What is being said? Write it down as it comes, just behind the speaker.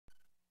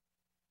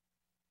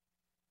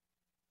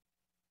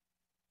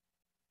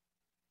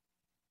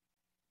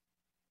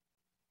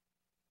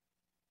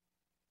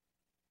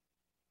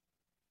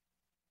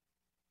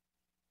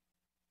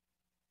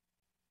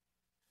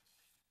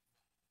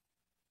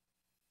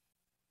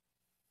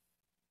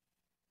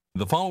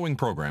The following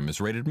program is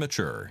rated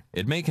mature.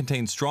 It may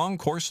contain strong,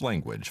 coarse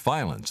language,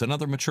 violence, and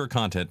other mature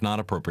content not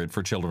appropriate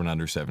for children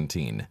under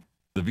 17.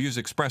 The views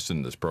expressed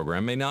in this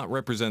program may not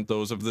represent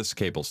those of this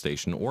cable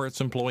station or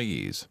its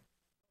employees.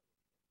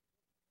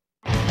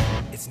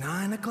 It's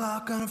 9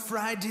 o'clock on a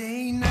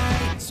Friday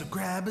night, so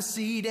grab a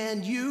seat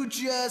and you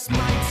just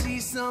might see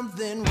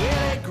something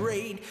really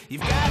great.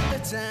 You've got the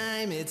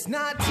time, it's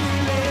not too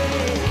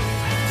late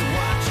to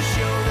watch a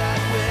show that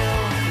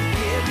will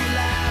give you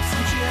laughs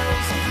and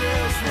chills and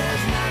thrills.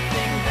 There's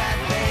nothing that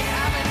they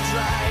haven't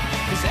tried,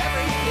 'cause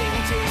everything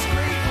tastes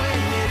great when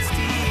it's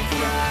deep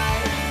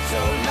fried.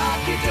 So lock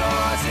your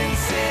doors and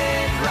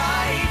sit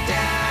right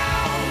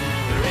down.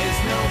 There is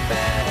no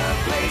better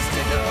place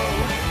to go,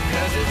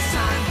 'cause it's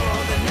time for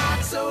the Not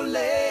So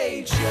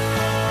Late Show.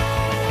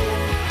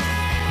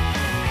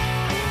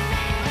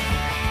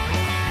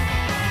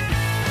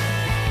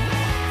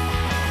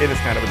 It is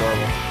kind of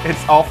adorable.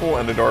 It's awful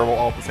and adorable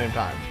all at the same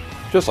time.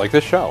 Just like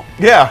this show.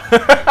 Yeah.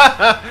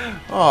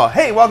 Oh,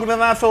 hey, welcome to the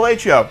Not So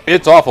Late Show.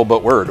 It's awful,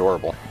 but we're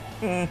adorable.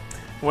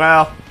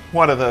 Well,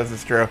 one of those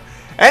is true.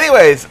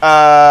 Anyways,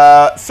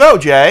 so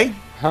Jay,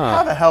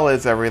 how the hell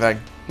is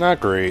everything? Not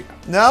great.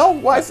 No?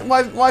 Why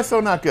so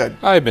not good?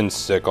 I've been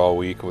sick all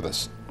week with a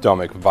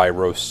stomach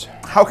virus.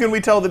 How can we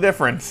tell the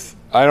difference?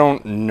 I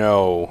don't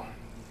know.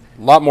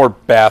 A lot more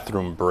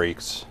bathroom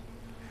breaks.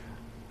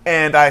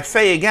 And I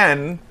say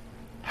again,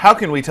 how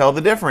can we tell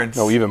the difference?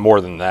 No, even more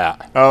than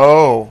that.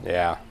 Oh.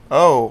 Yeah.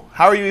 Oh,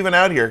 how are you even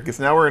out here? Because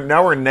now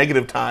we're in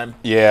negative time.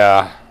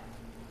 Yeah.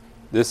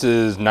 This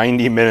is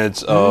 90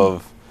 minutes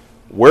of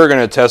we're going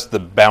to test the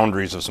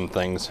boundaries of some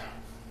things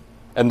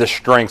and the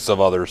strengths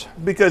of others.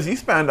 Because you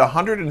spend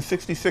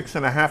 166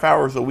 and a half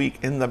hours a week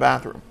in the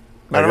bathroom.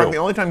 Matter of fact, do.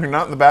 the only time you're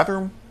not in the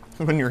bathroom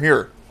is when you're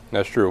here.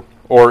 That's true.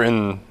 Or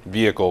in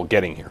vehicle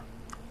getting here.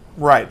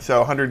 Right, so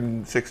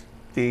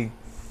 166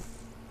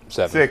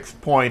 7.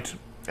 point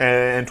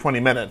and 20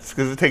 minutes,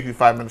 because it takes you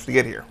 5 minutes to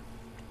get here.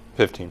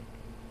 15.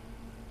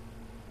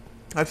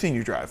 I've seen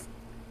you drive.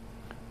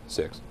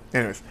 6.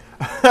 Anyways.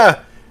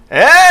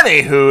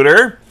 Any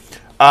hooter.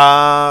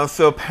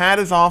 So Pat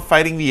is off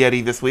fighting the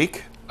Yeti this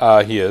week.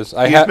 He is.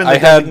 He's been the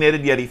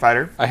designated Yeti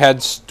fighter. I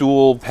had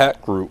Stool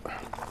Pat Groot,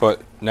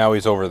 but now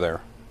he's over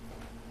there.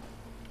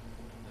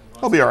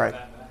 He'll be all right.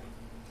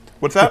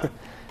 What's that?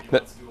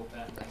 Stool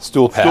Pat.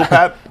 Stool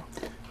Pat?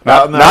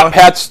 Not, No. not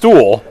Pat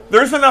Stool.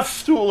 There's enough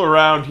stool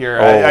around here.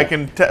 Oh. I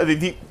can tell.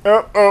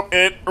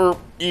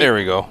 There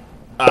we go.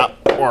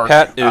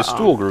 Pat is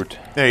Stool Groot.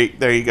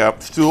 There you go.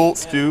 Stool,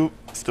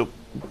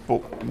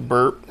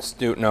 burp.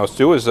 No,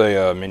 Stu is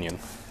a minion.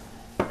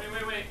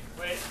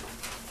 Wait.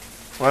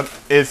 What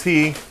is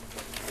he?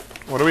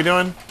 What are we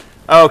doing?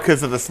 Oh,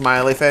 because of the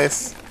smiley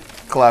face?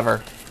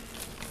 Clever.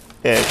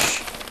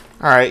 Ish.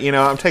 Alright,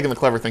 I'm taking the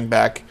clever thing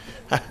back.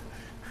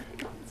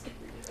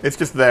 It's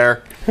just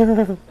there.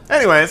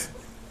 Anyways,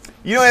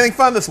 you know anything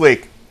fun this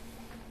week?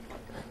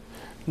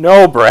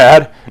 No,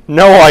 Brad.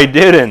 No, I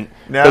didn't.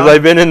 No? Because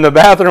I've been in the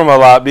bathroom a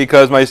lot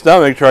because my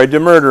stomach tried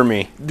to murder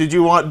me. Did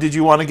you want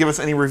to give us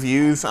any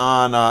reviews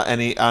on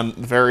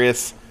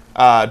various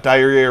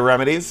diarrhea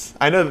remedies?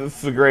 I know this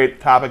is a great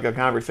topic of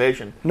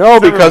conversation. No,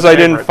 It's because I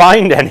everyone's didn't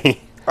find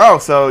any. Oh,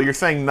 so you're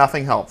saying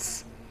nothing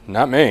helps.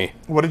 Not me.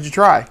 What did you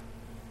try?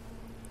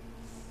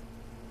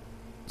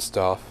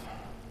 Stuff.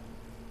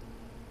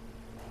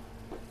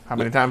 How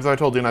many times have I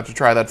told you not to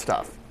try that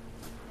stuff?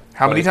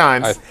 How many I-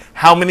 times?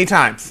 How many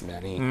times?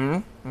 Many.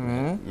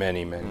 Mm-hmm.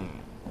 Many.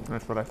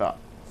 That's what I thought.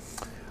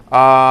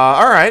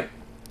 All right.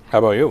 How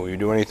about you? You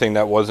do anything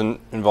that wasn't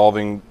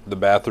involving the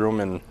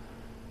bathroom and...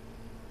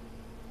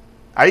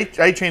 I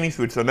ate Chinese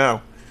food, so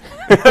no.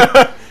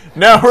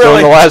 No, So in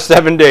really. the last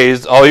 7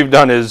 days, all you've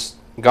done is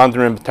gone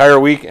through an entire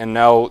week, and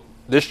now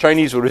this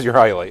Chinese food is your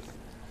highlight.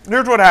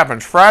 Here's what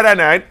happens. Friday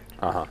night,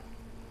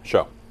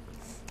 Show.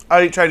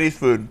 I eat Chinese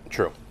food.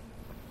 True.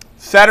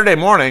 Saturday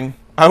morning,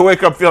 I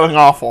wake up feeling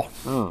awful.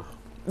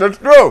 That's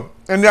true.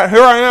 And yet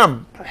here I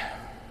am.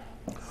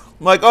 I'm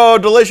like, oh,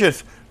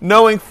 delicious.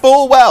 Knowing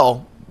full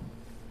well,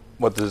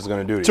 What this is going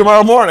to do to you.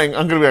 tomorrow morning,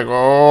 I'm going to be like,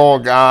 oh,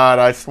 God,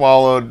 I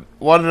swallowed.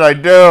 What did I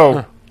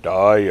do?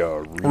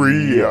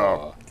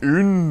 Diarrhea.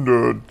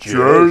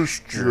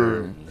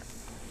 Indigestion.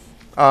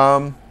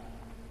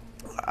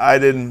 I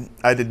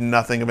did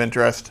nothing of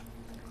interest.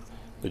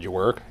 Did you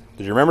work?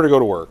 Did you remember to go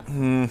to work?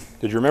 Did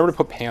you remember to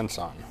put pants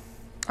on?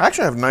 I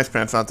actually have nice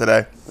pants on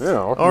today. Yeah. The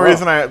only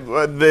reason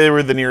they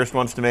were the nearest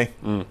ones to me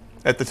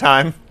at the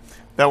time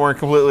that weren't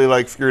completely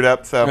screwed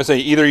up. So I'm going to say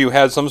either you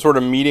had some sort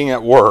of meeting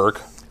at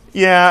work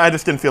yeah, I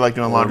just didn't feel like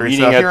doing or laundry.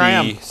 meeting So at here I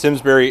am. the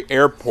Simsbury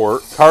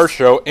Airport Car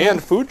Show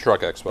and Food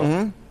Truck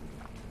Expo.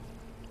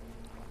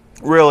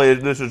 Really,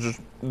 this is just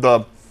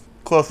the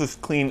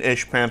closest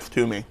clean-ish pants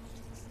to me.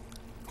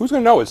 Who's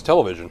going to know it's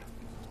television?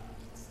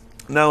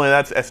 Not only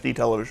that's SD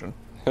television.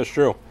 That's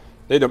true.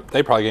 They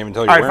probably can't even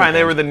tell you. All right, fine.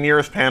 They were the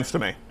nearest pants to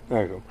me.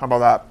 There you go. How about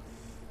that?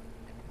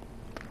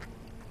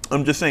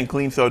 I'm just saying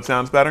clean so it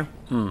sounds better.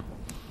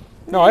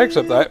 No, I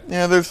accept that.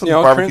 Yeah, there's some You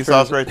know, barbecue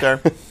transparency. sauce right there.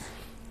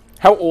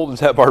 How old is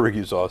that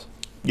barbecue sauce?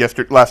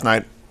 Last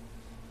night.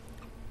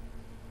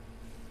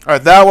 All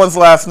right, that one's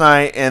last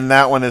night, and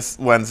that one is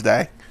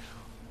Wednesday.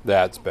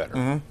 That's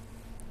better.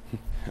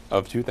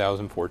 Of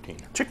 2014.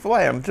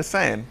 Chick-fil-A, I'm just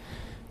saying.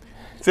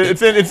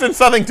 It's in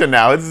Southington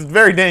now. It's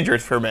very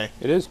dangerous for me.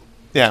 It is.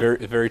 Yeah.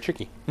 It's very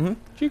chicky.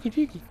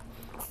 Cheeky.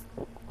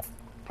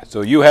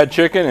 So you had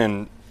chicken,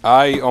 and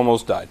I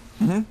almost died.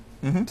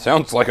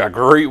 Sounds like a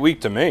great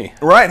week to me.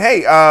 Right,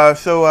 hey,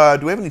 so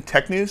do we have any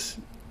tech news?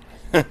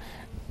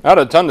 Not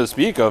a ton to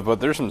speak of, but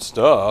there's some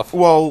stuff.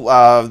 Well,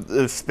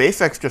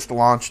 SpaceX just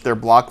launched their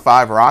Block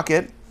 5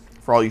 rocket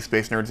for all you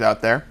space nerds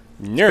out there.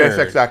 Nerd.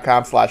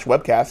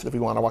 SpaceX.com/webcast if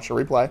you want to watch a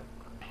replay.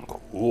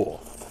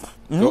 Cool.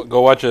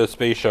 Go watch a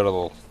space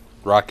shuttle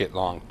rocket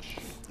launch.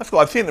 That's cool.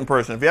 I've seen it in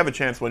person. If you have a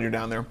chance when you're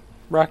down there,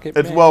 Rocket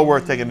it's Man. well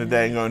worth taking a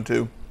day and going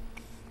to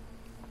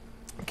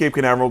Cape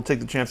Canaveral to take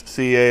the chance to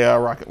see a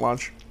rocket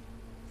launch.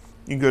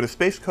 You can go to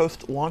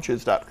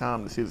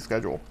spacecoastlaunches.com to see the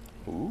schedule.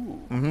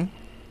 Ooh.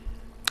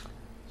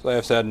 So I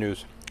have sad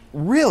news.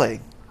 Really?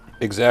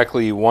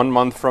 Exactly 1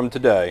 month from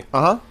today,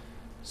 Uh-huh.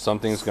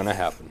 something's going to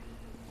happen.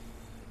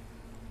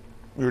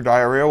 Your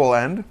diarrhea will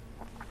end?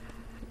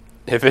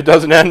 If it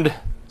doesn't end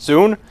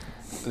soon,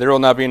 there will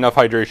not be enough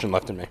hydration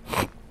left in me.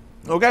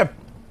 Okay.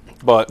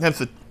 But Hence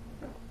the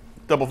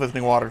double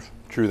fisting waters.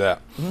 true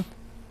that.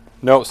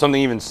 No,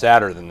 something even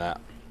sadder than that.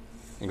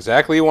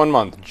 Exactly 1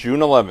 month, June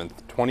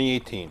 11th,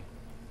 2018.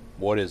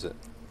 What is it?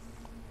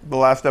 The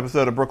last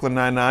episode of Brooklyn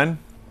Nine-Nine.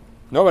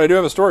 No, but I do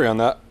have a story on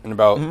that in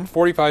about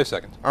 45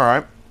 seconds. All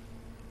right.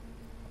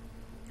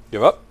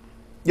 Give up?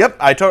 Yep.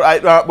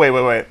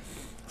 Wait.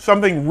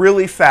 Something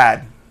really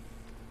sad.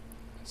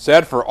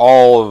 Sad for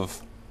all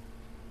of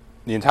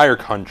the entire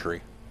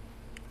country.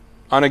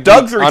 On a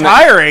Doug's geek- on a-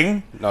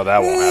 retiring. No,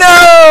 that won't happen.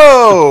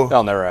 No.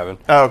 That'll never happen.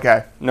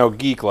 Okay. No,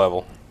 geek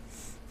level.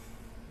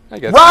 I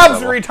guess Rob's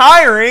geek level.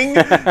 retiring.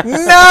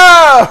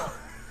 No.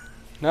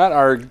 Not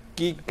our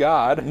geek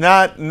god.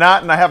 Not, and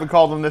I haven't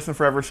called him this in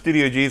forever.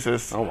 Studio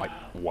Jesus. Oh my!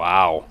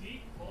 Wow.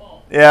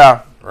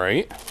 Yeah.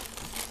 Right.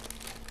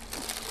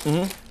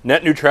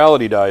 Net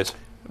neutrality dies.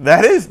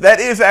 That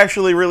is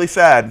actually really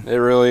sad. It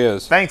really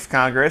is. Thanks,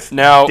 Congress.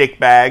 Now- dick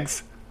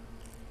bags.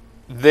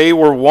 They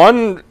were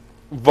one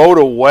vote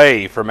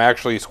away from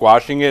actually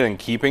squashing it and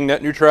keeping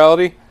net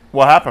neutrality.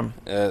 What happened?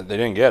 They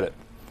didn't get it.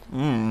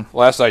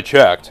 Last I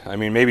checked. I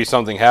mean, maybe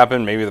something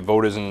happened. Maybe the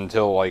vote isn't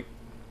until like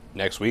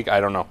next week. I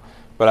don't know.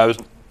 But I was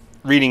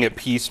reading it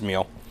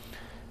piecemeal.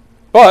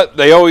 But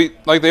they always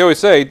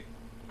say,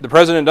 the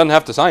president doesn't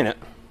have to sign it.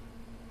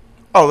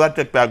 Oh, that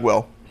dick bag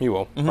will. He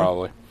will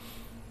probably.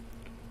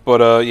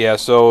 But yeah.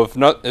 So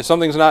if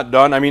something's not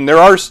done, I mean, there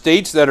are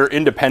states that are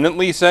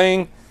independently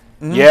saying,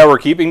 yeah, we're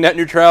keeping net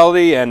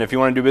neutrality, and if you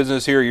want to do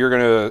business here, you're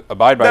going to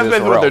abide by That's this.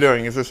 basically Or what they're else.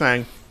 doing. Is they're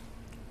saying,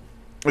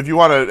 if you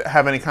want to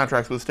have any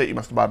contracts with the state, you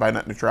must abide by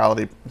net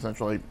neutrality.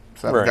 Essentially,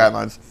 set of Right.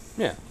 guidelines.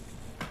 Yeah.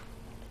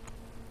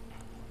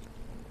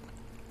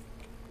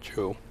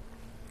 True.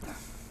 No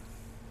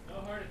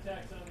heart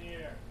attacks on the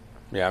air.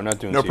 Yeah, I'm not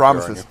doing No CPR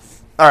promises.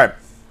 on All right.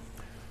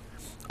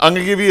 I'm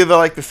gonna give you the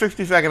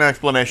 60-second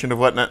explanation of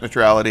what net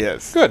neutrality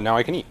is. you. Good. Now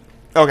I can eat.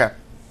 Okay.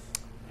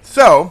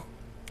 So,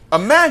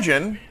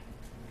 imagine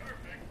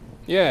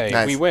Yay,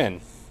 Nice. we win.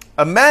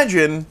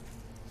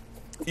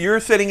 you're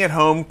sitting at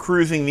home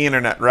cruising the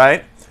internet,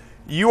 right?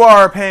 You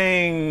are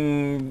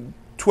paying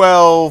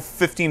 $12,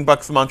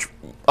 $15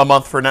 a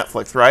month for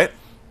Netflix, right?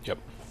 Yep.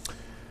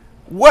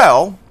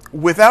 Well,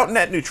 without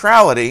net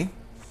neutrality,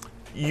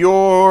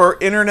 your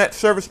internet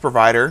service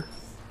provider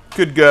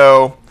could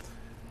go,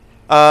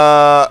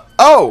 so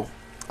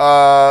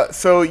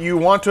you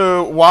want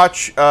to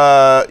watch,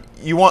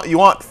 you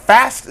want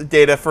fast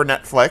data for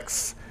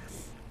Netflix.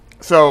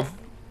 So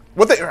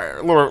what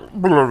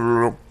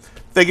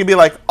they can be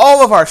like,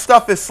 all of our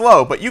stuff is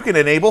slow, but you can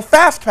enable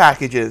fast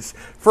packages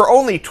for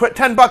only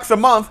 $10 a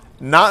month,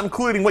 not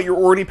including what you're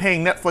already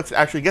paying Netflix to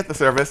actually get the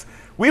service.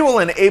 We will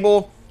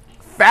enable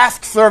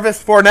fast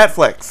service for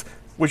Netflix,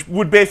 which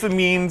would basically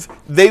means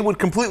they would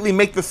completely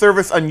make the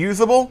service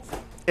unusable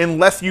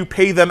unless you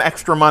pay them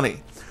extra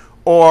money.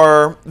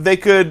 Or they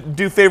could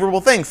do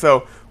favorable things.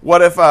 So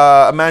what if,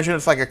 imagine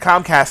it's like a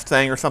Comcast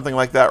thing or something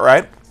like that,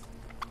 right?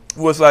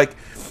 Was like,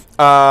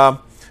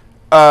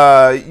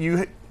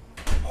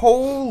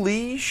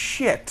 holy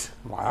shit.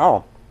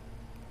 Wow.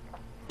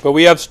 But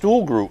we have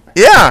Stool Group.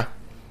 Yeah.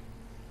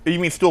 You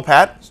mean Stool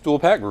Pat? Stool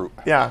Pat Group.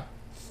 Yeah.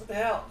 What the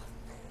hell?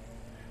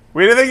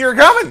 We didn't think you were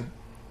coming.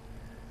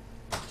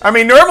 I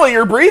mean, normally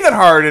you're breathing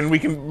hard and we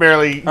can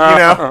barely, you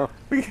know.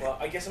 Well,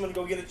 I guess I'm gonna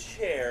go get a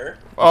chair.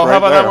 Oh, Right how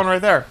about there. that one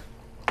right there?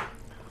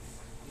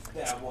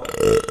 That one.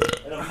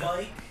 And a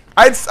mic.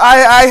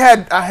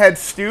 I had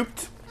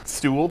stooped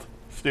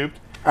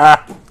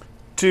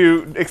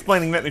to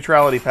explaining net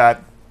neutrality,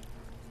 Pat.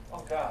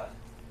 Oh God.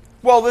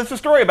 Well, there's a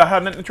story about how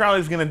net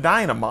neutrality is going to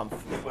die in a month.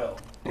 It will.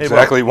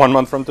 Exactly 1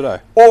 month from today.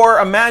 Or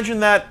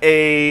imagine that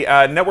a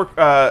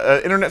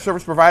internet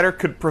service provider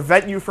could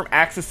prevent you from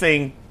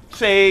accessing,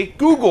 say,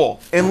 Google,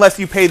 unless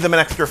you paid them an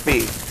extra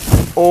fee.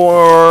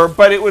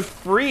 But it was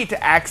free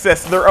to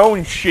access their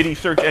own shitty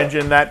search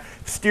engine that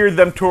steered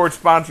them towards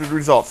sponsored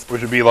results.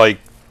 Which would be like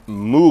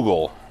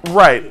Moogle.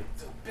 Right.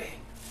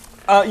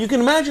 You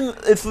can imagine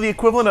it's the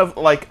equivalent of,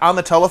 like, on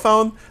the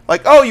telephone.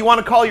 Like, oh, you want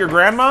to call your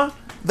grandma?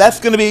 That's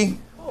going to be...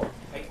 Oh,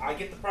 I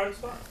get the private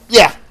spot.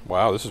 Yeah.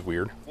 Wow, this is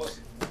weird.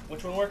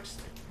 Which one works?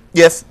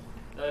 Yes.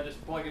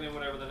 Just plug it in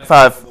whatever the next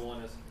 5. available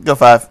one is. Go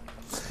 5.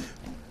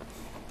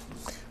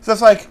 So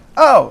it's like,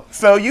 oh,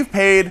 so you've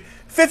paid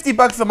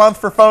 $50 a month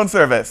for phone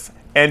service,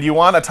 and you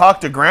want to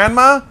talk to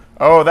grandma?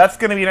 Oh, that's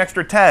going to be an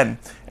extra 10.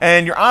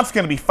 And your aunt's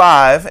going to be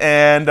 5,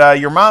 and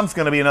your mom's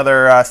going to be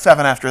another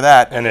 7 after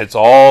that. And it's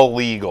all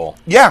legal.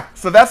 Yeah,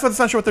 so that's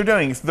essentially what they're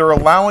doing. Is they're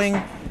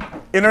allowing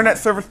internet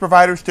service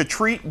providers to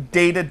treat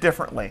data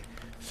differently.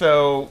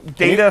 So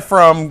they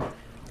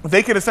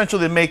could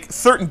essentially make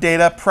certain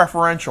data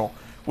preferential,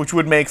 which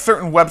would make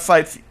certain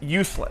websites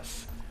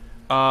useless.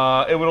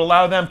 It would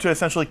allow them to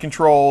essentially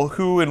control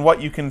who and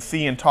what you can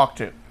see and talk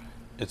to.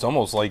 It's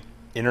almost like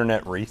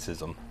internet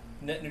racism.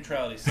 Net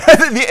neutrality.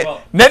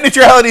 Well, net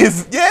neutrality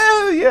is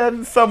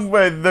in some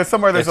way. There's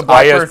It's a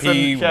black ISP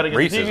person shouting at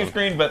the TV racism.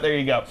 screen, but there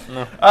you go.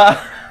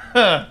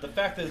 The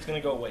fact that it's going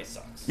to go away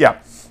sucks.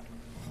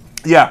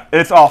 Yeah,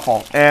 it's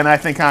awful, and I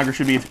think Congress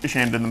should be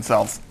ashamed of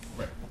themselves.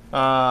 Should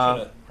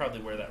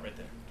probably wear that right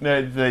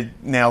there. They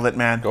nailed it,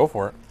 man. Go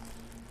for it.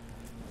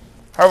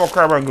 How about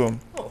Crab Rangoon?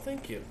 Oh,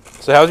 thank you.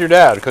 So how's your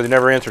dad? Because he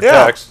never answered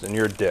Yeah. text, and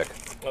you're a dick.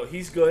 Oh,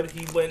 he's good.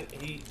 He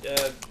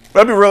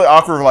That'd be really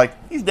awkward. Like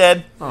he's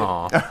dead.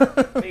 Aw.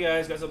 hey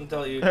guys, got something to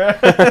tell you.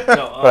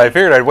 But I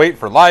figured I'd wait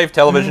for live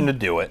television to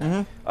do it.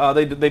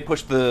 They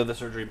pushed the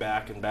surgery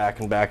back and back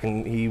and back,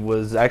 and he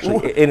was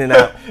actually in and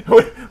out.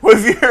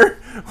 was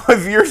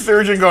your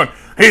surgeon going?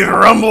 He's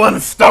rumbling,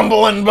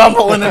 stumbling,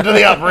 bumbling into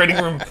the operating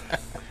room.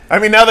 I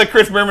mean, now that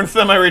Chris Berman's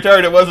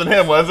semi-retired, it wasn't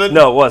him, was it?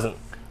 No, it wasn't.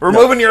 We're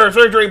moving your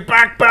surgery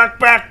back. Way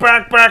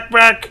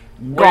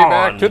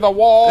back to the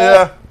wall.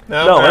 Yeah.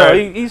 No, all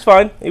right. he's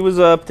fine. He was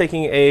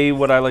taking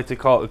what I like to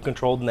call a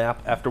controlled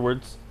nap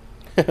afterwards.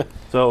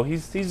 So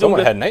he's doing Someone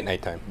good. had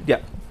night time. Yeah.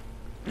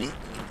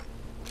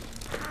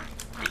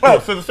 Oh,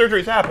 so the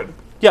surgery's happened.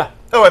 Yeah.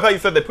 Oh, I thought you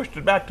said they pushed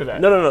it back to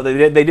that. No. They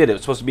did it. It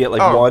was supposed to be at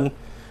like Oh. 1,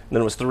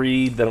 then it was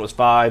 3, then it was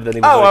 5, then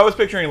he was Oh, like, I was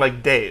picturing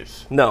like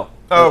days. no.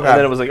 Oh, okay. And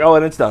then it was like, oh,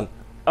 and it's done.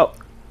 Oh,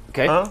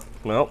 okay. Huh?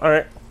 Well, all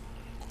right.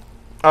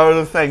 I was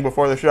just saying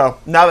before the show.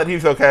 Now that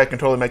he's okay, I can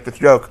totally make this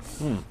joke.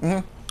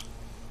 You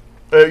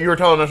were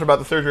telling us about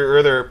the surgery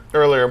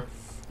earlier.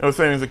 It was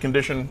saying it's a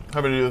condition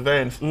having to do with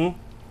veins.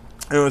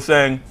 It was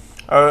saying,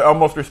 I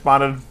almost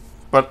responded,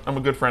 but I'm a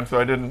good friend, so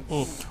I didn't.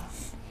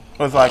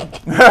 I was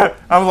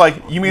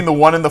like, you mean the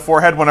one in the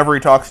forehead whenever he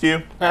talks to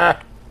you?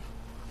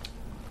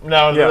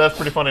 No, Yeah. that's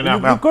pretty funny now.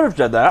 You could have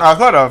said that. I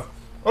could have.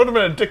 It would have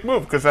been a dick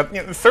move because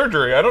that's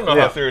surgery. I don't know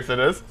Yeah. how serious it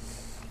is.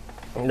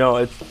 No,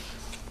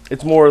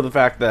 it's more of the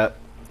fact that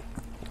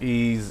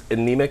he's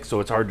anemic, so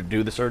it's hard to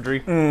do the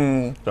surgery.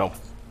 So,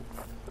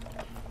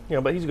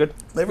 but he's good.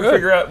 They ever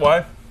figure out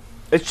why?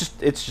 It's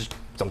just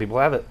some people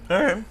have it.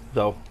 All right.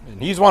 So,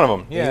 And he's one of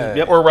them. Yeah.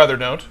 Yep. Or rather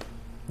don't.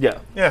 yeah.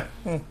 Yeah.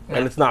 And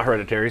it's not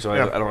hereditary, so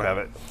Yeah. I don't have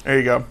it. There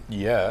you go.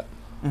 Yeah.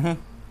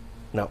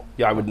 No.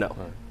 Yeah, I would know.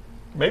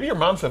 Maybe your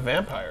mom's a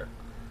vampire.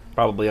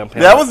 Probably on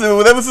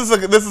This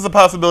is a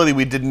possibility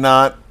we did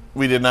not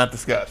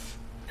discuss.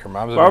 Your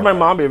mom's a Why would my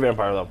vampire. mom be a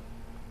vampire, though?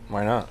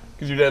 Why not?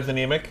 Because your dad's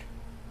anemic.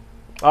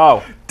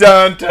 Oh.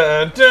 Dun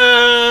dun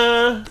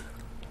dun.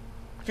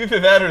 It's either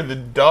that or the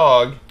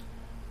dog.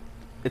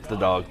 It's the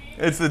dog.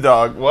 It's the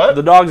dog. What?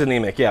 The dog's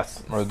anemic,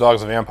 yes. Or the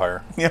dog's a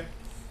vampire. Yeah.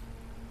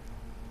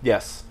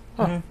 Yes.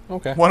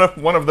 Okay. One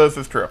of those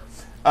is true.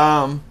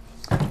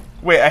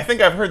 Wait, I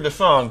think I've heard the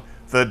song.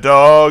 The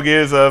dog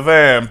is a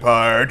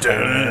vampire.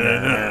 Dun,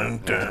 dun,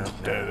 dun,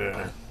 dun,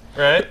 dun.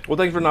 Right? Well,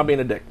 thanks for not being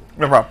a dick.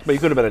 No problem. But you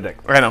could have been a dick.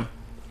 I know.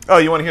 Oh,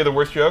 you want to hear the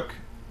worst joke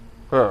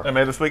I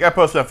made this week? I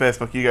posted on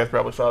Facebook. You guys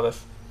probably saw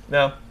this.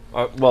 No?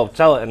 Well,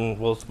 tell it and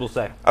we'll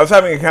say. I was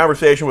having a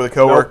conversation with a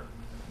coworker.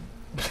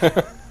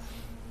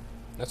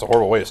 That's a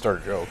horrible way to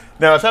start a joke.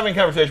 Now, I was having a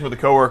conversation with a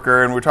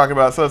coworker, and we're talking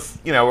about,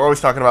 we're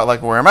always talking about,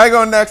 like, where am I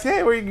going next?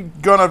 Hey, where are you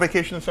going on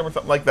vacation this summer?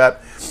 Something like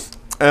that.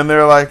 And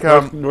they're like,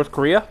 North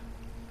Korea?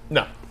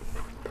 no,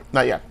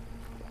 not yet.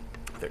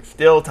 There's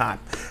still time.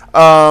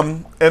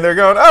 And they're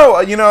going,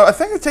 I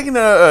think I'm taking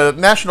a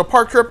national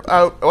park trip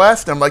out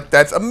west. I'm like,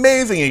 that's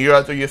amazing. You go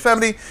out to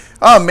Yosemite?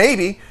 Oh,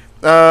 maybe.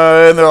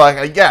 And they're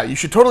like, yeah, you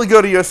should totally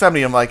go to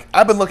Yosemite. I'm like,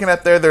 I've been looking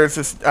at there's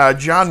this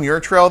John Muir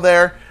Trail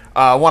there.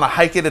 I want to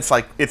hike it.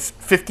 Takes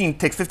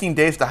 15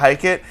 days to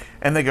hike it.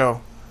 And they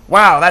go,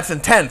 wow, that's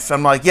intense.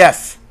 I'm like,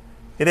 yes,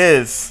 it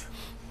is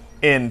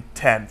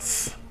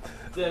intense.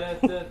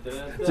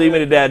 So you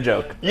made a dad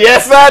joke.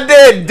 Yes, I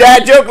did.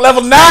 Dad joke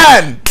level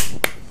 9.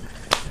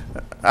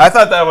 I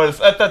thought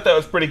that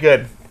was pretty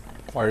good.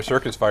 Why are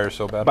circus fires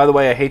so bad? By the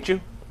way, I hate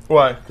you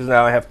Why? because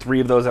now I have 3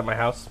 of those at my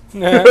house.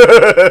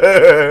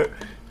 I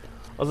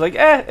was like,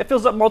 it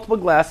fills up multiple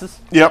glasses.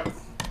 Yep.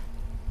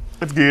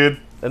 It's good.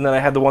 And then I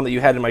had the one that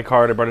you had in my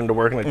car, and I brought it into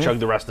work, and I chugged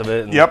the rest of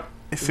it. And, Yep.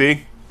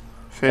 See?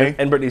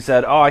 And Brittany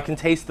said, oh, I can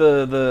taste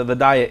the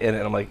diet in it.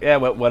 And I'm like, yeah,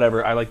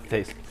 whatever. I like the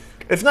taste.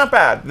 It's not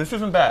bad. This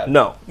isn't bad.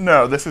 No.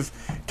 No, this is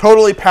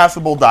Totally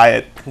passable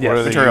diet What do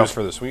they material. use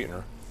for the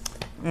sweetener?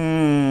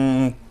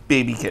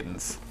 Baby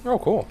kittens. Oh,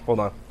 cool. Hold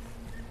on.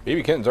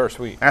 Baby kittens are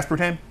sweet.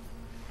 Aspartame?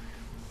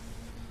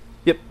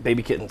 Yep,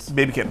 baby kittens.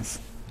 Baby kittens.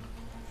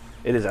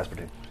 It is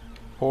aspartame.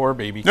 Poor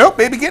baby. Nope,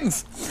 baby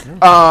kittens.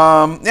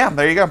 Yeah,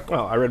 there you go.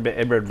 Oh, I read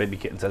baby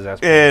kittens as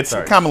aspartame. It's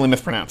Sorry. commonly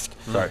mispronounced.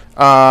 Sorry.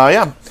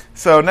 Yeah.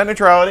 So net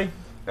neutrality.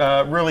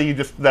 Really,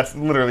 that's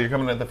literally you're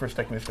coming at the first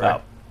technique, right?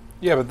 Oh.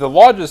 Yeah, but the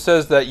law just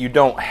says that you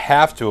don't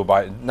have to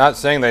abide. Not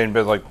saying they,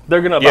 but like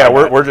They're gonna. yeah, abide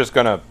by it. we're just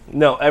gonna.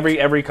 No,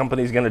 every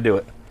company's gonna do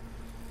it.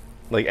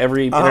 Like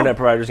every internet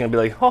provider's gonna be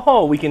like,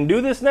 oh, we can do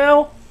this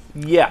now.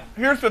 Yeah.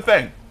 Here's the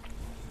thing.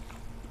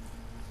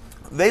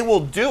 They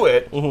will do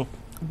it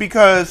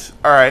because,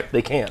 all right,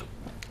 They can.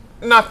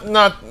 I'm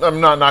not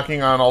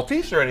knocking on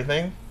Altice or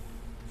anything.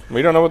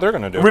 We don't know what they're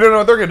gonna do. We don't know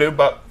what they're gonna do,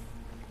 but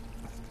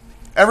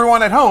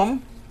everyone at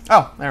home.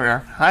 Oh, there we are.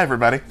 Hi,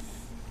 everybody.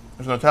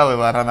 There's no tally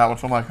light on that one,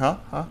 so I'm like,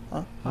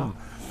 huh?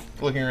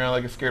 Looking around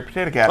like a scared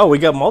potato cat. Oh, we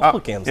got multiple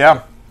cams.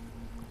 Yeah.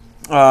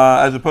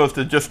 As opposed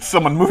to just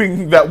someone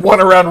moving that one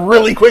around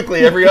really quickly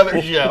every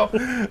other show.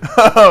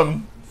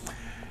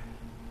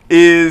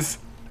 Is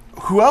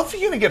who else are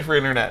you gonna get for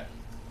internet?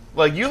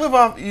 Like you live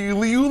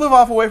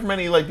off away from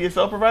any like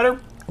DSL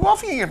provider. Who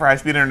else are you gonna get for high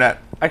speed internet?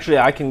 Actually,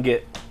 I can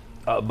get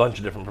a bunch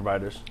of different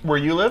providers. Where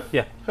you live?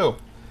 Yeah. Who?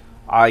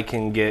 I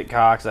can get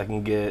Cox. I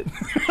can get.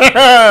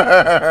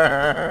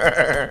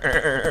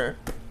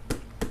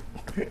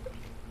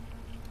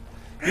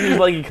 You just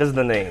like it because of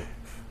the name.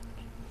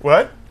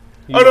 What?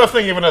 Oh no, I was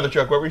thinking of another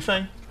joke. What were you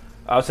saying?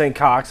 I was saying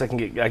Cox. I can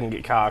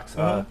get Cox.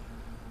 Now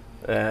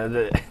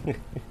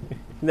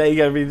you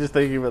gotta be just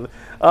thinking about.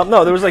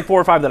 No, there was like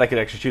 4 or 5 that I could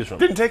actually choose from.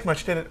 Didn't take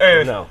much, did it?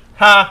 Anyways, No.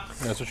 Ha.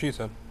 That's what she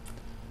said.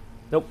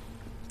 Nope.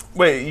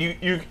 Wait,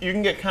 you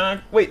can get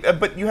Wait,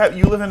 but you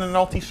live in an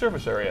Altice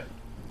service area.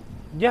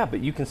 Yeah, but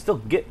you can still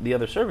get the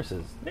other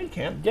services. No, you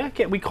can't. Yeah,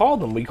 we called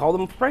them. We called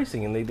them for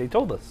pricing, and they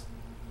told us.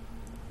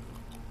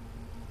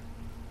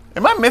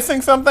 Am I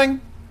missing something?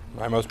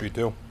 I must be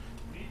too.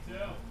 Me too.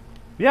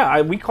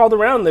 Yeah, we called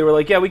around. They were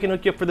like, "Yeah, we can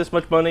hook you up for this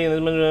much money."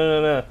 And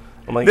then,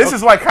 I'm like, This "Oh,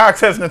 is why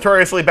Cox has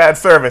notoriously bad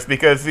service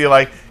because you're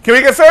like, can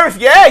we get service?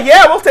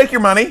 Yeah, we'll take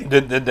your money.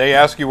 Did they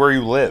ask you where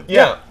you live?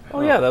 Yeah.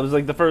 oh yeah, that was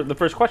like the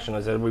first question.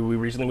 I said, "We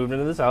recently moved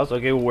into this house.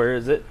 Okay, well, where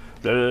is it?"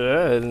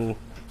 And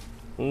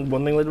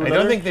one thing led to I another.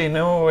 don't think they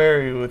know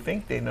where you would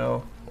think they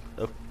know.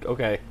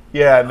 Okay.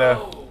 Yeah,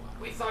 no. Oh,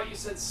 we thought you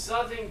said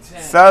Southington.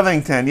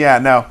 Southington, yeah,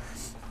 no.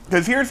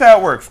 Because here's how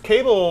it works.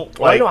 Cable,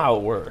 Well, I like, know how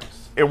it works.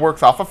 it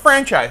works off of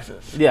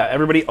franchises. Yeah,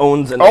 everybody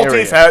owns an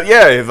Altice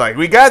area. it's like,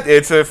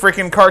 it's a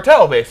freaking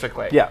cartel,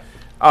 basically. Yeah.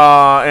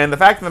 And the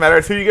fact of the matter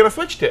is who you're going to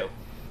switch to.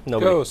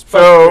 Nobody. Go,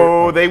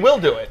 So they will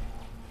do it.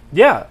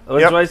 Yeah,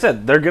 that's Yep. what I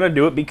said. They're gonna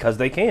do it because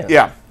they can.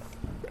 Yeah.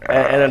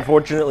 And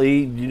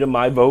unfortunately,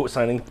 my vote,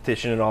 signing the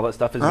petition, and all that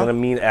stuff is gonna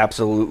mean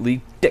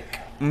absolutely dick.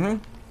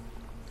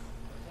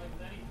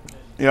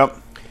 Yep.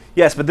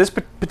 Yes, but this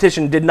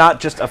petition did not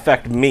just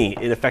affect me;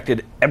 it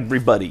affected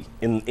everybody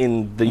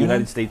in the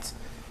United States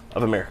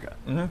of America.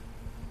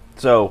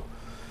 So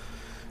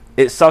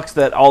it sucks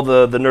that all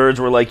the nerds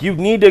were like, "You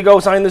need to go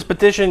sign this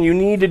petition. You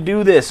need to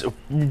do this.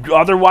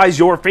 Otherwise,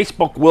 your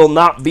Facebook will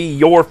not be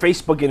your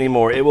Facebook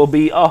anymore. It will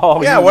be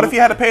Yeah, what if you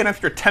had to pay an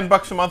extra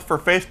 $10 a month for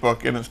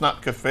Facebook and it's not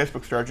because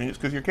Facebook's charging you, it's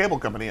because your cable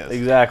company is?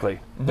 exactly?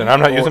 Then I'm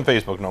not using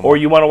Facebook no more. Or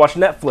you want to watch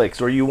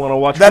Netflix, or you want to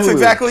watch. That's Hulu.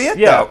 exactly it,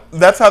 Yeah, though.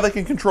 That's how they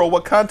can control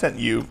what content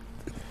you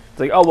it's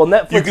like, oh well,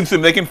 Netflix.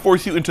 consume. They can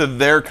force you into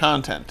their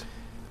content.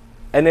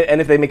 And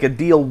if they make a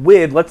deal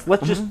with let's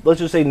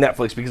just say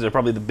Netflix, because they're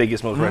probably the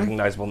biggest, most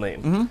recognizable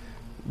name.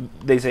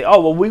 They say,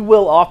 oh well, we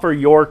will offer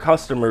your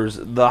customers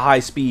the high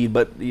speed,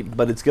 but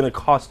it's going to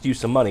cost you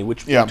some money,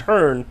 which Yeah. in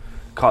turn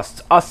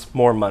costs us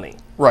more money.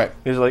 Right.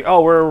 It's like, oh,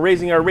 we're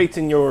raising our rates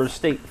in your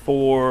state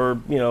for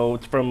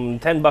it's from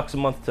 $10 a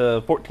month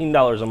to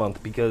 $14 a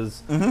month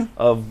because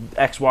of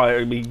X, Y, or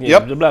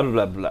Yep. blah blah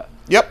blah blah.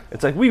 Yep.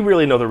 It's like, we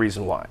really know the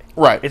reason why.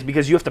 Right. It's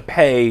because you have to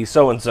pay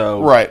so and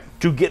so Right.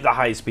 to get the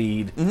high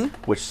speed,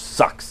 which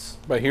sucks.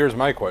 But here's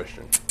my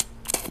question.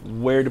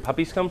 Where do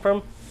puppies come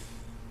from?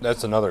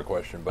 That's another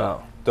question. But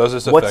Oh. does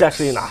this affect? What's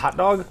actually in a hot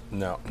dog?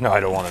 No, I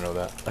don't want to know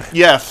that.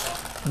 Yes,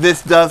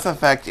 this does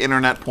affect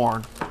internet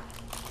porn.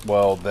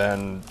 Well,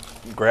 then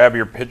grab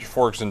your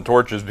pitchforks and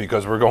torches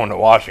because we're going to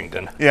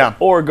Washington. Yeah.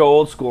 Or go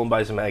old school and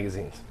buy some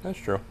magazines. That's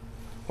true.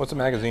 What's a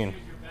magazine?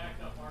 Your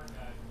backup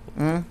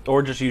archive.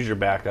 Or just use your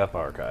backup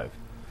archive.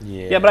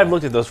 Yeah. Yeah, but I've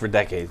looked at those for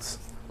decades.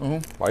 Why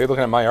are you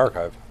looking at my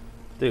archive?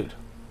 Dude,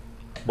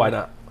 why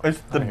not? It's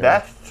the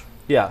best.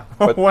 Yeah.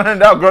 When in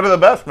doubt, go to the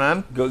best,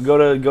 man. Go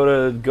to I do have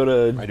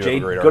a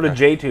great archive.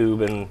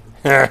 JTube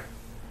and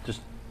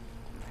just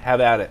have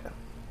at it.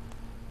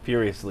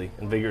 Furiously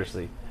and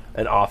vigorously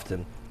and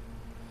often.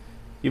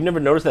 You've never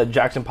noticed that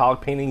Jackson Pollock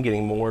painting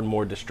getting more and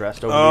more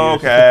distressed over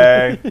the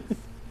years? Okay.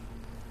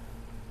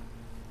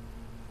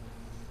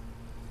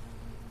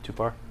 Too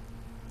far?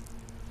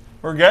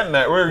 We're getting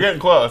there. We're getting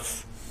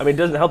close. I mean, it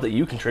doesn't help that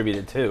you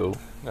contributed too.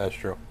 That's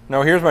true.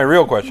 Now here's my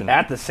real question.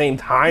 At the same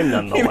time, You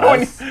know, when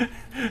nonetheless.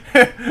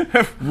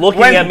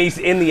 looking at me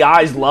in the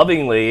eyes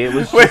lovingly. It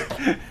was just,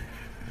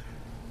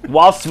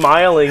 while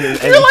smiling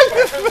and You're like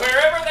this.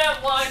 Wherever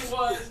that line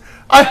was,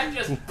 I- Matt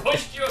just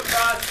pushed you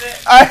across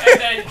it and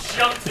then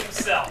jumped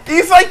himself.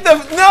 He's like the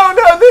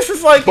no. This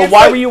is like. but it's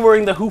why like, were you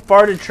wearing the Who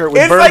Farted shirt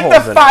with It's burn like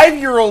holes the in it?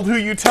 5-year-old who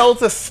you tell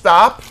to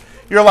stop.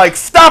 You're like,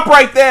 stop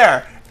right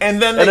there,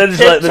 and then they then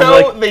just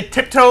tiptoe. like- they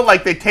tiptoe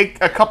like they take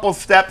a couple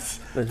steps,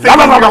 thinking blah,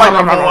 blah, you're blah, like blah,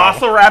 a blah, blah.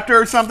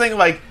 velociraptor or something,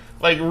 like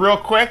real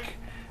quick,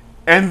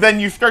 and then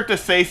you start to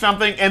say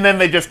something, and then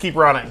they just keep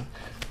running.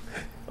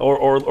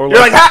 Or You're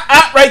like,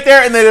 right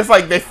there, and they just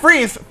like they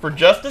freeze for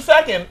just a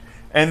second,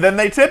 and then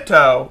they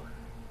tiptoe,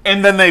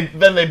 and then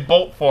they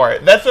bolt for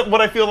it. That's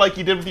what I feel like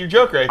you did with your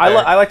joke right there.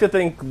 I like to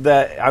think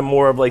that I'm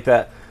more of like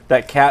that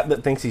cat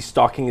that thinks he's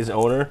stalking his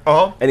owner,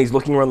 Uh-huh. and he's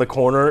looking around the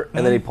corner,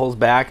 and then he pulls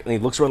back, and he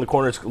looks around the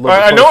corner. It's a little bit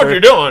I know what closer, you're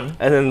doing.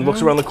 And then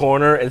looks around the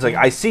corner, and it's like,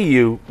 I see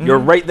you. You're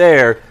right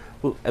there.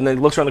 And then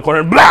he looks around the corner,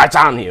 and blah, it's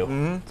on you.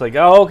 It's like,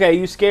 oh, okay,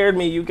 you scared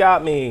me. You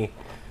got me.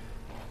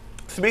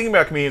 Speaking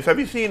about comedians, have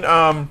you seen?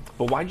 But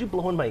why'd you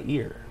blow in my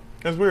ear?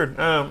 It's weird. It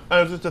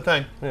was just a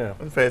thing. Yeah.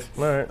 On the face.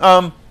 All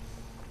right.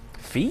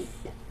 Feet?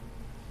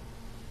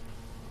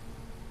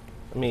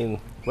 I mean,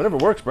 whatever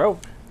works, bro.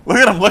 Look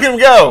at him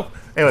go.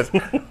 Anyways,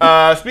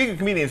 speaking of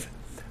comedians,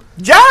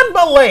 John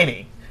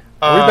Mulaney.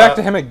 Are we back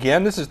to him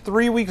again? This is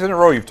 3 weeks in a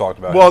row you've talked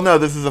about Well, no,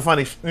 this is a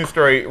funny news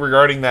story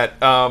regarding that.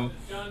 John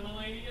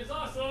Mulaney is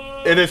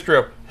awesome. It is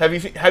true. Have you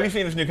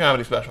seen his new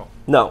comedy special?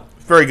 No.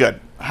 It's very good.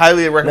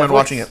 Highly recommend Netflix?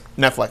 watching it.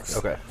 Netflix.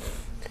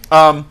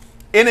 Okay.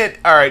 In it,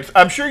 all right.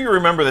 I'm sure you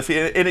remember this.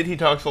 In it, he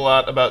talks a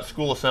lot about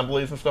school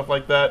assemblies and stuff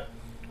like that.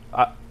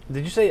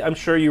 Did you say, I'm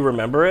sure you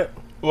remember it?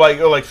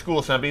 Like school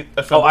assemblies.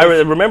 Oh, I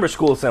remember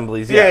school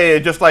assemblies, Yeah,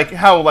 just like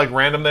how like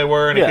random they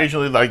were, and Yeah.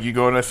 occasionally like you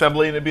go in an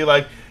assembly and it'd be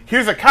like,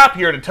 "Here's a cop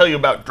here to tell you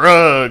about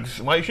drugs.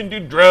 Why you shouldn't do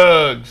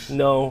drugs."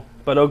 No,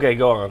 but okay,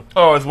 go on.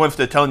 Oh, it's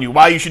Winston telling you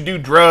why you should do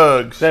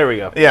drugs. There we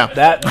go. Yeah.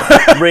 That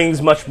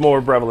rings much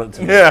more prevalent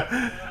to me.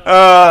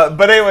 Yeah,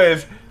 but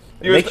anyways,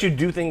 he It was, makes you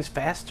do things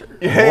faster.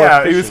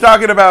 yeah, he was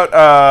talking about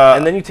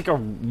And then you take a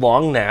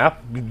long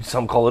nap.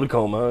 Some call it a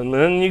coma, and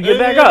then you get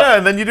back yeah, up.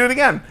 and then you do it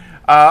again.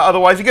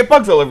 Otherwise, you get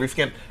bugs all over your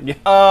skin.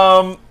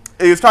 Yeah.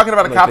 He was talking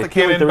about a Like cop they that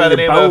feel came like in they're by in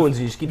the your name bones of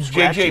and you just keep JJ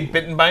scratching.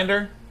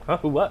 Bittenbinder. Huh?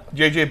 Who? What?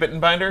 JJ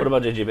Bittenbinder. What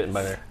about JJ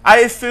Bittenbinder?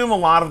 I assume a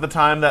lot of the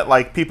time that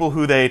like people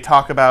who they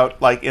talk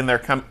about like in their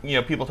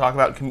people talk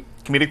about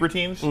comedic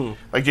routines,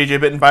 like JJ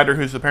Bittenbinder,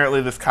 who's apparently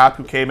this cop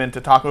who came in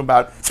to talk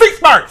about street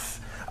smarts.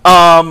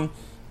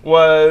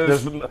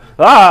 Was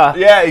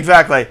yeah,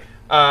 exactly.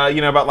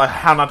 About like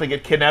how not to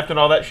get kidnapped and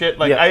all that shit.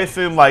 Like Yeah. I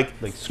assume like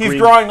he's Scream.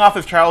 drawing off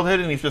his childhood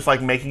and he's just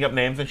like making up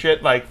names and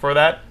shit like for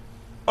that.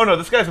 Oh no,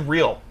 this guy's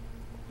real,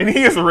 and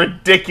he is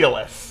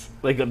ridiculous.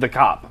 Like the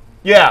cop.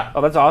 Yeah.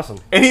 Oh, that's awesome.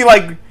 And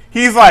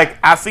he's like,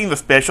 I've seen the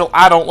special.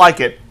 I don't like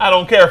it. I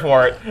don't care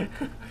for it.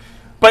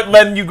 But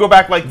then you go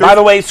back like, By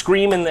the way,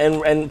 scream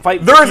and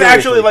fight. there's furiously.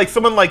 actually like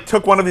someone like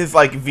took one of his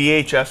like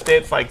VHS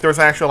tapes. Like there's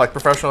actual like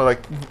professional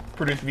like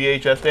produced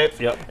VHS tapes.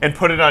 Yep. And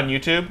put it on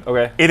YouTube.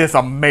 Okay. It is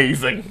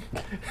amazing.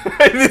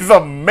 It is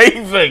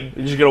amazing.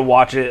 You're just gonna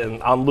watch it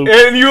and on loop.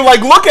 And you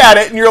like look at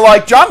it and you're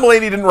like, John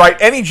Mulaney didn't write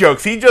any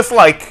jokes. He just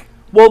like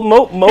Well,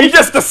 he most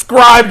just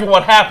described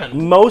what happened.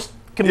 most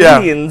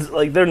comedians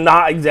like they're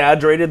not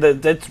exaggerated.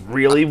 That's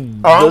really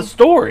the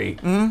story.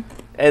 Mm-hmm.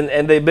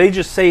 And they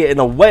just say it in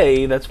a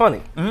way that's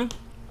funny. Mm-hmm.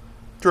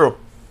 True.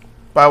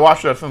 But I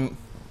watched it.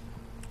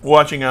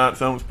 Watching it,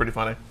 so it was pretty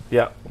funny.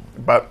 Yeah.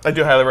 But I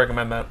do highly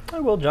recommend that. I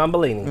will. John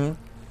Mulaney.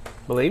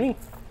 Mulaney?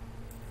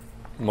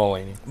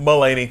 Mulaney.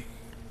 Mulaney.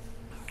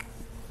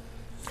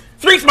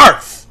 Street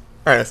smarts.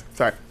 All right,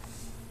 sorry.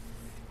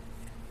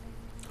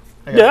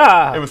 I got it.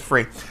 Yeah. It was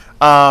free.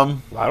 I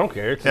don't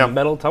care. It's Yeah. a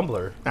metal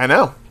tumbler. I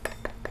know.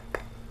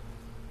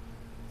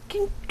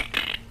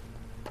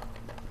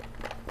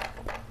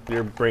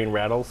 Your brain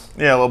rattles.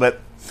 Yeah, a little bit.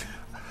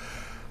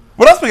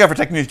 What else we got for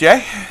tech news,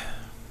 Jay?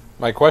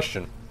 My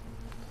question.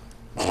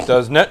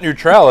 Does net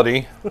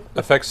neutrality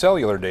affect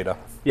cellular data?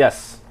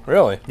 Yes.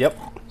 Really? Yep.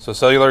 So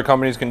cellular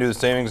companies can do the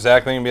same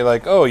exact thing and be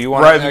like, oh, you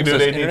want Verizon to can do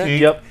access it, internet? AT&T.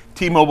 Yep.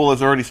 T-Mobile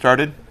has already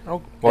started.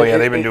 Oh, well, yeah, It-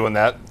 they've been it- doing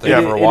that Yeah,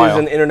 thing for a It while. is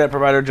an internet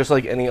provider just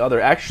like any other.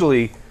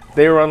 Actually,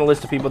 they were on the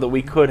list of people that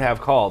we could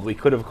have called. We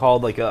could have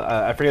called like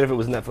I forget if it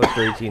was Netflix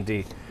or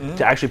AT&T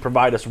to actually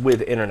provide us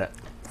with internet.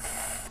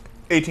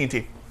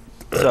 AT&T.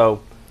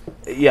 So,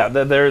 yeah,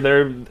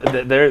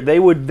 they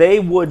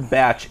would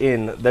batch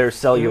in their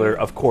cellular,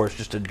 of course,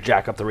 just to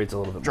jack up the rates a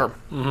little bit. Sure.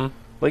 More.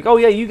 Like, oh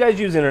yeah, you guys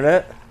use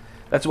internet.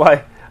 That's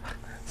why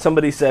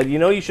somebody said,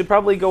 you should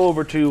probably go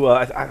over to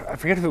I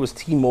forget if it was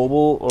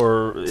T-Mobile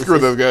or Screw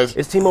those guys.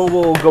 Is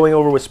T-Mobile going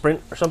over with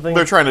Sprint or something?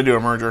 They're trying to do a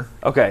merger.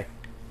 Okay.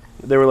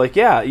 They were like,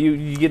 yeah,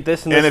 you get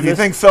this and this. And if you this.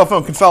 think cell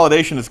phone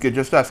consolidation is good,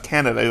 just ask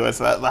Canada, who has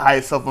the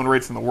highest cell phone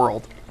rates in the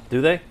world. Do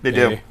they? They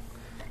do. Maybe.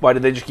 Why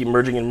did they just keep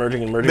merging and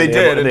merging and merging? They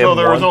did have until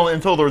there one?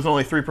 was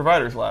only 3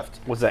 providers left.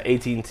 Was that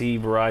AT&T,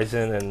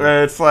 Verizon, and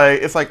It's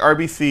like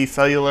RBC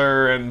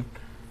Cellular and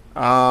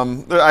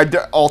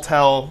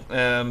Altel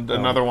and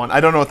another one. I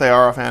don't know what they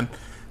are offhand,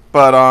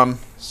 But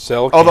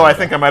Cell although I Canada.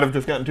 think I might have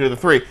just gotten 2 of the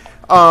 3.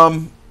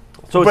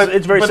 So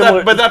it's very but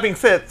similar. That being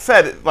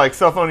said, like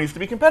cell phone used to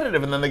be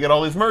competitive, and then they get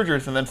all these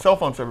mergers, and then cell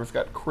phone servers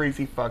got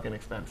crazy fucking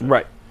expensive.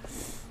 right.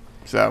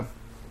 So,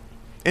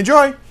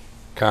 enjoy.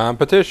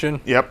 Competition.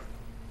 Yep.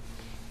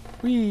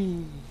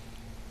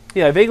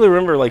 Yeah, I vaguely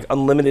remember like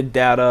unlimited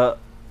data,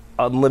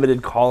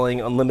 unlimited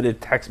calling,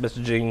 unlimited text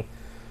messaging,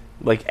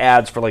 like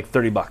ads for like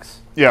 $30.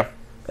 Yeah.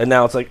 And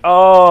now it's like,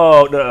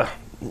 oh, no.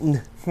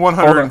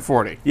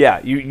 140. Yeah,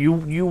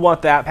 you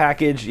want that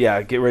package?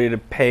 Yeah, get ready to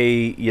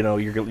pay. You know,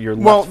 your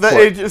Well, left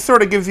foot. it just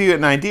sort of gives you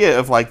an idea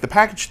of like the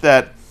package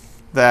that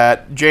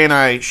Jay and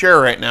I share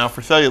right now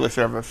for cellular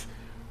service.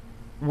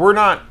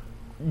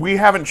 We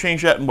haven't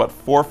changed that in what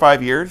 4 or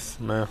 5 years.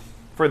 Nah.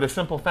 For the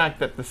simple fact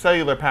that the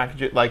cellular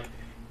package, like,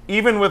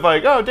 even with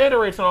like data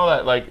rates and all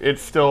that, like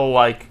it's still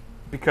like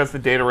because the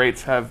data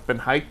rates have been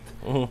hiked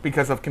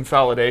because of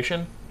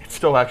consolidation, it's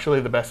still actually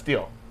the best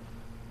deal,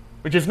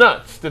 which is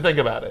nuts to think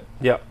about it.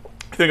 Yep.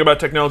 Think about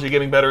technology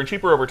getting better and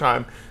cheaper over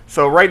time.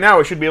 So right now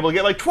it should be able to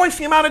get like twice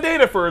the amount of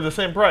data for the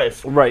same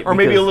price, Right, Or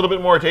maybe a because- little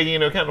bit more taking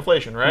into account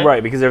inflation, right?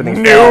 Right, because everything's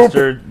Nope.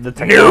 faster. The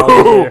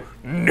technology.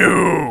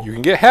 No. You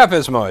can get half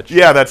as much.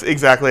 Yeah, that's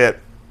exactly it.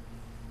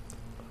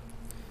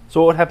 So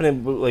what would happen if,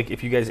 like,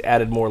 if you guys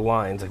added more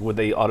lines? Like, would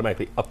they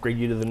automatically upgrade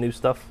you to the new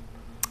stuff?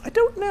 I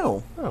don't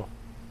know. Oh.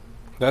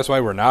 That's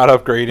why we're not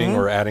upgrading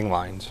or adding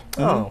lines.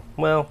 Oh.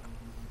 Well.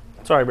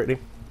 Sorry, Brittany.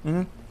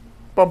 Bum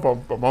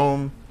bum bum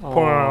bum.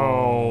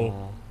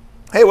 Wow.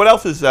 Hey, what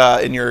else is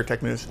in your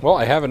tech news? Well,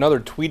 I have another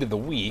tweet of the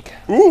week.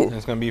 Ooh. And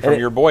it's going to be from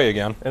your boy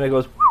again. And it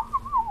goes,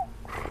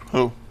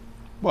 Who?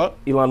 What?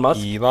 Elon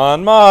Musk.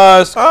 Elon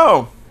Musk.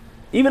 Oh.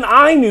 Even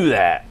I knew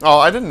that. Oh,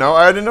 I didn't know.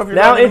 I didn't know if you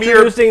were Now talking to me or...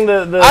 introducing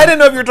the I didn't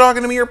know if you were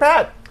talking to me or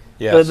Pat.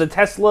 Yes. the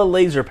Tesla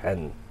laser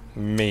pen.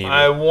 Maybe.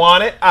 I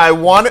want it.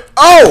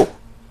 Oh!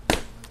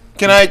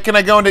 Can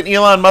I go into an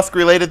Elon Musk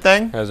related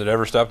thing? Has it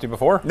ever stopped you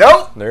before?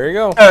 Nope. There you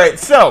go. All right,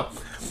 so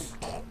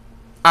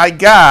I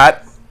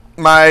got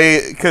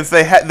my because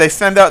they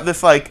send out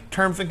this like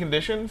terms and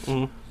conditions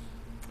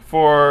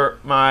for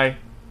my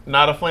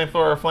not a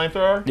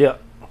flamethrower Yeah.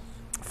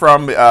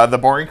 from the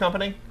Boring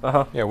Company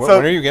Uh-huh. Yeah, So-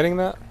 when are you getting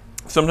that?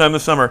 sometime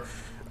this summer.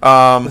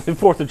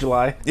 4th of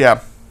July. Yeah.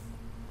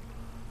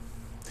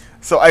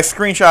 So I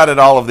screenshotted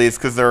all of these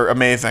because they're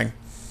amazing.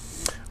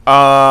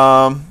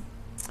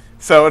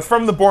 So it's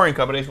from the Boring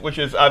Company, which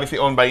is obviously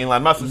owned by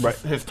Elon Musk. It's Right.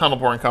 his tunnel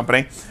boring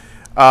company.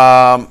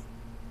 Yep,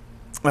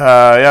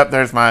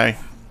 there's my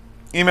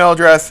email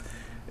address.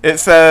 It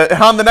says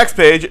on the next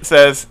page. It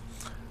says,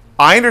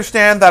 "I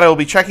understand that I will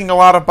be checking a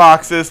lot of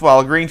boxes while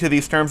agreeing to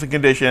these terms and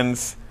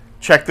conditions.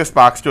 Check this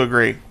box to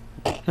agree."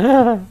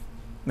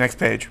 Next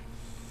page.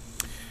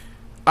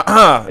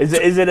 Is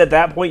it at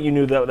that point you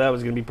knew that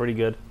was going to be pretty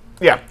good?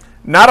 Yeah.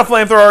 Not a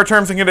flamethrower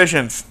terms and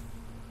conditions.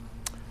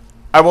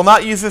 I will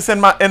not use this in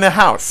the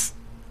house.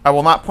 I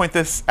will not point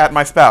this at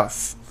my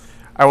spouse.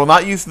 I will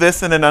not use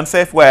this in an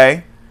unsafe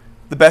way.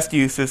 The best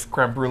use is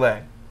creme brulee.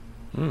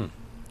 And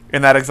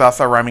that exhausts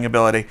our rhyming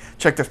ability.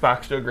 Check this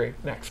box to agree.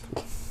 Next.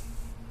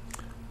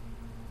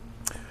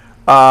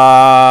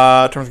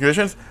 Terms and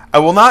conditions. I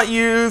will not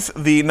use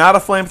the not a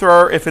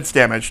flamethrower if it's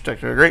damaged. Check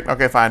to agree.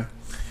 Okay, fine.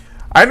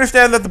 I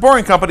understand that the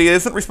Boring Company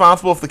isn't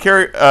responsible if the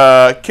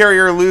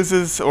carrier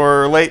loses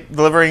or late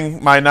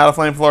delivering my not a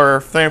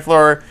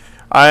flamethrower.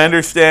 I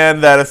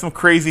understand that if some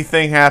crazy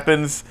thing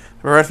happens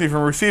that prevents me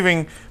from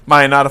receiving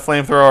my not a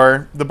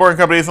flamethrower, the Boring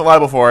Company isn't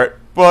liable for it.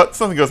 But if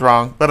something goes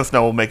wrong, let us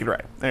know. We'll make it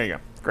right. There you go.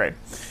 Great.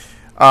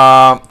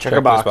 Check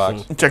a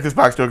box. Check this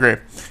box to agree.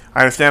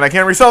 I understand I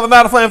can't resell the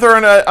not a flamethrower,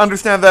 and I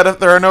understand that if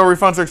there are no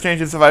refunds or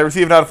exchanges if I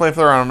receive not a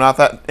flamethrower, I'm not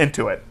that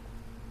into it.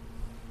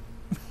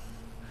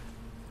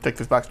 Check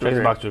this box to Check agree.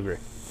 this box to agree.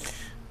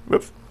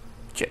 Whoops.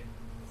 Shit.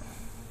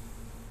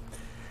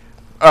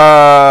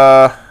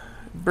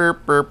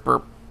 Burp, burp,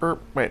 burp,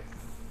 burp. Wait.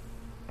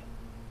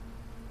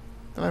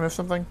 Did I miss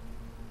something?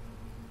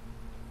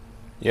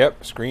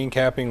 Yep, screen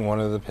capping one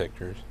of the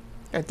pictures.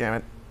 God damn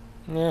it.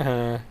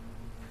 Uh-huh.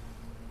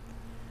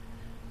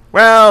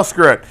 Well,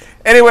 screw it.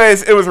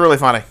 Anyways, it was really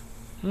funny.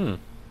 It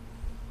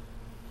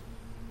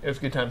was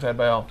good times had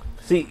by all.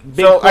 See,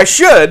 So I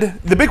should.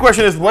 The big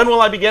question is, when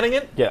will I be getting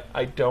it? yeah.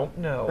 I don't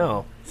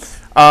know.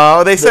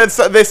 No. They said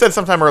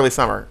sometime early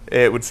summer.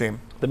 It would seem.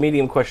 The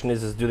medium question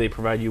is do they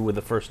provide you with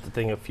the first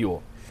thing of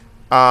fuel?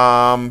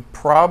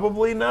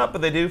 Probably not,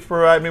 but they do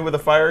provide me with a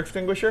fire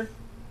extinguisher.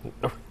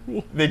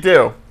 They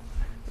do.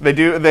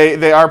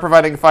 They are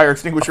providing a fire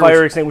extinguisher.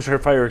 Fire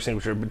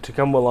extinguisher, but to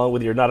come along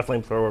with your not a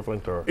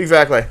flamethrower.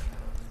 Exactly.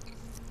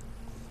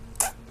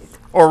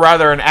 Or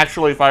rather, an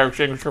actually fire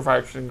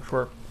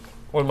extinguisher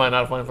with my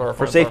not a flamethrower.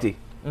 For safety.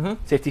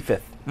 Safety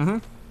fifth.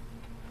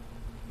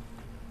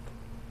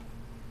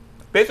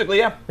 Basically,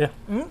 yeah. Yeah.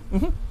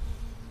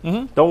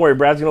 Don't worry,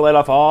 Brad's going to light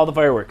off all the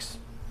fireworks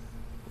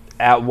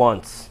at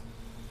once.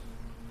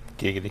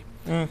 Giggity.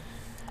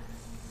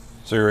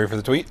 So you ready for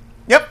the tweet?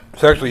 Yep.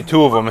 It's actually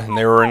two of them, and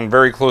they were in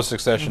very close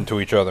succession to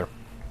each other.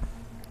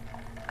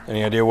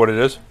 Any idea what it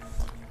is?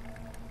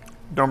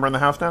 Don't burn the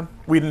house down.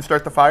 We didn't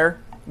start the fire.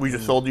 We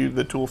just sold you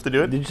the tools to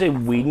do it. Did you say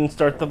we didn't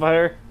start the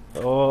fire?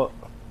 Oh,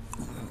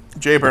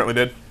 Jay apparently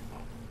did.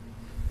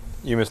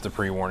 You missed the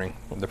pre-warning,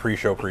 the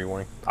pre-show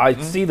pre-warning. I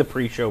see the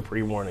pre-show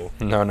pre-warning.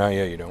 No, not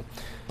yet. You don't.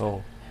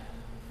 Oh,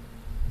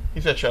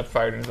 He said shots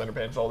fired in his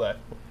underpants all day.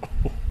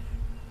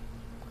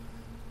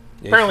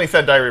 Yeah. Apparently he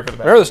said diarrhea for the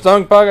back. Remember the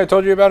stung bug I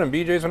told you about in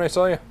BJ's when I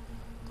saw you?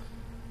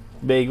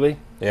 vaguely.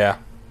 Yeah,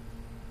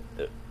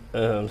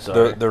 I'm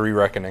sorry. the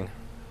re-reckoning.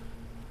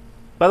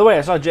 By the way,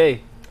 I saw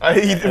Jay.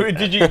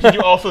 Did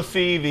you also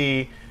see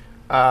the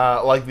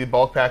like the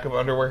bulk pack of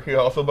underwear he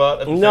also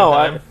bought at the No,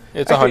 same time?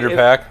 It's a Actually,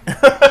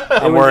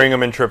 100-pack. I'm wearing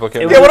them in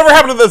triplicate. Yeah, whatever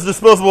happened to those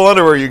disposable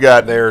underwear you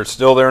got? They're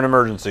still there in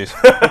emergencies.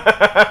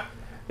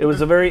 It was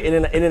a very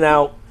in and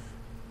out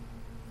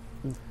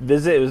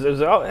visit. It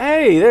was oh,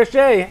 hey, there's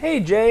Jay. Hey,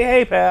 Jay.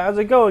 Hey, Pat. How's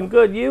it going?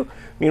 Good. You?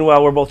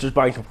 Meanwhile, we're both just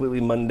buying completely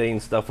mundane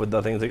stuff with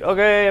nothing. It's like,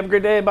 okay, have a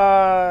great day.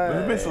 Bye.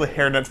 They're basically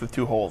hairnets with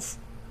 2 holes.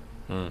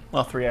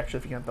 Well, 3 actually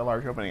if you count the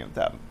large opening at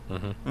the top.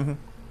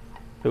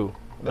 Who?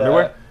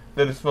 Underwear?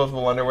 The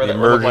disposable underwear The that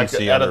look like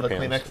emergency out of the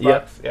underpants. Kleenex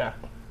Yep. box. Yeah.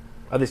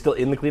 Are they still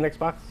in the Kleenex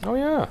box? Oh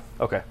yeah.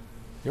 Okay.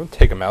 You don't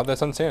take them out.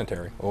 That's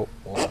unsanitary. Oh,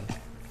 hold on.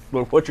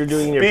 Well, what you're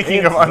doing in your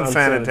Speaking of pants is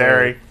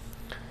unsanitary.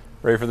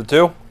 Ready for the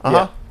 2?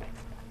 Uh-huh.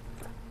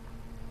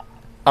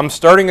 I'm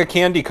starting a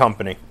candy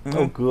company.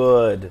 Oh,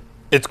 good.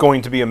 It's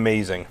going to be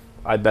amazing.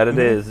 I bet it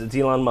is. It's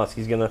Elon Musk.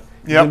 He's gonna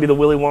Yep. be the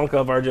Willy Wonka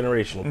of our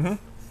generation.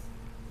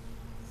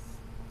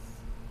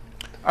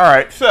 All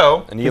right,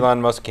 so An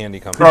Elon Musk candy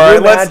company. all right,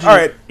 you let's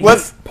imagine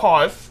let's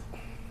pause.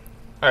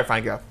 All right,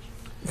 fine, go.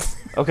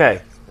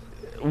 Okay.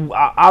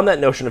 On that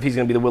notion, if he's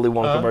going to be the Willy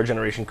Wonka of our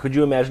generation, could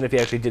you imagine if he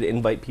actually did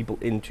invite people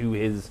into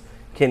his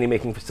candy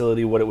making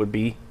facility? What it would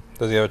be?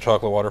 Does he have a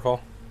chocolate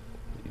waterfall?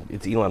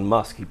 It's Elon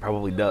Musk. He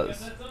probably does.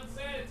 That's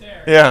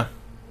unsanitary. Yeah.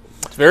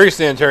 It's very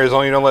sanitary as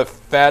long as you don't let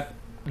fat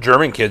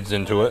German kids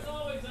into it. It's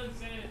always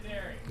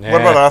unsanitary.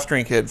 What about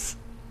Austrian kids?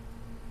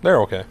 They're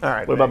okay. All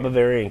right. What about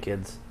Bavarian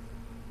kids?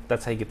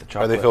 That's how you get the Are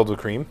chocolate. they filled with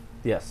cream?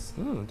 Yes.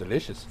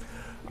 Delicious.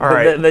 All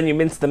right. Then you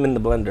mince them in the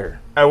blender.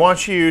 I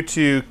want you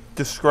to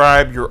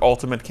describe your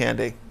ultimate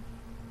candy.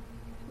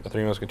 A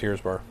Three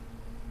Musketeers bar.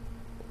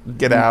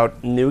 Get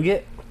out.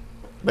 Nougat?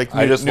 Like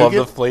I just love the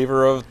nougat?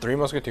 flavor of Three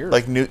Musketeers.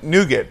 Like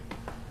nougat.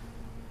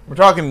 We're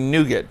talking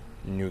nougat.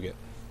 nougat.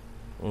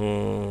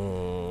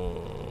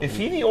 Is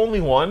he the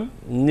only one?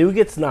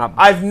 Nougat's not.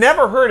 I've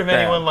never heard of Bad.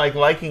 anyone like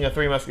liking a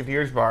Three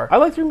Musketeers bar. I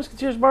like Three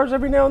Musketeers bars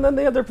every now and then.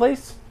 They have their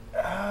place.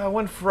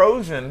 When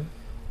Frozen,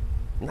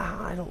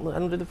 Nah, I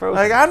don't do the frozen.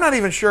 like I'm not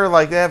even sure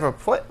like they have a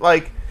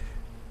like.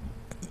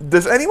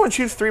 Does anyone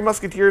choose Three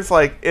Musketeers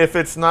like if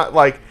it's not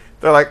like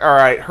they're like all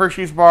right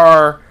Hershey's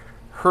bar,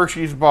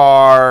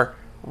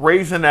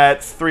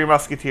 Raisinets, Three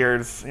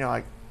Musketeers? You know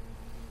like,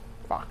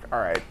 fuck. All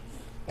right.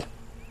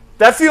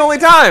 That's the only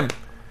time.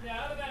 Yeah,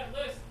 out of that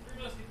list,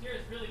 Three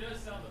Musketeers really does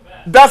sound the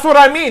best. That's what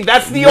I mean.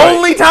 That's the Right.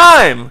 only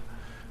time.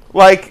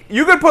 Like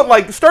you could put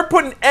like start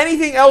putting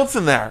anything else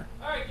in there.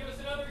 All right, give us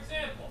another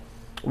example.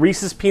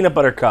 Reese's peanut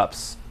butter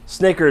cups,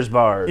 Snickers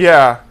bars,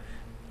 Yeah.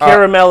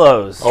 Caramellos, Oh,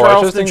 I was just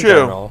Charleston thinking Chew.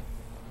 caramel.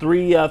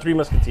 Three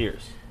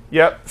Musketeers.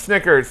 Yep.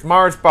 Snickers,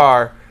 Mars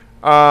bar.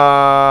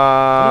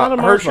 I'm not a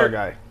Mars bar Hershey-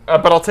 guy.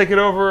 But I'll take it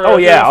over. Oh,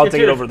 yeah, the I'll take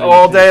it Musketeers over the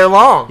all Musketeers. day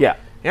long. Yeah,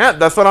 Yeah,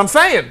 that's what I'm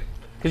saying.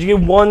 because you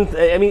get one.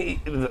 I mean,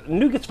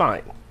 nougat's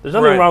fine. There's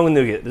nothing Right. wrong with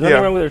nougat. There's nothing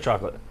Yeah. wrong with their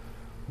chocolate,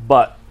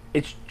 but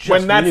it's just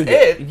When that's nougat.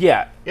 it.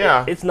 Yeah,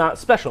 Yeah. It's not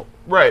special.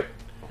 Right.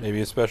 Maybe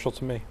it's special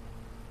to me.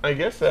 I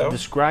guess so.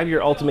 Describe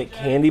your ultimate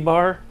candy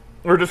bar.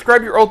 Or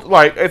describe your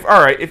like if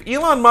all right, if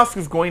Elon Musk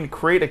is going to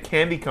create a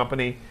candy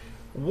company,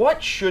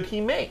 what should he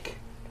make?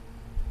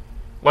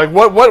 Like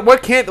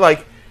what can't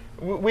like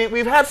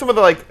we've had some of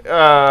the like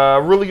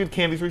really good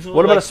candies recently.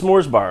 What about like, a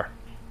s'mores bar,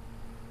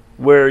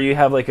 where you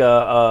have like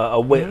a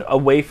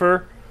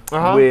wafer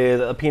Uh-huh.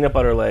 with a peanut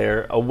butter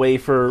layer, a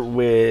wafer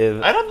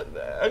with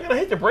I'm gonna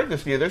hate to break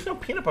this to you. There's no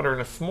peanut butter in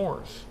a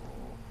s'mores.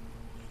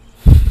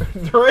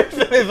 There is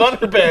in his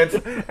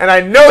underpants, and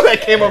I know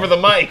that came over the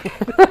mic.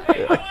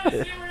 Hey, I want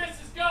to see where this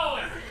is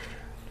going.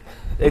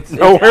 it's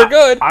Nowhere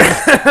good.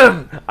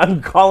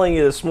 I'm calling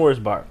it a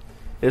s'mores bar.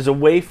 There's a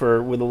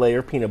wafer with a layer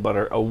of peanut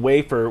butter, a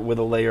wafer with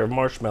a layer of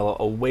marshmallow,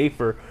 a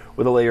wafer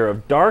with a layer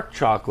of dark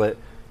chocolate,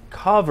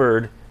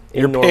 covered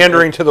in You're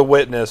pandering to the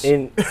witness.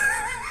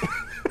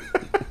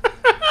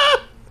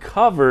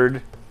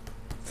 covered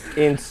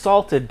in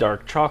salted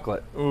dark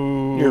chocolate.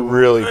 You're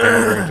really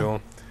pandering to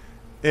him.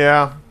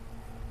 Yeah.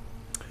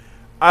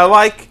 I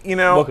like,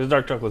 Well, because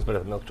dark chocolate's better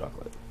than milk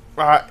chocolate.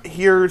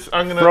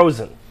 I'm gonna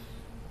Frozen.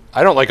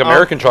 I don't like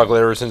American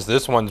chocolate ever since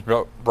this one's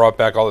brought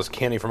back all this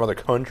candy from other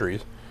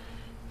countries.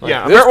 Like,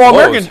 yeah. this blows.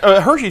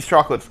 American Hershey's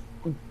chocolate's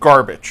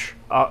garbage.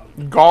 Uh,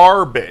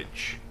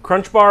 Garbage.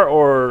 Crunch bar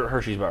or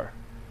Hershey's bar?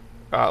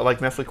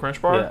 Like Nestle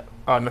Crunch bar.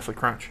 Yeah. Nestle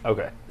Crunch.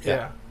 Okay.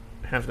 Yeah.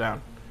 Hands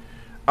down.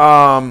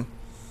 All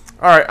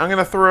right, I'm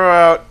gonna throw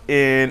out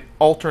an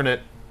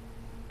alternate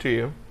to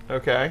you.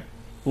 Okay.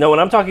 No, when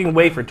I'm talking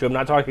wafer too, I'm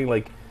not talking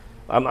like,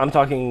 I'm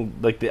talking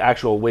like the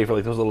actual wafer,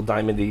 like those little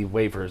diamondy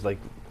wafers, like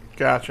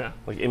Gotcha.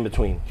 like in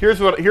between.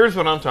 Here's what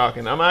I'm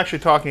talking. I'm actually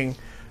talking.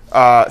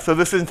 So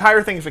this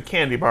entire thing is a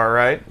candy bar,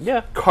 right?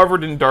 Yeah.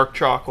 Covered in dark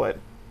chocolate.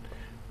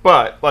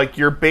 But like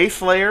your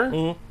base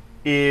layer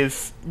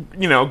is,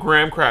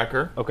 graham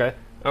cracker. Okay.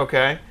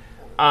 Okay.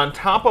 On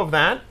top of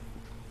that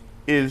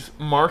is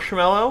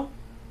marshmallow,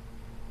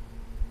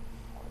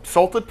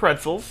 salted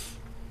pretzels,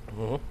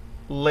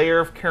 layer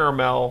of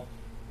caramel,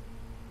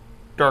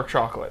 dark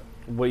chocolate.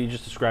 What you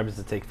just described is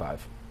the Take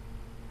 5.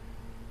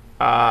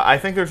 I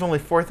think there's only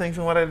 4 things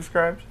in what I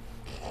described.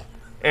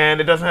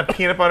 And it doesn't have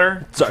peanut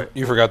butter. Sorry.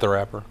 You forgot the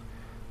wrapper.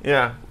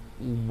 Yeah.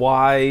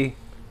 Why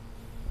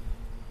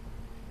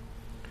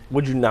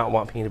would you not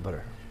want peanut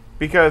butter?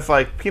 Because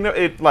I feel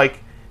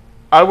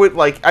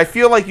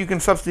like you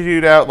can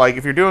substitute out, like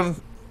if you're doing,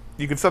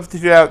 you can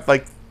substitute out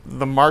like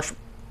the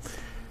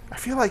I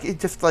feel like it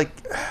just like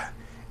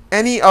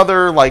any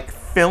other like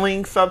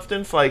filling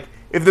substance, like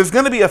if there's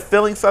going to be a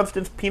filling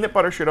substance, peanut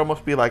butter should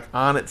almost be like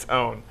on its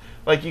own.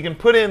 Like you can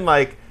put in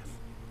like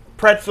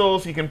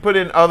pretzels, you can put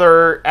in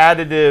other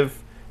additive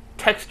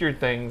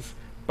textured things,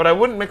 but I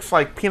wouldn't mix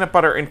like peanut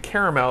butter and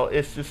caramel.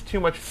 It's just too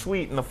much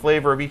sweet and the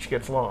flavor of each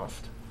gets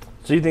lost.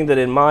 So you think that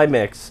in my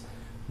mix,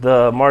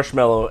 the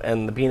marshmallow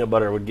and the peanut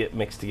butter would get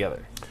mixed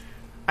together?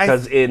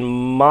 Because in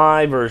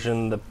my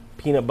version, the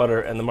peanut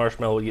butter and the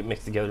marshmallow would get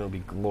mixed together and it would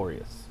be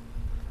glorious.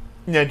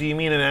 Now, do you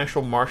mean an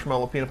actual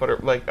marshmallow peanut butter,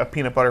 like a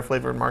peanut butter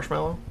flavored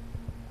marshmallow?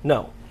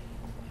 No.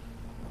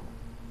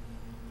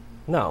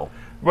 No.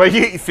 Well,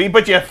 you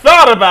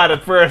thought about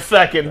it for a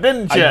second,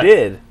 didn't you? I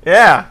did.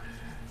 Yeah.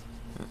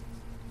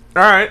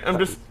 All right, I'm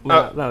just.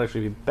 Not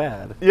actually be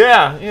bad.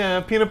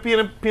 Yeah.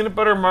 Peanut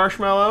butter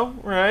marshmallow,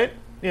 right?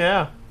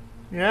 Yeah.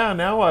 Yeah.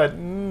 Now what?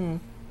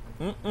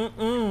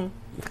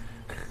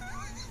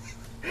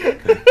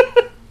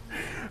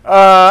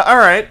 All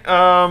right.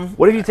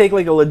 What if you take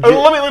like a legit?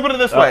 Let me put it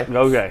this way.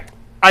 Okay.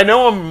 I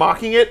know I'm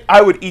mocking it.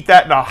 I would eat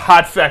that in a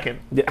hot second.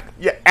 Yeah.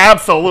 Yeah,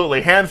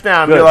 absolutely, hands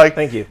down. Good, You're like,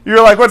 thank you.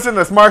 You're like, what's in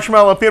this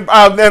marshmallow?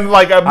 And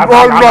like, like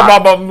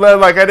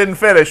I didn't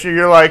finish.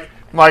 You're like,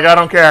 I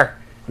don't care.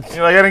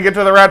 You're like, I didn't get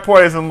to the rat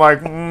poison.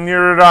 Like,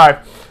 neither did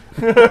I.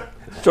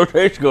 Still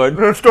tastes good.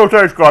 It still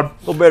tastes good. A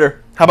little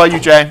bitter. How about you,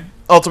 Jay?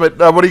 Ultimate.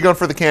 What are you going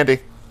for the candy?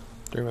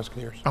 Three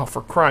Musketeers. Oh,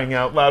 for crying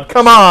out loud!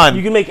 Come on.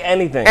 You can make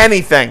anything.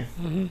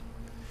 Anything.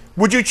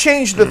 Would you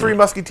change the Three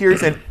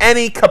Musketeers in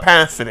any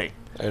capacity?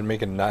 I'd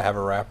make it not have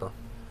a wrapper,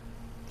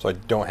 so I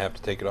don't have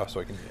to take it off, so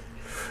I can.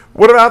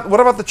 What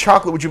about the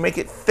chocolate? Would you make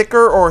it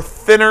thicker or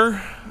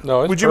thinner?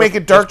 No. Would you make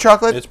it dark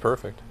chocolate? It's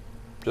perfect,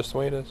 just the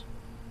way it is.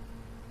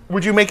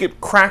 Would you make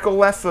it crackle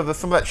less so that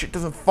some of that shit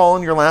doesn't fall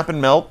in your lap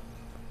and melt?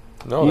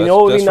 No, You know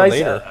what would be for nice?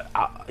 later.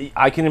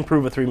 I can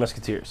improve a Three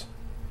Musketeers.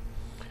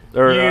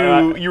 Or,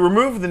 You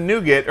remove the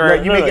nougat, or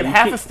you make it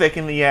half a stick,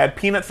 and you add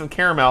peanuts and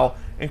caramel,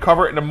 and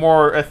cover it in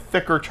a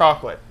thicker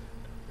chocolate.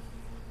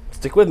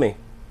 stick with me.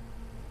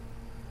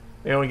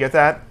 You don't get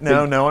that?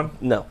 No, no one?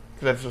 No.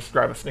 Because that's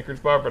describe a Snickers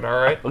bar, but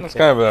all right. That's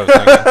kind of what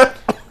I was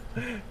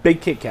thinking.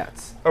 Big Kit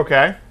Kats.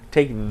 Okay.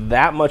 Take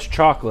that much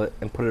chocolate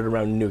and put it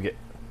around nougat.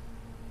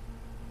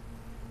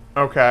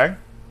 Okay.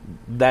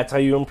 That's how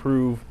you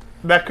improve.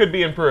 That could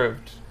be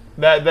improved.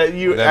 Would that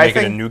make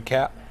it a new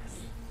cat?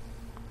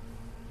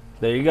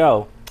 There you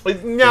go.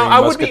 Now, I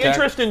would be Muscatac?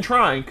 interested in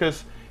trying,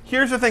 because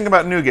here's the thing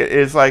about nougat,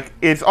 is like,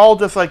 it's all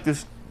just like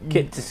this...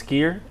 Kit to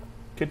skier.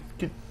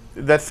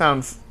 That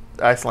sounds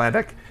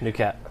Icelandic. New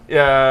cat.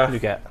 Yeah. New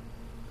cat.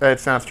 That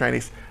sounds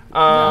Chinese.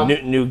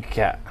 New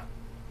cat.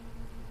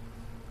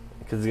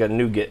 Because it's got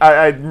nougat.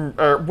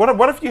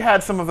 What if you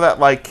had some of that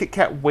like Kit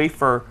Kat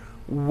wafer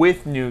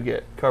with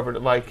nougat covered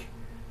it, like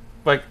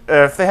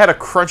if they had a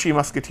crunchy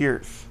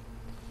Musketeers?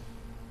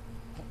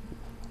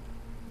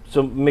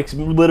 So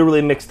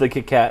literally mix the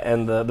Kit Kat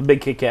and the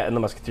big Kit Kat and the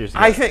Musketeers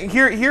together. I think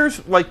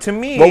here's like, to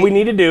me, What we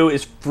need to do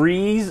is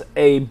freeze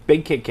a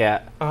big Kit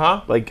Kat.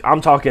 Like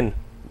I'm talking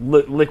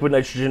liquid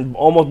nitrogen,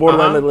 almost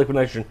borderline liquid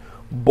nitrogen.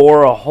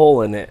 Bore a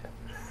hole in it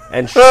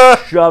and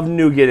shove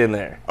nougat in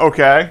there.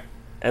 Okay.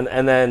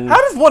 And then How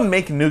does one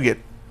make nougat?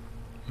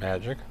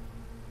 Magic.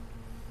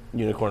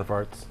 unicorn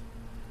farts.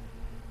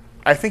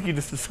 I think you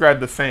just described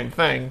the same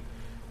thing,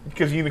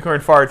 because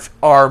unicorn farts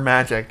are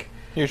magic.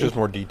 Here's just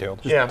more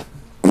detailed. Yeah.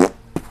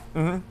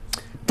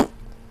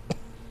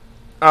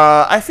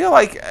 I feel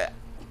like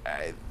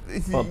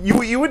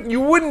you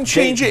wouldn't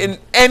change it in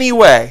any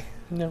way.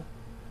 No.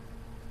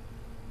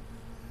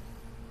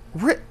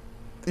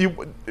 You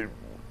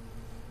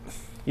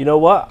know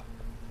what?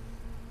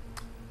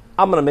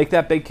 I'm gonna make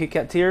that big Kit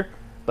Kat tier,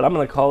 but I'm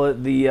gonna call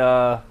it the.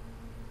 Oh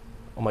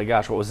my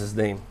gosh, what was his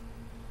name?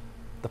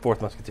 The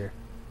Fourth Musketeer.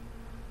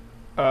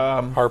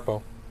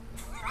 Harpo.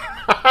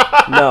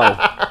 No,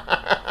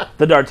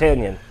 the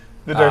D'Artagnan.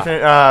 The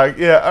D'Artagnan.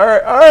 Yeah.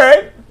 All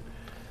right.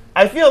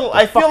 I feel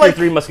Fuck your like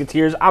Three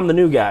Musketeers. I'm the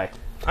new guy.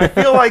 I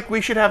feel like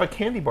we should have a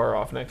candy bar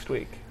off next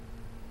week.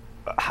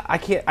 I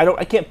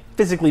can't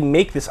physically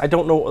make this. I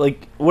don't know.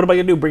 Like, what am I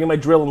gonna do? Bring in my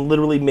drill and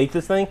literally make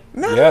this thing?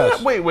 No,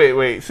 Yes. no.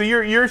 Wait. So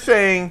you're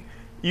saying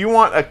you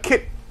want a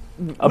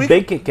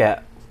Big Kit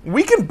Kat.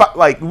 we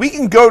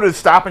can go to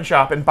Stop and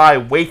Shop and buy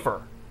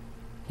wafer,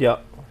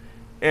 Yep.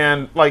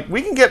 and like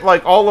we can get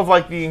like all of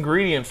like the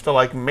ingredients to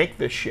like make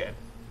this shit.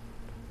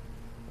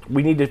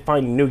 We need to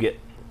find nougat.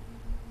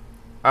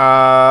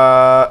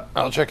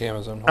 I'll check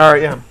Amazon. All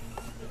right, yeah.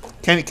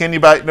 Can you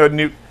buy no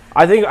new?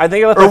 I think I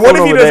left Or my what phone if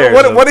you over just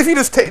there, so- what if you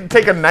just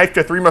take a knife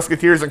to Three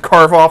Musketeers and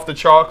carve off the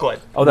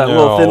chocolate? Oh, that No.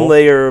 little thin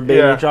layer of baby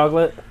Yeah.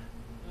 chocolate.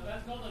 No,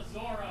 that's called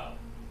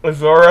a Zorro.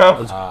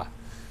 A Zorro. Ah.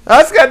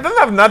 That's good. Doesn't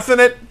have nuts in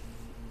it.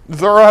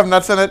 Does Zorro have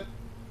nuts in it?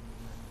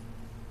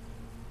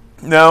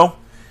 No.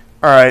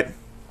 All right.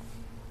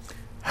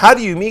 How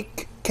do you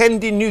make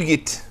candy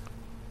nougat?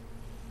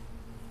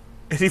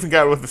 It even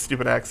got it with a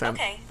stupid accent.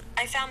 Okay,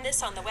 I found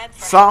this on the web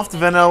for Soft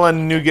Happy Meal. vanilla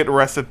nougat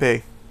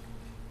recipe.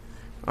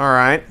 All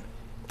right.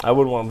 I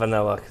wouldn't want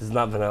vanilla because it's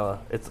not vanilla.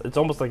 It's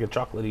almost like a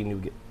chocolatey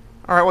nougat.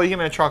 All right. Well, you can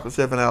add chocolate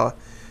instead of vanilla.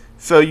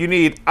 So you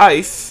need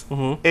ice,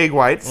 egg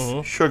whites,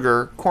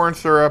 sugar, corn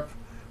syrup,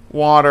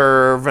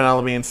 water,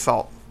 vanilla bean,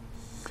 salt.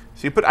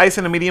 So you put ice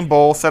in a medium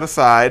bowl, set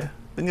aside.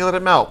 Then you let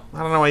it melt.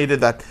 I don't know why you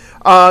did that.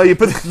 You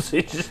put So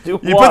you just do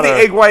you water. put the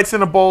egg whites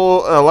in a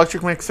bowl,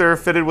 electric mixer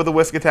fitted with a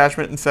whisk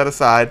attachment, and set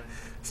aside.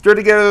 Stir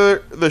together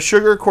the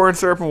sugar, corn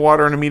syrup, and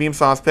water in a medium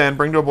saucepan.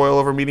 Bring to a boil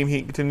over medium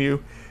heat.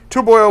 Continue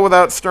to boil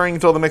without stirring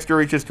until the mixture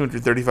reaches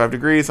 235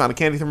 degrees on a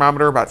candy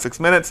thermometer, about 6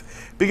 minutes.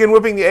 Begin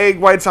whipping the egg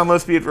whites on low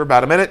speed for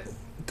about a minute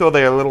until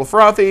they are a little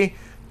frothy.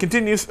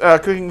 Continue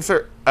cooking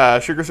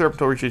sugar syrup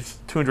until it reaches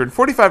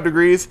 245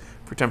 degrees.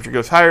 If your temperature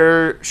goes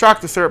higher,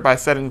 shock the syrup by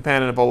setting the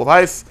pan in a bowl of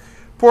ice.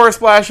 Pour a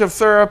splash of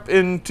syrup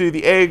into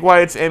the egg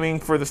whites, aiming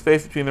for the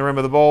space between the rim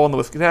of the bowl and the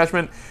whisk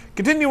attachment.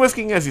 Continue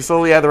whisking as you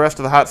slowly add the rest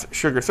of the hot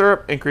sugar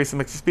syrup. Increase the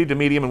mixing speed to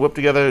medium and whip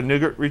together until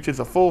nougat reaches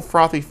a full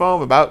frothy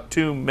foam about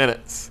 2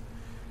 minutes.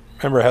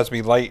 Remember, it has to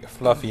be light,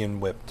 fluffy,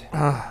 and whipped.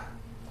 That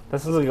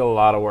sounds like a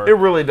lot of work. It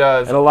really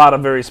does. And a lot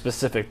of very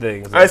specific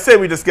things. I say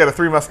we just get a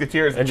Three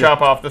Musketeers and And chop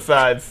off the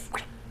sides.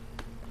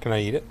 Can I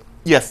eat it?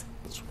 Yes.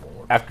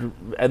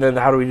 And then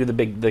how do we do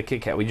the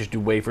Kit Kat? We just do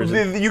wafers,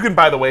 You can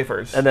buy the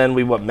wafers. and then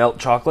we melt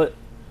chocolate.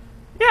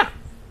 Yeah.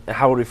 And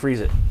how would we freeze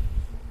it?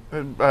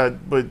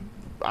 With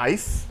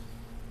ice.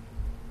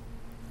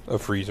 A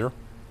freezer.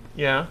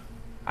 Yeah.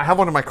 I have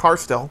one in my car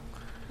still.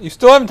 You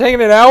still haven't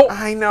taken it out?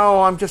 I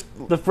know. I'm just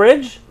The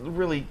fridge,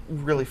 really,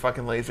 really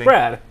fucking lazy.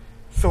 Brad.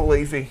 So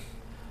lazy.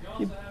 You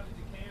also have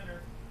a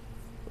decanter.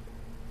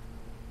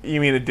 You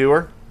mean a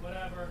doer?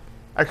 Whatever.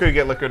 I could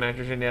get liquid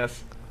nitrogen,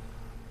 yes.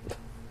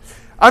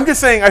 I'm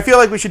just saying, I feel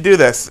like we should do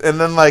this, and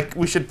then like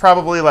we should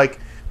probably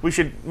we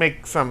should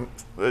make some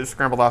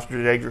scrambled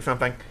ostrich eggs or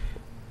something.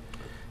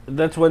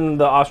 That's when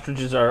the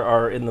ostriches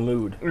are in the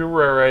mood.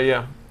 Right,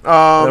 yeah.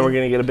 Then we're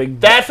gonna get a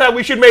big. That's how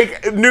we should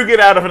make nougat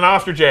out of an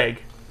ostrich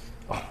egg.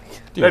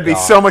 Dear That'd be God.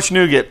 so much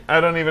nougat. I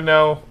don't even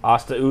know.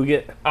 Asta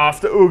Uget.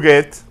 After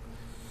nougat.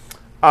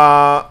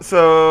 All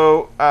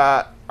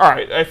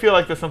right. I feel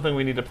like that's something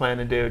we need to plan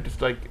and do.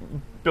 Just like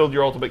build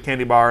your ultimate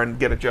candy bar and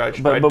get it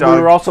judged by But we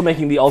Doug were also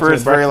making the for ultimate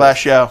his very breakfast. last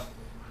show.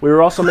 We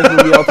were also making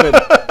the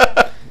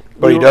ultimate.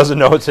 But he doesn't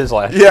know it's his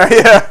last.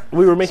 Yeah.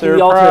 We were making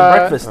the ultimate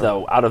breakfast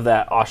though out of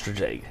that ostrich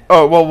egg.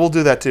 Oh well, we'll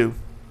do that too.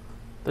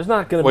 There's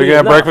not gonna Well, be you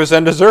have enough. breakfast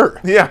and dessert.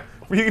 Yeah,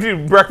 you can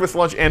do breakfast,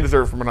 lunch, and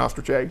dessert from an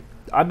ostrich egg.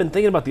 I've been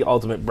thinking about the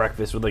ultimate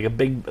breakfast with like a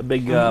big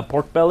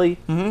pork belly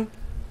and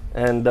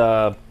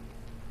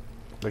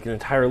like an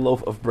entire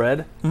loaf of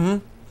bread.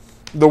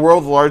 The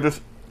world's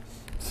largest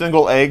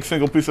single egg,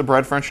 single piece of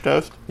bread, French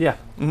toast. Yeah.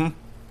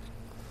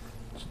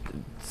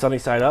 Sunny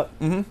side up.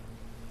 I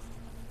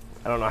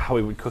don't know how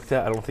we would cook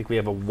that. I don't think we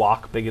have a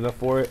wok big enough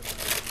for it.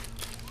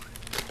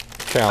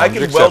 I Challenge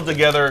can accepted. weld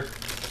together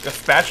a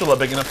spatula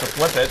big enough to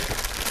flip it.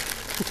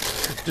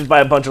 Just buy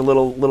a bunch of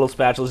little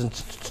spatulas and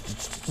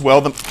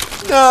Weld them.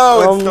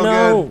 No, Oh, it's still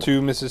no.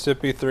 2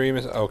 Mississippi, 3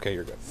 Mississippi. Okay,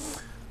 you're good.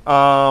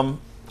 good.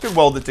 Could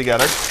weld it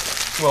together.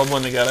 Weld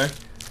one together. I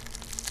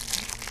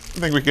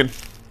think we could.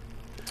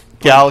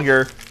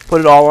 Gallagher.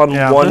 put it all on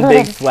Yeah. one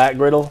big flat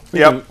griddle.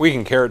 Yep. We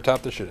can carrot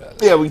top the shit out of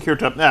it. Yeah, we can Carrot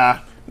Top. Nah,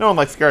 no one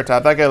likes Carrot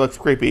Top. That guy looks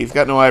creepy. He's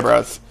got no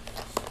eyebrows.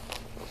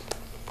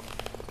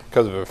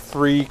 Because of a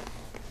free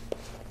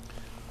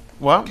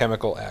What?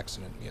 chemical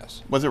accident,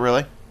 yes. Was it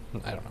really?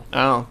 I don't know.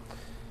 I don't know.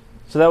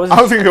 So that was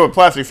I was going to go with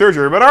plastic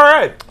surgery, but all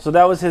right.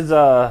 his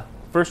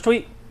first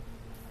tweet.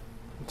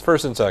 It's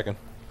first and second.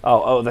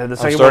 Oh, the I'm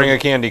second starting one. a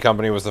candy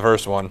company was the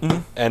first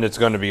one, and it's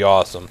going to be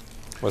awesome.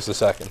 Was the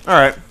second. All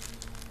right.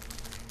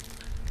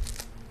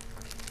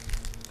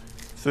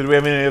 So do we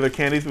have any other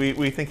candies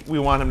we think we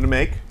want him to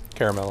make?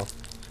 Caramello.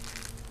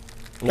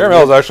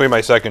 Caramello is actually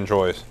my second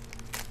choice.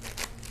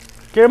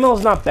 Caramel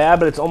is not bad,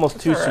 but it's almost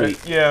too All right.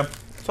 sweet. Yeah,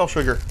 it's all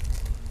sugar.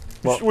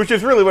 Well- Which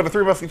is really what a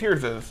Three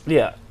Musketeers is.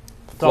 Yeah.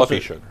 It's Fluffy also-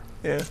 sugar.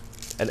 Yeah.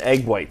 And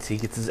egg whites. He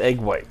gets his egg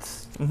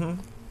whites.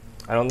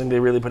 I don't think they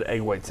really put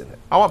egg whites in it.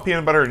 I want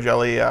peanut butter and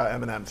jelly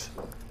M&Ms.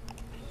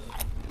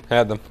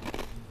 Had them.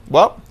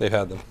 Well, They've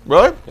had them.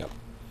 really? Yep.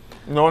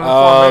 No one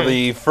informed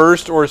me. The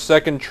first or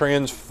second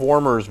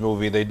Transformers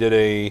movie, they did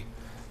a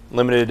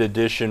limited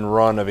edition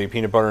run of a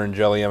peanut butter and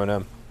jelly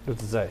M&M, What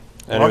to say?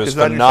 and Mark, it was is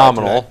that on your side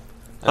phenomenal.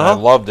 and I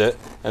loved it,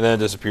 and then it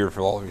disappeared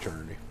for all of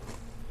eternity.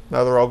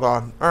 Now they're all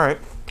gone. All right.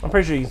 I'm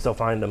pretty sure you can still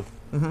find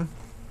them.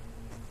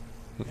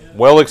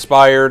 Well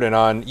expired and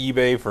on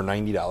eBay for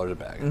 $90 a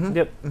bag.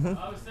 Yep. I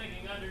was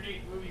thinking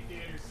underneath movie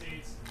theater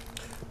seats.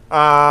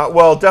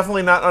 Well,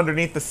 definitely not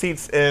underneath the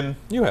seats in.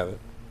 You have it.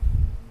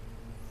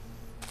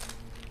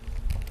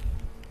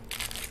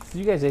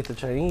 You guys ate the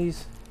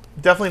Chinese.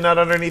 Definitely not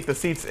underneath the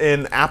seats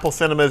in Apple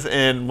Cinemas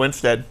in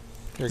Winstead.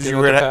 You're Did you, good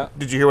hear with that?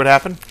 Did you hear what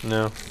happened?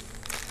 No.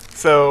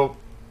 So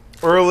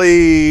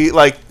early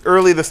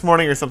this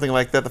morning or something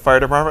like that, the fire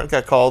department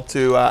got called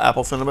to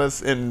Apple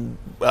Cinemas in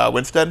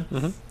Winstead.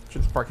 Which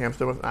is Park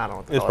Hampstead. I don't know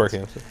what the It's hell Park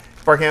Hampstead.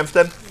 Park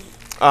Hampstead.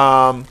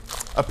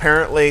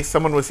 Apparently,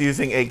 someone was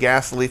using a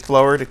gas leaf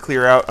blower to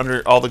clear out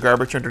under all the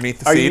garbage underneath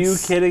the Are seats.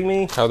 you kidding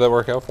me? How'd that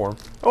work out for him?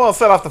 Well, it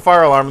set off the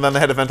fire alarm, and then they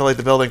had to ventilate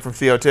the building from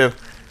CO2.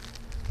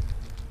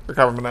 Or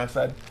carbon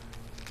monoxide.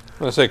 I'm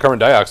going to say carbon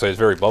dioxide is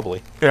very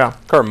bubbly. Yeah.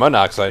 Carbon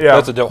monoxide, Yeah.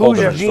 that's a whole Whose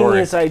different story.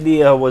 genius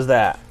idea was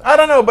that? I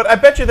don't know, but I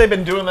bet you they've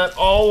been doing that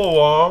all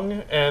along,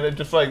 and it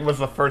just was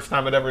the first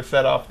time it ever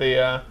set off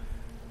the.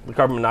 The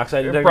carbon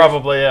monoxide detectors?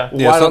 Probably, yeah.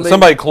 Yeah, Why don't they-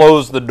 somebody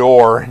closed the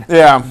door.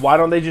 Yeah. Why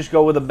don't they just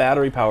go with a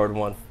battery-powered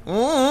one?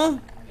 Because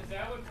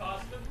that would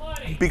cost them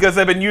money. Because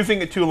they've been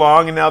using it too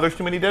long, and now there's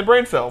too many dead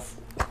brain cells.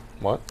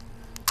 What?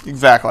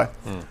 Exactly.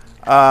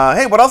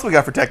 Hey, what else we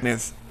got for tech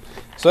news?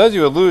 So as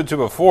you alluded to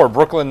before,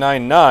 Brooklyn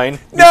Nine-Nine.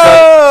 No,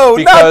 not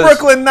because-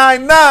 Brooklyn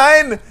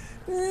Nine-Nine.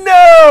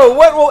 No,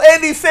 what will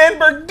Andy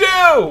Sandberg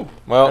do?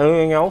 Well,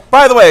 Anything else?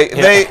 By the way,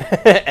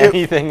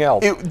 anything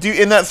else?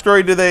 in that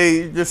story, do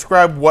they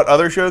describe what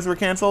other shows were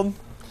canceled?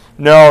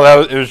 No,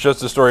 it was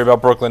just a story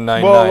about Brooklyn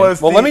Nine-Nine.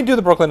 Well, Let me do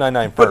the Brooklyn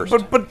Nine-Nine first.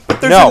 But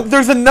there's, No.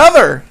 there's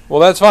another. Well,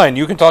 that's fine.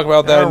 You can talk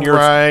about that in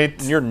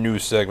Alright. your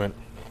news segment.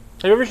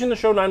 Have you ever seen the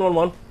show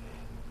 911?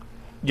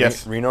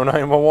 Yes. Reno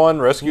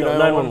 911, Rescue No,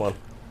 911.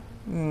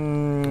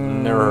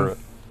 911. Never heard of it.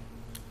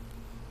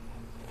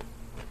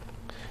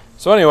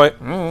 So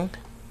anyway,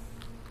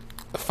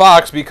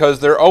 Fox, because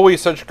they're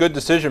always such good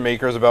decision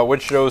makers about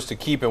which shows to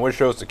keep and which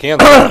shows to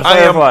cancel.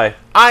 Firefly.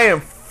 I am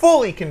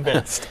fully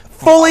convinced.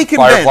 Fully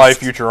convinced. Firefly,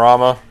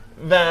 Futurama.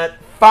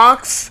 That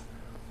Fox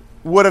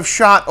would have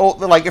shot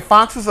if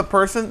Fox was a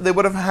person, they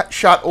would have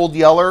shot Old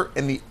Yeller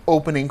in the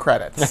opening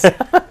credits.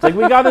 It's like,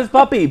 we got this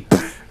puppy.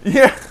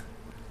 Yeah.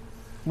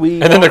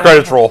 We And then the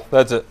credits roll.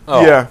 That's it.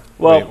 Oh. Yeah.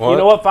 Well, Wait, what? you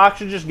know what? Fox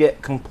should just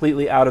get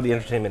completely out of the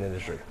entertainment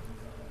industry.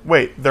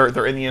 Wait, they're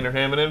in the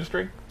entertainment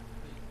industry?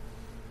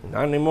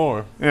 Not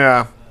anymore.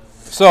 Yeah.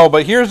 So,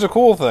 but here's the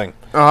cool thing.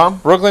 Uh-huh.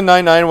 Brooklyn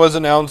Nine-Nine was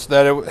announced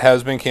that it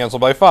has been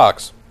canceled by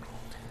Fox.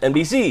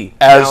 NBC.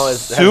 As now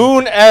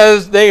soon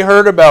as they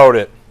heard about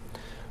it,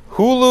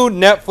 Hulu,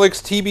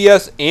 Netflix,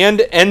 TBS, and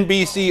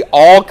NBC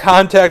all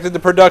contacted the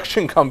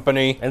production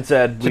company and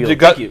said,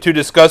 to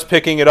discuss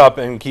picking it up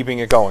and keeping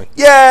it going.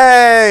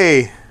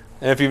 Yay!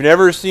 And if you've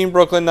never seen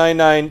Brooklyn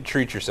Nine-Nine,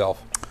 treat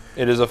yourself.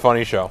 It is a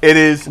funny show. It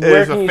is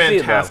Where a can you see it, though?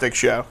 fantastic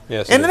show.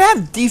 Yes, and it it is.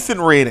 had decent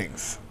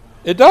ratings.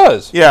 It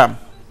does. Yeah.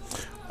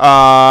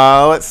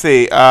 Let's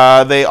see.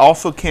 They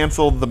also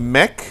canceled The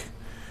Mick.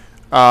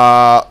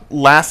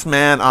 Last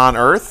Man on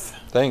Earth.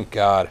 Thank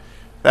God.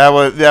 That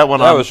one. That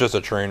was just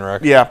a train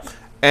wreck. Yeah.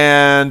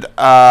 And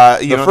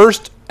The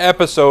first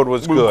episode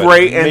was good.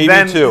 great, and maybe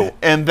then two.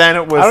 and then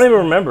it was. I don't even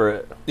remember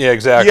it. Yeah,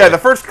 exactly. Yeah, the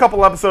first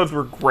couple episodes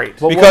were great.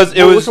 What- Because what-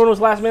 it was- Which one was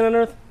Last Man on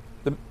Earth?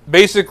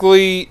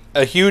 Basically,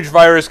 a huge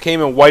virus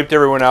came and wiped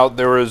everyone out.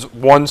 There was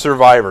one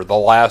survivor, the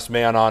last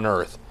man on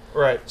Earth.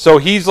 Right. So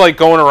he's like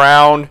going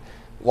around,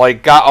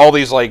 like got all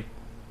these like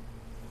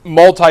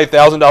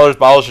multi-$1,000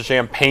 bottles of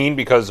champagne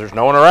because there's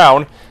no one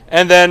around,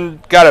 and then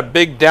got a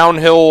big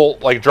downhill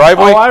like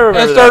driveway Oh, I remember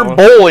and that started one.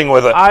 bowling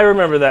with it. I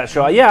remember that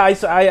show. Yeah,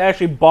 I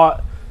actually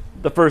bought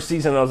the first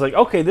season, and I was like,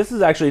 okay, this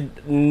is actually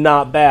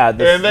not bad.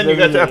 This, And then you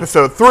get to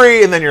episode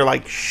 3, and then you're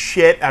like,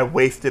 shit, I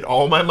wasted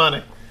all my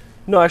money.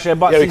 No, actually, I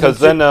bought Yeah, season because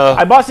 2. then,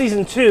 I bought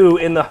season 2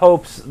 in the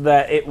hopes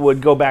that it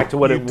would go back to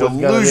what You it was gonna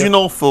do,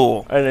 delusional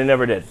fool. and it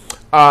never did.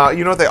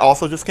 You know what they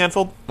also just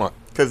canceled? What?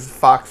 Because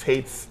Fox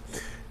hates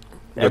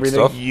Good Everything.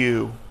 stuff.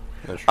 you.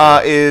 That's true.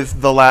 Is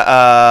the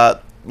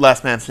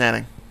Last Man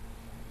Standing.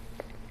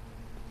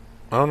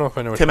 I don't know if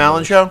I know. Tim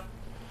Allen show?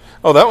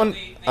 Oh, that one.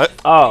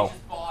 Oh.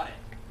 Just bought it.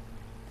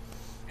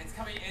 It's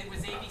coming. It was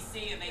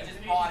ABC, and they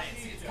just bought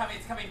it.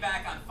 It's coming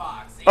back on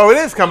Fox. Oh, it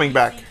is coming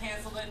back. ABC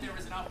canceled it. There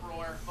was an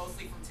uproar,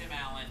 mostly from Tim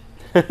Allen,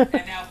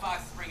 and now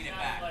Fox is bringing it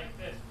back. Like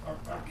this.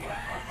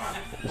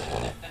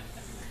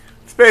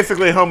 It's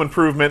basically Home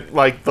Improvement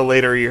like the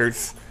later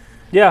years.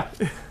 Yeah.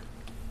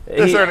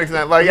 To a certain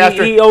extent. Like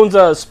after he owns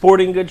a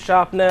sporting goods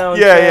shop now.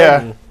 and Yeah, stuff,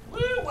 yeah. and-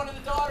 Woo! One of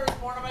the daughters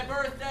born on my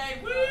birthday.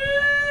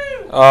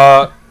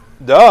 Woo!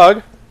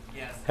 Doug,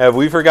 Yes, have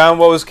we forgotten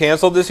what was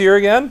canceled this year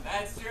again?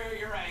 that's true.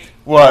 You're right.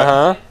 what?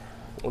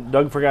 Uh-huh.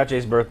 Doug forgot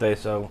Jay's birthday,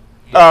 so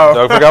Oh.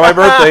 Doug forgot my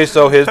birthday,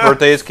 so his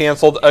birthday is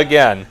canceled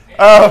again.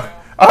 Oh,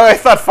 I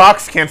thought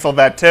Fox canceled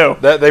that too.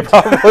 That they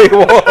probably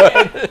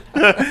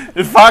would.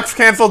 Did Fox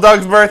cancel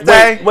Doug's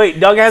birthday? wait,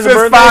 Doug has a Since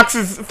birthday. Fox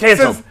is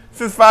Canceled.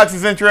 Since Fox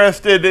is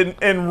interested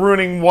in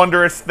ruining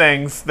wondrous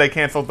things, they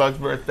canceled Doug's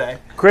birthday.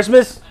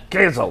 Christmas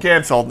canceled.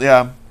 Canceled,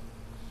 yeah.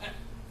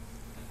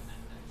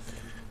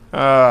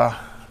 Yes,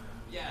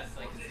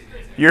 like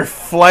Your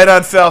flight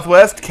on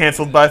Southwest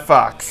canceled by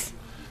Fox.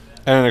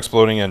 And an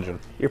exploding engine.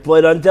 Your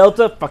flight on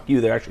Delta? Fuck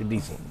you. They're actually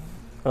decent.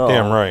 Oh.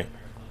 Damn right.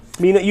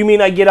 You mean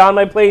I get on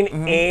my plane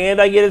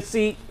and I get a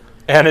seat?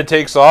 And it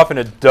takes off and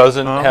it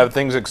doesn't have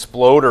things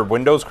explode or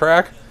windows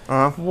crack?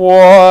 Uh-huh.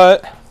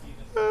 What?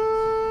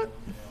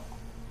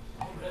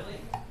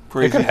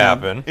 Crazy It could thing.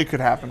 happen. It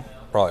could happen.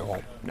 Probably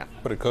won't. No.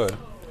 But it could.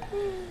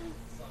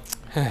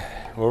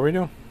 What were we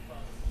doing?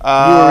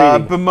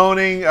 reading.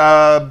 Bemoaning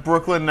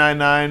Brooklyn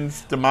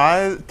Nine-Nine's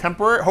demise,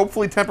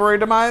 hopefully temporary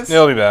demise.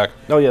 They'll be back.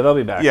 Oh yeah, they'll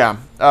be back. Yeah,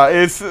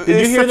 it's Did you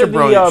hear such that a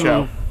brilliant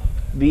show.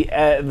 the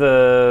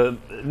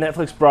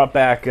Netflix brought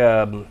back?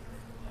 Oh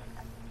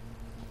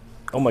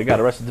my God,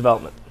 Arrested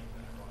Development.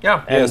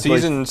 Yeah, Yeah, And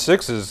season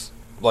 6 is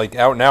like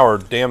out now or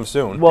damn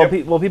soon. Well,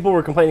 people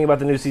were complaining about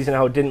the new season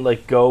how it didn't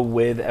like go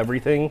with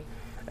everything,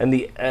 and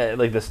the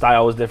like the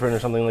style was different or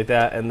something like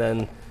that. And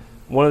then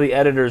one of the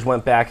editors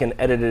went back and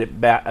edited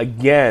it back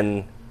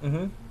again,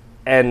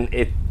 and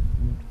it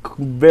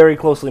very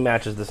closely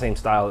matches the same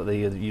style that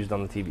they had used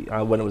on the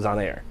TV when it was on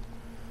air.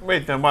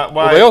 Wait, then why?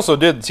 Well, they also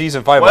did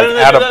season 5 Why like didn't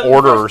they out do of that in the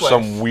order or first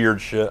some place?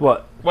 weird shit.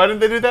 What? Why didn't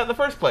they do that in the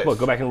first place? What?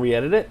 Go back and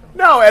re-edit it?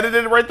 No,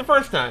 edited it right the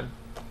first time.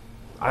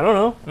 I don't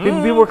know.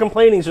 People were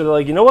complaining, so they're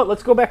like, you know what?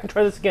 Let's go back and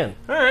try this again.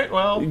 All right,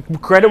 well,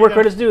 Credit where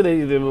credit's due.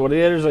 One of the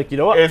editors like, you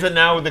know what? is it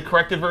now the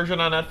corrected version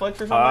on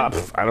Netflix or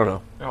something? I don't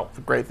know. Oh,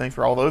 great! Thanks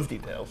for all those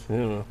details. I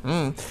don't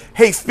know.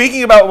 Hey,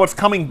 speaking about what's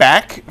coming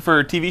back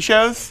for TV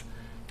shows,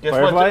 guess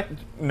Firefly? what?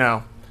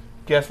 No,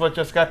 guess what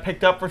just got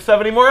picked up for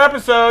 70 more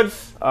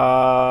episodes?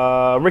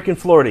 Rick and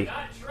Florty.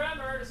 Not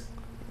Tremors.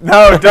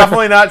 No,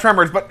 definitely not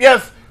Tremors, but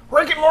yes,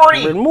 Rick and Morty.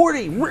 Rick and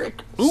Morty.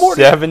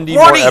 70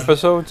 Morty! more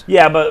episodes?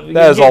 Yeah, but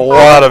That is a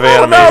lot of Oh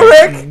animation.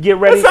 no, Rick! Get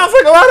ready. That sounds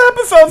like a lot of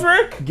episodes,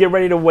 Rick. Get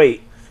ready to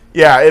wait.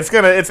 Yeah, it's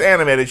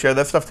animated show.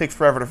 That stuff takes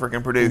forever to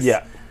freaking produce.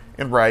 Yeah.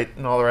 And write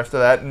and all the rest of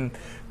that. And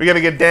we got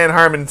to get Dan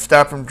Harmon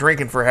stopped from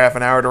drinking for half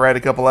an hour to write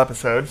a couple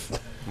episodes.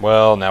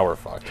 Well, now we're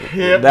fucked.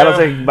 Yep, That'll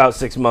take about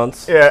 6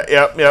 months. Yeah,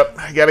 yep.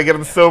 Got to get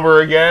him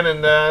sober again,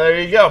 and there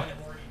you go.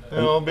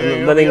 It'll be- And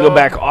it'll then they be can go all-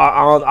 back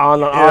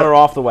on or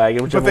off the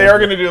wagon. But they are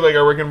going to do like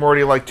a Rick and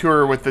Morty like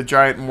tour with the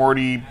giant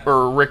Morty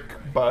or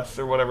Rick bus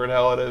or whatever the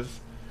hell it is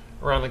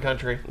around the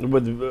country.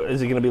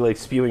 Is it going to be like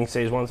spewing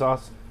Szechuan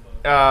sauce?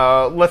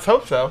 Let's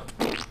hope so.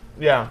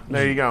 Yeah,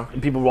 there you go.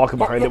 And people walking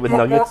behind it with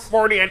nuggets?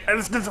 Morty, and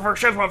this is for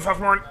Szechuan sauce,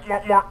 Morty.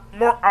 More.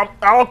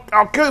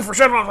 I'll kill you for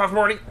Szechuan sauce,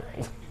 Morty.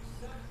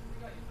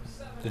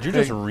 Did you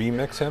just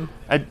remix him?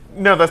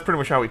 No, that's pretty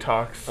much how he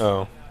talks.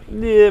 Oh,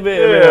 Yeah,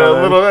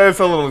 It's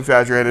a little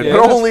exaggerated, Yeah,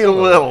 but just only a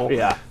little.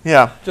 Yeah.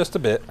 Yeah. just a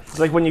bit. It's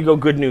like when you go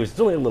good news. It's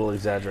only a little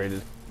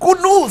exaggerated. Good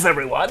news,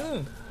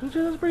 everyone.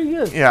 That's pretty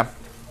good. Yeah.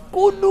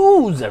 Good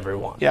news,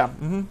 everyone. Yeah.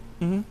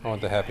 I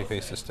want the happy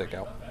face to stick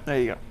out. There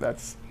you go.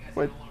 That's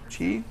what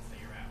she.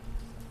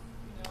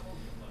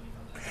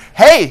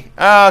 Hey,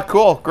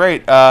 cool,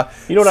 great. You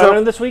know what I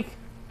learned this week?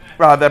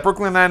 That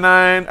Brooklyn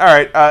Nine-Nine. All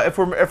right, if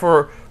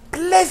we're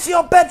place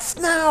your bets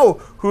now.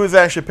 Who is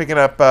actually picking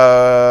up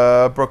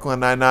Brooklyn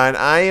Nine-Nine?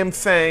 I am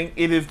saying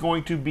it is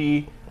going to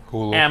be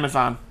Hulu.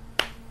 Amazon.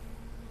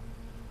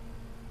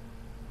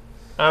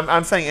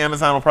 I'm saying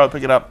Amazon will probably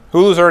pick it up.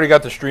 Hulu's already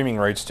got the streaming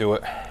rights to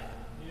it.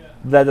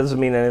 That doesn't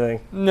mean anything.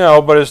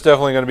 No, but it's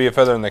definitely going to be a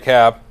feather in the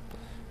cap.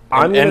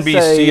 I'm And gonna NBC,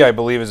 say- I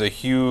believe, is a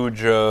huge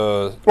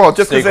just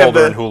 'cause they have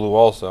stakeholder the- in Hulu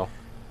also.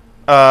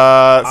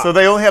 So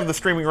they only have the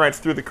streaming rights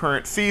through the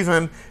current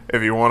season.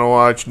 If you want to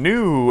watch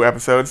new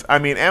episodes, I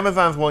mean,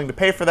 Amazon's willing to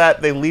pay for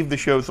that. They leave the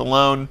shows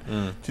alone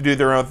to do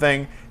their own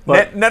thing.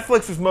 But-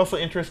 Netflix is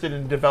mostly interested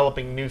in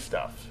developing new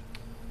stuff.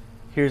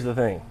 Here's the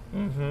thing.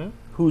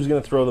 Who's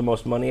going to throw the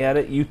most money at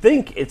it? You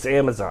think it's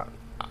Amazon.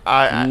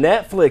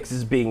 Netflix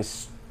is being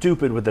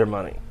stupid with their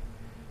money.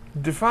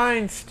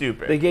 Define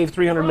stupid. They gave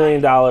 $300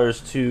 million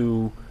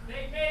to... They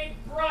made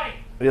Bright.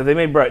 Yeah, they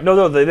made Bright.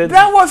 No, they didn't.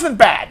 That wasn't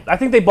bad. I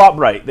think they bought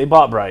Bright. They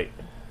didn't... Still,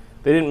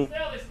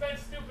 they spent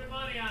stupid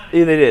money on it.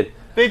 Yeah, they did.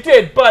 They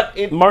did, but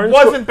it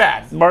wasn't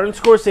bad. Martin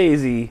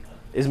Scorsese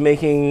is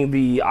making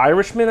The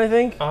Irishman, I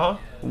think,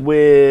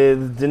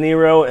 with De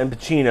Niro and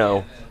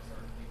Pacino.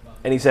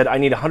 And he said, I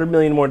need $100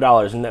 million more. And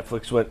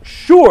Netflix went,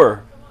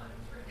 sure,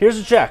 here's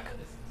a check.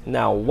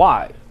 Now,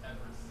 why?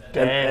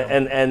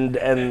 Damn.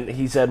 And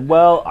he said,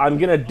 well, I'm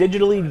going to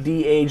digitally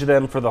de-age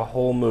them for the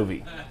whole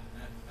movie.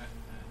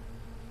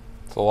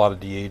 It's a lot of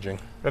de-aging.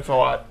 That's a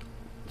lot.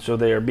 So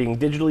they are being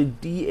digitally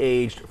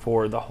de-aged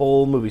for the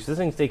whole movie. So this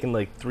thing's taken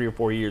like 3 or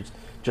 4 years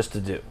just to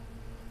do.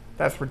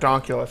 That's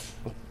redonkulous.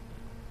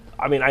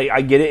 I mean, I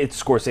get it. It's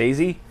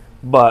Scorsese.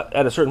 But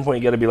at a certain point,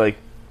 you got to be like...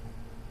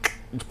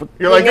 let's put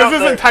the You're like, thing out this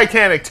there. isn't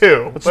Titanic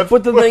 2. Let's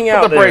put the thing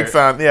out Put the there. brakes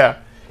on, yeah.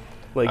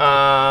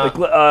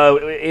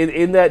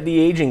 In that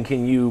de-aging,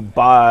 can you,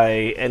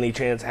 by any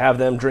chance, have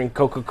them drink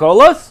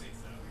Coca-Colas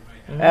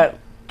at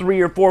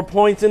 3 or 4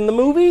 points in the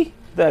movie?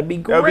 That'd be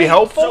great. That would be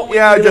helpful. So we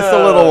Yeah, can, just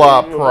a little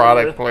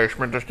product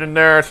placement just in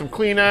there. Some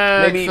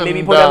Kleenex. Maybe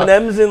and, put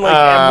M&Ms in like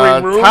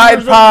every room. or Tide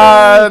something.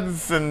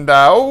 Pods, and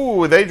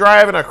they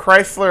driving a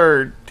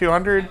Chrysler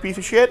 200 piece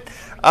of shit.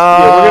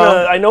 Yeah, we're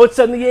gonna. I know it's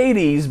set in the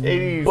 80s,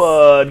 80s.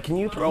 but can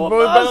you throw a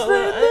bus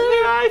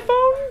in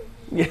iPhone?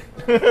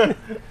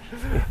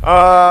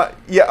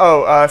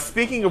 Yeah.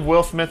 Speaking of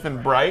Will Smith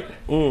and Bright,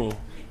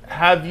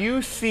 have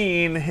you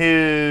seen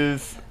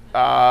his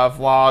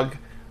vlog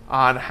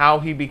on how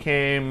he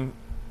became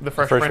the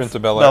Fresh Prince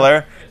of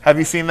Bel-Air? Have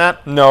you seen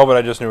that? No, but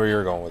I just knew where you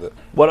were going with it.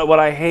 What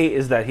I hate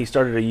is that he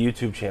started a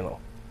YouTube channel.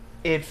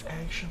 It's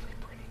actually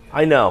pretty good.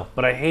 I know,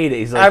 but I hate it.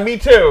 He's like, Me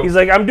too. He's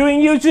like, I'm doing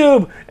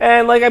YouTube,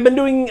 and like I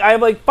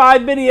have like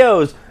 5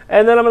 videos,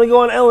 and then I'm gonna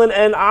go on Ellen,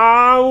 and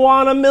I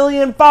want 1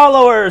 million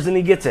followers, and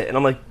he gets it, and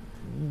I'm like,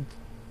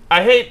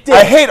 I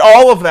hate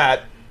all of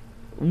that.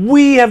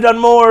 we have done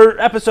more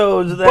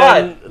episodes than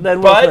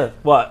Will Smith.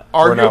 What?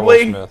 We're not Will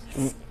Arguably,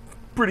 Smith.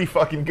 pretty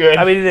fucking good.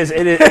 I mean, it is.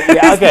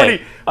 Yeah, okay.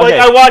 Pretty,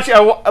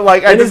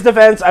 like In his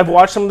defense, I've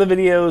watched some of the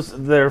videos.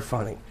 They're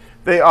funny.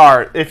 They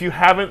are. If you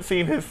haven't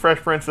seen his Fresh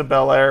Prince of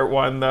Bel-Air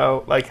one,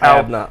 though, like I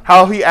have not.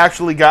 how he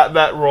actually got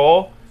that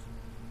role,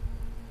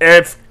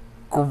 it's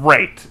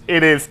great.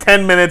 It is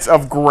 10 minutes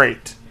of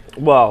great.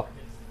 Well,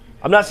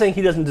 I'm not saying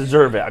he doesn't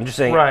deserve it. I'm just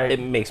saying Right. it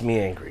makes me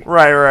angry.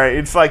 Right.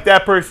 It's like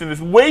that person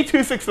is way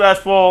too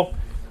successful.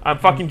 I'm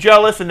fucking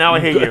jealous, and now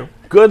I hate you.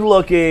 Good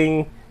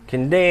looking,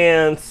 can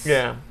dance.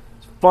 Yeah.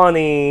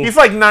 Funny. He's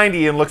like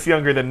 90 and looks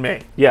younger than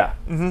me. Yeah.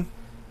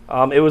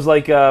 It was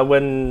like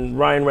when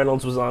Ryan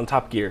Reynolds was on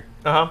Top Gear.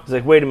 Uh-huh. He's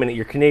like, wait a minute,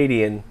 you're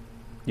Canadian.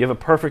 You have a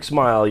perfect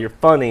smile. You're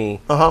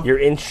funny. Uh-huh. You're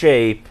in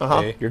shape.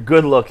 Uh-huh. You're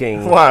good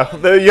looking. Wow.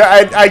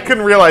 I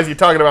couldn't realize you were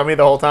talking about me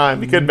the whole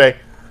time. You could be.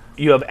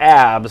 You have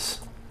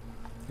abs.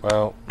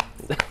 Well,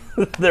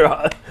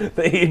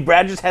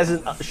 Brad just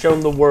hasn't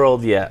shown the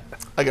world yet.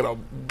 I got a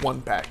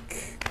 1-pack.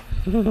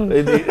 And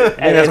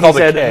that's he called a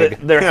said keg.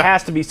 that there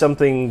has to be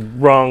something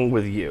wrong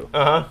with you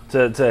Uh-huh.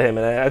 to him.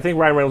 And I think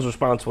Ryan Reynolds'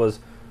 response was,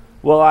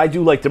 well, I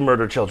do like to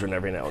murder children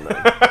every now and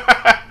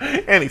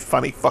then. And he's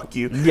funny. Fuck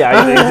you.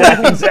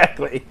 Yeah,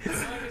 exactly. Like I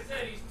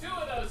said, he's 2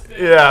 of those things.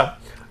 Yeah.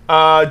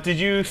 Did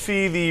you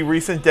see the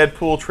recent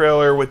Deadpool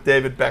trailer with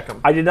David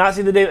Beckham? I did not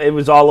see the David. It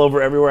was all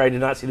over everywhere. I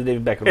did not see the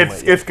David Beckham one.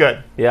 It's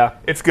good. Yeah.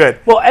 It's good.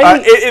 Well,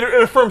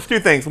 it affirms 2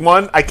 things.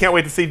 1, I can't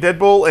wait to see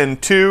Deadpool,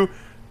 and 2,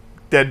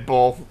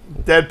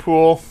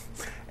 Deadpool,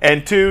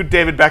 and 2,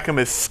 David Beckham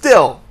is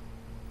still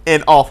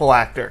an awful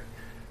actor.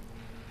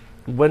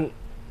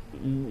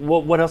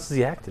 What else has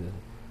he acted in?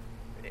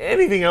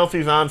 Anything else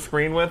he's on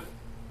screen with,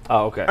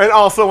 Oh, okay. and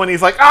also when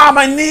he's like,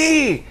 my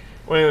knee,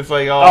 when he was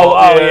like,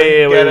 Yeah.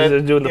 get When it?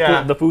 he's doing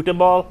Yeah. the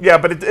football. Yeah,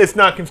 but it's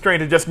not constrained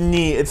to just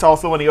knee. It's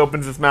also when he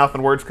opens his mouth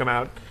and words come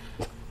out.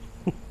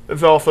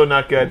 It's also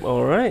not good.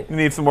 All right. You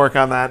need some work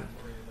on that.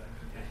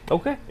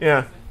 Okay.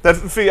 Yeah.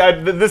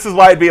 This is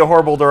why I'd be a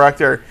horrible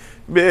director.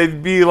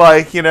 It'd be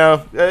like,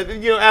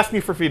 ask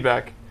me for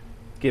feedback.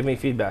 Give me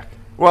feedback.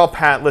 Well,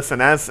 Pat, listen,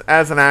 as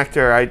an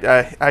actor,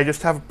 I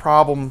just have a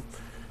problem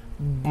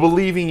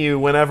believing you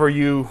whenever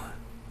you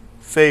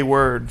say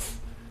words.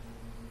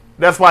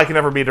 That's why I can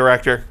never be a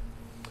director.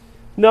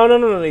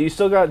 No. You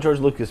still got George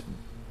Lucas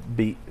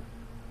beat.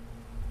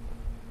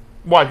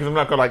 Why? Because I'm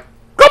not going like,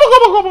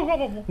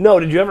 gobble. No,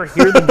 did you ever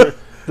hear the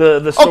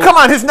Oh, story- come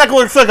on, his neck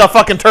looks like a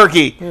fucking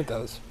turkey. it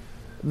does.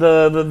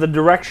 the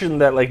direction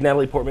that like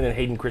Natalie Portman and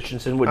Hayden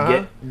Christensen would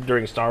get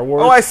during Star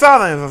Wars? Oh, I saw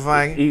that. I was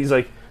like, He's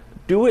like,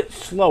 do it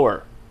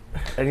slower,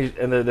 and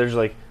there's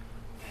like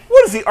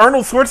what is he,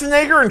 Arnold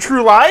Schwarzenegger in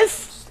True Lies?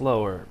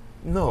 slower.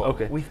 No.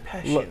 Okay. With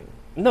passion.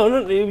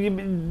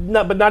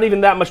 No, but not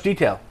even that much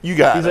detail. You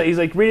got He's it.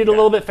 like, read it a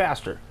little bit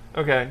faster.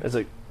 Okay. It's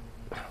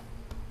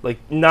like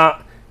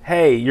not.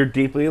 Hey, you're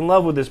deeply in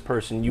love with this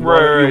person. You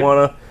Right.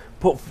 want to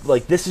put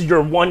like this is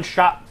your one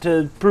shot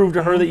to prove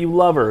to her that you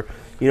love her.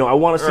 I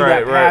want to see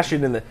that Right.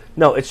 passion in the.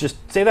 No, it's just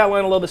say that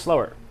line a little bit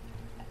slower.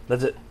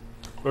 That's it.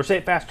 Or say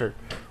it faster.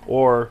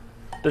 Or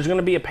there's going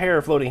to be a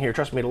pear floating here.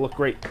 Trust me, it'll look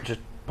great. Just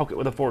poke it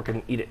with a fork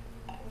and eat it.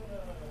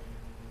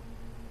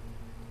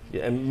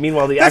 Yeah, and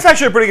meanwhile, That's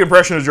actually a pretty good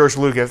impression of George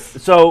Lucas.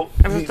 so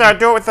Do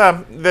it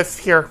with this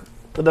here.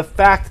 the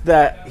fact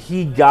that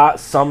he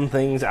got some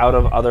things out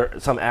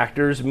of some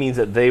actors means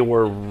that they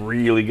were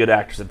really good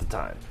actors at the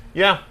time.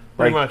 Yeah,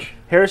 pretty Like, much.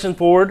 Harrison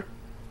Ford,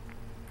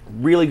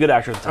 really good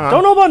actor at the time.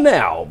 Don't know about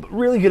now, but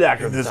really good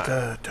actor at the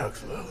time.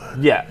 talks a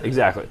little. Yeah,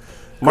 exactly.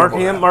 Mark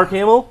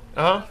Hamill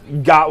Uh-huh.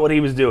 got what he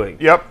was doing.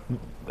 Yep.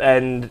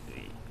 And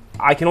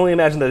I can only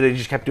imagine that they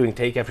just kept doing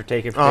take after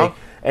take after take.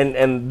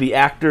 And the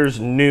actors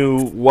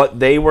knew what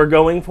they were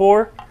going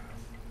for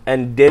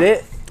and did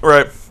it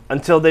Right.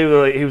 until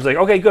he was like,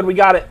 okay, good, we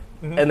got it.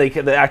 And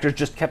the actors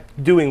just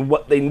kept doing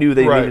what they knew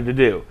they Right. needed to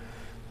do.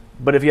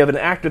 But if you have an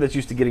actor that's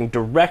used to getting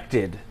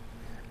directed,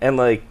 and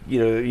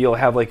you'll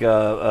have like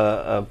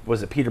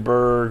was it Peter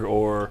Berg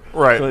or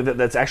Right. something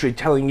that's actually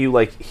telling you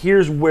like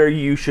here's where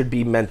you should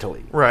be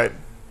mentally, Right.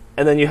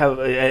 and then you have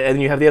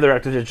the other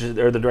actor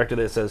or the director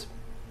that says,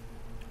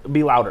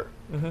 be louder.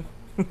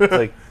 It's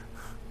like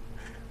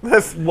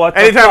What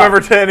the Anytime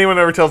fuck? anyone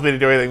ever tells me to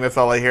do anything, that's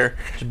all I hear.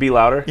 Should be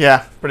louder.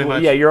 Yeah, pretty Well,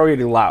 much. yeah, you're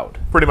already loud.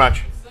 Pretty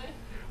much.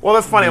 Well,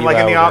 that's funny. I'm Be like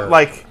in the louder.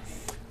 like,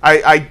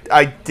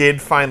 I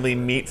did finally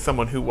meet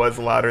someone who was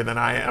louder than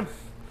I am.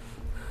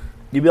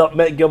 You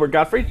met Gilbert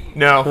Gottfried?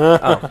 No,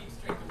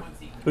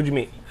 Who'd you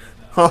meet?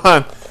 hold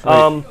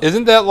on.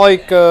 Isn't that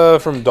like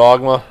from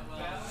Dogma?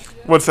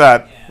 What's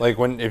that? Like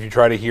if you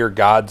try to hear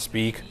God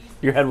speak,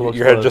 Your head will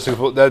your head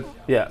explode. just that.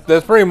 Yeah.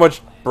 That's pretty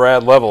much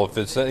Brad level. If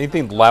it's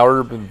anything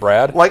louder than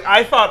Brad, Like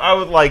I thought I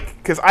would like,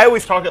 because I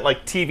always talk at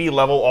like TV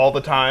level all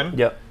the time.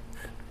 Yep.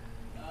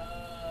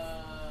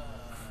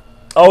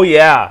 Oh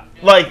yeah.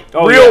 Like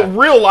Oh, real yeah.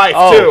 real life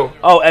Oh. too.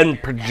 Oh,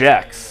 and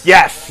projects.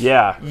 Yes.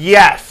 Yeah.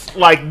 Yes.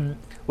 Like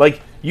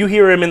Like you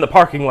hear him in the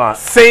parking lot.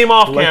 same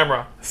off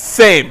camera.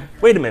 Same.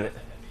 Wait a minute.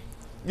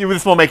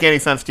 This won't make any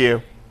sense to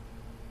you.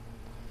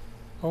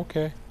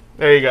 okay.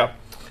 There you go.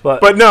 But,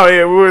 But no,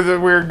 yeah, we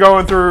were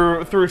going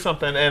through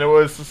something, and I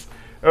was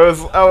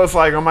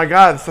like, oh my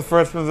god, it's the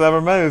first one I've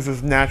ever met who's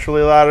just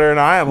naturally louder than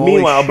I am. Holy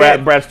meanwhile,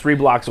 shit. Brad's 3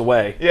 blocks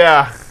away.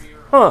 Yeah.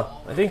 Huh.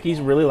 I think he's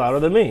really louder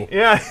than me.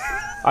 Yeah.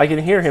 I can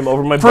hear him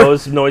over my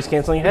Bose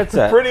noise-canceling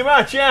headset Pretty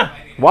much. Yeah.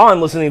 while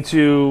I'm listening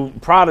to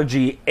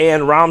Prodigy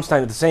and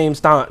Rammstein at the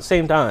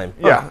same time.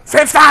 Yeah.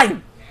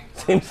 Samstein.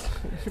 Same.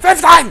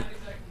 Samstein.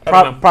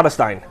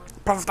 Protestein.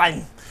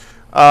 Protestein.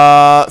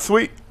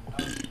 Sweet.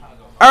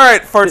 All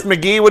right, Farts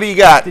McGee, what do you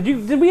got?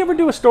 Did we ever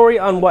do a story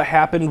on what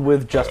happened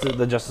with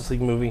the Justice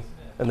League movie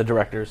and the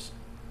directors?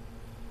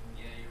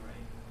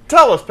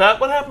 Tell us, Pat,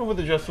 what happened with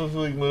the Justice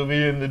League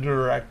movie and the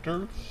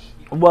directors?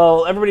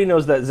 Well, everybody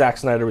knows that Zack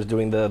Snyder was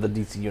doing the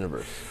DC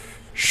Universe.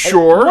 It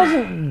Sure.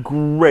 wasn't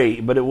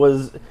great, but it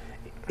was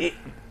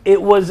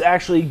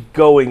actually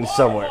going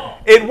somewhere.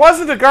 It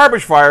wasn't a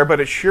garbage fire, but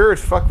it sure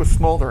as fuck was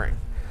smoldering.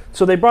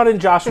 So they brought in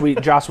Joss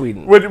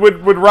Whedon.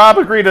 Would Rob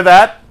agree to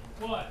that?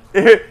 What?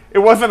 It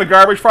wasn't a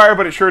garbage fire,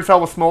 but it sure as hell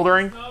was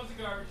smoldering. No, it was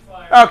a garbage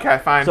fire. Okay,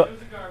 fine. So- It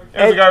was a garbage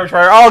It was a garbage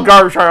fire. All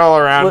garbage fire all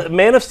around.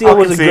 Man of Steel I'll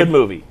was a concede. good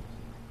movie.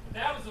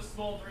 That was a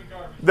smoldering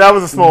garbage. That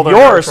was a smoldering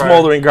You're a garbage fire.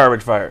 smoldering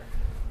garbage fire.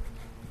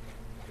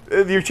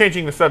 You're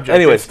changing the subject.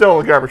 Anyways. It's still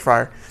a garbage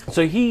fire.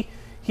 So he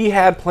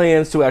had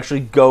plans to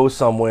actually go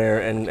somewhere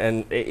and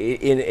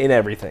in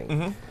everything.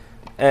 Mm-hmm.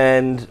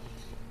 And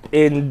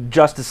in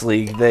Justice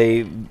League,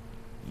 they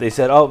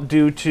said, oh,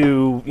 due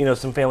to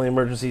some family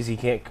emergencies, he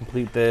can't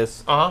complete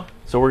this. Uh-huh.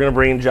 So we're gonna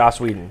bring in Joss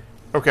Whedon.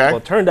 Okay. Well,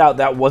 it turned out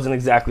that wasn't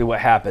exactly what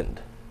happened.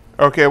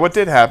 Okay, what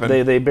did happen?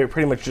 They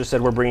pretty much just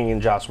said we're bringing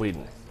in Joss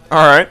Whedon,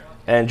 All right.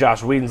 and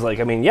Joss Whedon's like,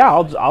 I mean, yeah,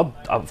 I'll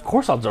of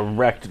course I'll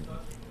direct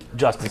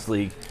Justice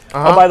League.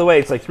 Uh-huh. Oh, by the way,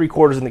 it's like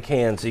 3/4 in the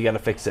can, so you got to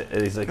fix it.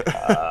 And he's like,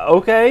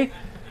 okay.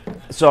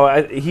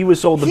 So he was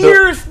sold the bill.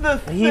 Here's the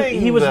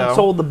thing, He was though.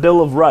 sold the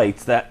Bill of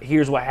Rights. That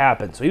here's what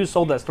happened. So he was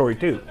sold that story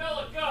too. Bill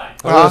of Good.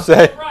 I was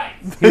gonna say. Right.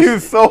 You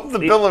sold the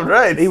Bill of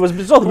Rights. He was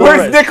sold the Bill of Where's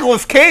Rights.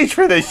 Nicolas Cage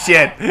for this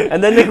shit?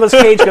 And then Nicolas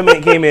Cage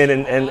came in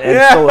and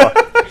Yeah. stole it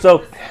all.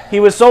 So he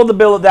was sold the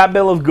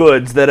bill of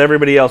goods that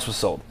everybody else was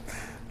sold.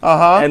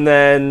 Uh-huh. And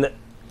then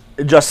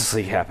Justice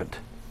League happened.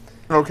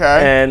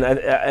 Okay.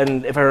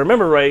 And if I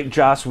remember right,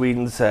 Joss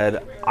Whedon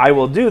said, I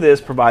will do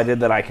this provided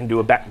that I can do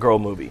a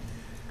Batgirl movie.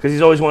 Because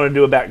he's always wanted to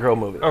do a Batgirl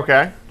movie.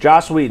 Okay.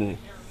 Joss Whedon,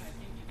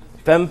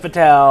 femme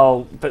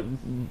fatale,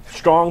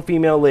 strong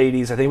female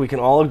ladies. I think we can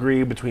all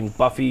agree between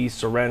Buffy,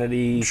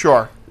 Serenity,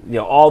 Sure.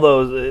 all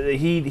those.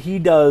 He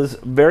does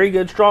very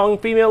good, strong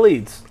female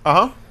leads.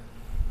 Uh-huh.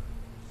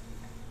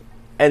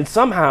 And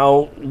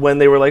somehow, when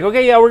they were like,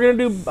 okay, yeah, we're going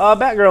to do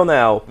Batgirl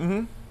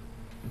now,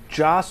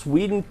 Joss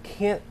Whedon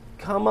can't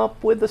come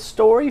up with a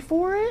story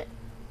for it?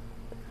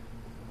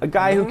 A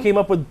guy who came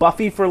up with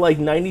Buffy for like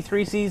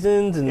 93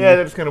 seasons and Yeah,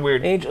 that's kind of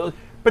weird. Angel.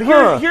 But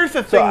here's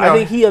the thing, So I though.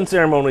 think he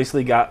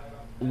unceremoniously got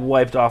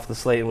wiped off the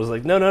slate and was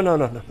like, no.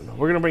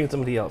 We're going to bring in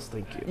somebody else.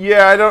 Thank you.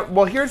 Yeah, I don't.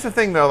 Well, here's the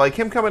thing, though. Like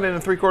him coming in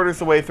 3/4 of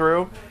the way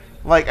through,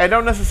 like I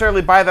don't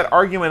necessarily buy that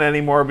argument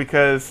anymore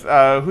because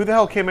who the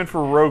hell came in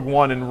for Rogue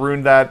One and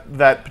ruined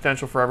that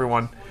potential for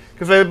everyone?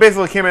 Because they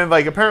basically came in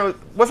like apparently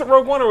was it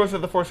Rogue One or was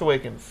it The Force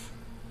Awakens?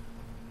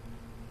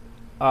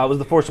 It was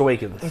The Force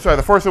Awakens. I'm sorry,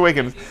 The Force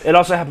Awakens. It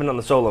also happened on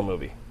the Solo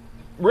movie.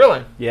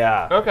 Really?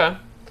 Yeah. Okay.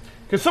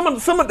 Because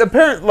someone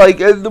apparently like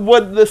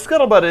what the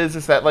scuttlebutt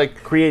is that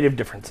like Creative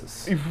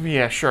differences.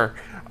 yeah sure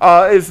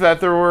is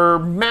that there were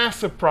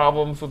massive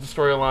problems with the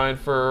storyline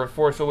for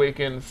Force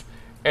Awakens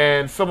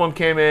and someone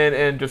came in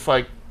and just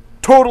like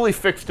totally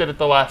fixed it at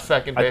the last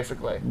second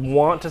basically.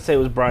 Want to say it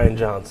was Brian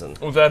Johnson.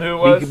 Was that who it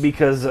was?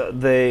 Because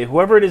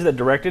whoever it is that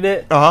directed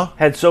it Uh-huh.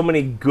 had so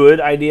many good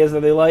ideas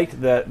that they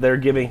liked that they're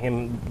giving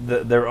him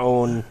their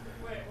own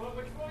Wait,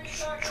 which one are you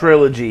talking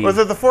trilogy. Was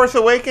it The Force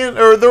Awakens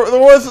or there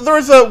was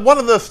one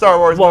of the Star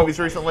Wars movies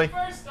recently?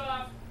 about? First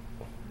off,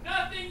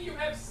 nothing you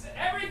have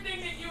everything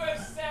that you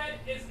have said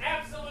is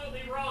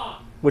absolutely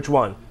wrong. Which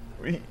one?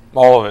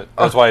 All of it.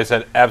 That's why I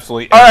said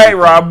absolutely. All right, everything.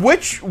 Rob.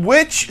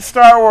 Which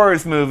Star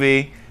Wars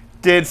movie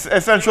did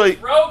essentially?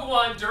 Rogue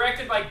One,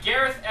 directed by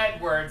Gareth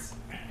Edwards,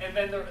 and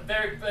then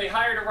they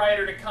hired a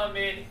writer to come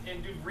in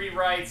and do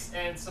rewrites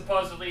and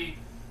supposedly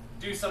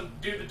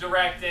do the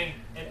directing,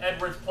 and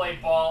Edwards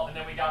played ball, and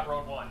then we got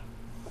Rogue One.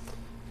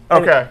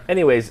 Okay.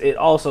 Anyways, it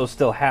also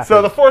still happened.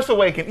 So The Force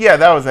Awakens, yeah,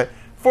 that was it.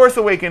 Force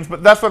Awakens,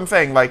 but that's what I'm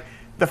saying. Like,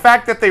 the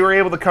fact that they were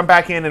able to come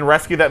back in and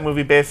rescue that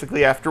movie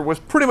basically after was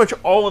pretty much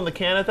all in the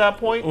can at that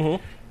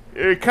point.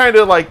 It kind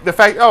of like the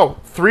fact,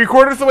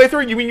 3/4 of the way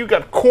through, you mean you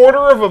got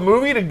quarter of a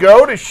movie to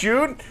go to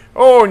shoot?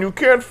 Oh, and you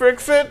can't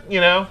fix it?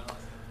 You know?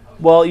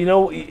 Well, you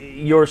know,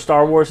 your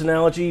Star Wars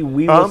analogy,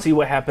 we will see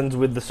what happens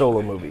with the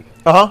Solo movie.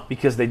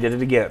 Because they did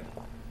it again.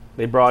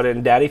 They brought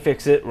in Daddy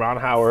Fix-It, Ron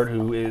Howard,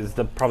 who is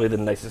probably the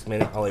nicest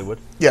man in Hollywood.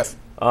 Yes.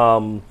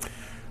 Who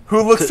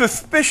looks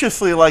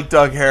suspiciously like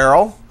Doug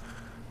Harrell.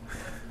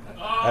 Do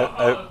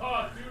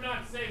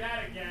not say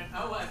that again.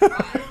 Oh, what? Do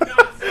not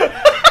say that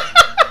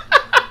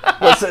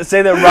again. Let's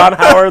say that Ron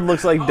Howard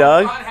looks like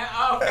Doug.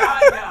 Oh,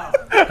 God, no.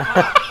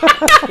 Oh,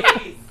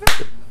 jeez.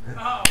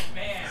 Oh,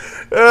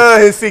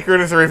 man. His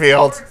secret is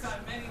revealed. Works on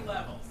many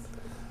levels.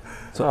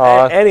 So,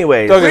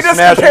 anyways. Doug We is just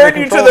smashing compared the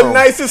you to control the room.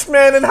 nicest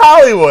man in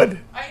Hollywood.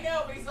 I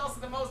know, but he's also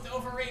the most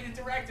overrated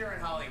director in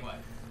Hollywood.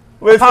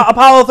 With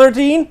Apollo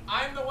 13?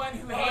 I'm the one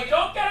who Oh, hates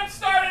don't get him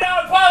started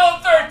on Apollo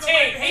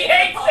 13. He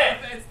hates it.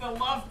 It's the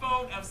love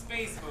boat of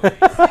space movies.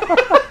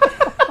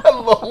 the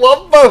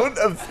Love Boat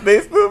of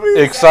space movies.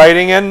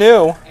 Exciting and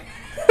new.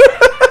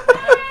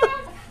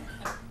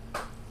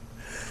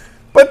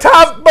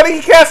 But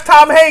he cast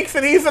Tom Hanks,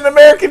 and he's an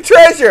American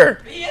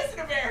treasure. He is an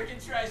American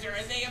treasure,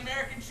 and they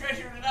American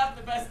treasured it up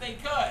the best they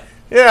could.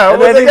 Yeah, And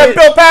well, then they they got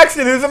Bill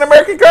Paxton, who's an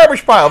American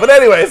garbage pile. But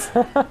anyways,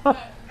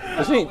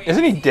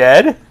 Isn't he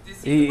dead?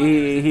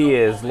 He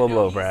is. Low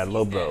blow, Brad.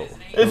 Low blow.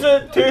 is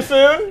it too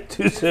soon?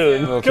 Too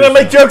soon. Can I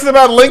make jokes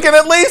about Lincoln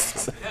at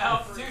least?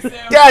 No, too soon.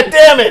 God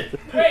damn it!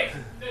 Wait,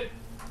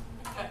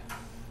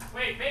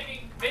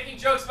 making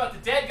jokes about the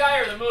dead guy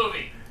or the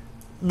movie?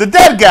 The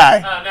dead guy.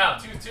 No,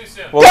 too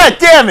soon. Well, God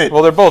damn it!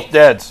 well, they're both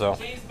dead, so.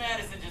 James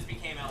Madison just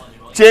became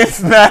eligible.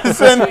 James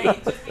Madison. He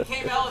just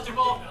became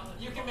eligible.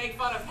 You can make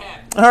fun of him.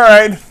 All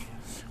right.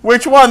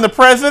 Which one, the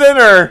president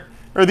or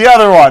the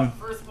other one?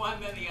 First one,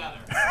 then the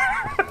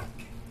other.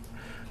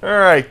 All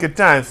right, good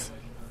times.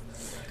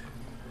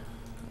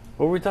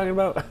 What were we talking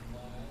about?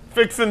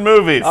 Fixing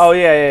movies. Oh,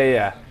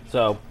 yeah.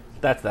 So,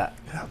 that's that.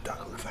 Now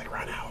Doug looks like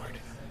Ron Howard.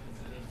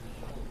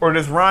 Or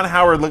does Ron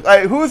Howard look?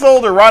 Who's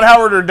older, Ron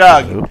Howard or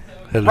Doug?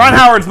 Hello. Ron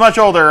Howard's much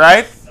older,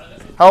 right?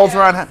 How old's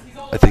Ron?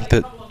 I think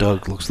that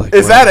Doug looks like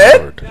Is Ron that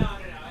it?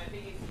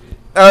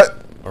 Howard.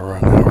 Or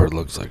Ron Howard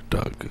looks like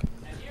Doug.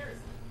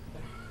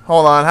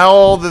 hold on. How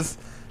old is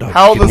Doug,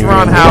 How old can is you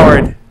Ron hear me?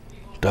 Howard?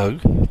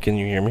 Doug, can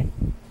you hear me?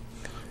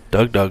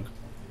 Doug,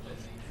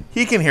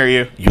 He can hear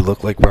you. you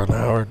look like Ron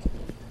Howard.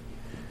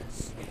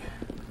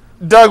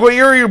 Doug, what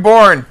year were you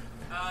born?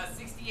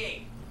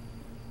 68.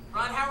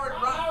 Ron Howard.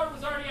 Ron Howard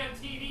was already on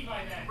TV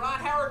by then. Ron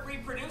Howard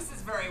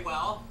reproduces very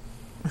well.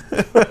 He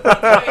did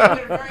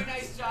a very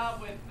nice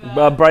job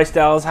with. Bryce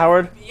Dallas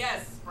Howard?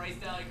 Yes, Bryce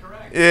Dallas,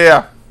 correct.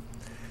 Yeah.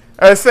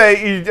 I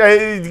say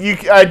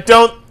I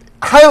don't.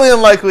 Highly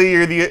unlikely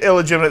you're the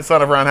illegitimate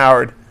son of Ron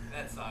Howard.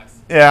 That sucks.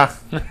 Yeah.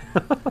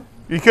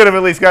 You could have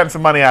at least gotten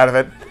some money out of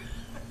it.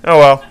 Oh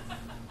well.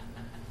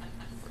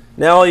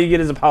 Now all you get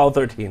is Apollo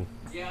 13.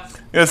 Yeah.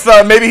 It's,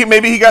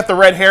 maybe he got the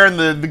red hair and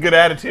the good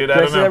attitude. I Can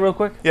I don't see that know. real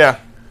quick? Yeah.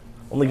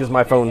 Only because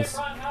my Get phone's...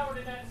 Ron Howard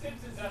in that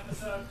Simpsons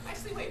episode.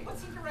 Actually, wait.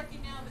 What's he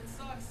directing now that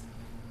sucks?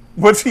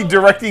 What's he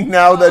directing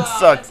now that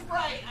sucks? That's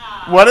right.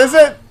 What is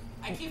it?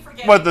 I keep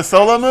forgetting. What, the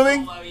Solo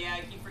movie? Solo, yeah,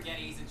 I keep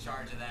forgetting he's in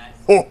charge of that.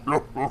 Oh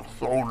no, I've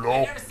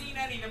Solo. never seen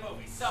any of the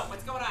movies. So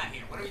what's going on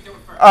here? What are we doing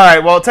first? All right.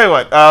 Well, I'll tell you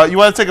what. You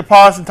want to take a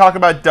pause and talk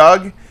about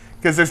Doug?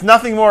 Because there's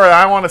nothing more that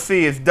I want to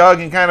see is Doug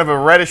in kind of a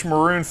reddish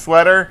maroon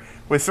sweater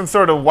with some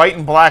sort of white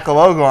and black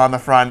logo on the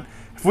front.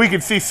 If we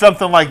could see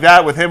something like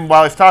that with him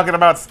while he's talking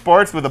about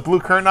sports with a blue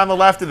curtain on the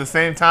left at the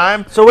same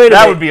time, So wait a that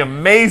minute. would be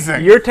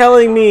amazing. You're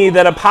telling me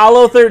that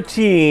Apollo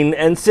 13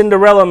 and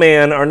Cinderella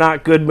Man are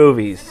not good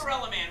movies?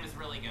 Cinderella Man was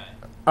really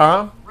good.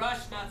 Uh-huh. Rush,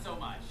 not so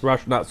much.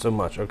 Rush, not so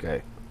much.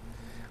 Okay.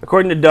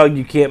 According to Doug,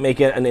 you can't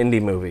make it an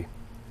indie movie.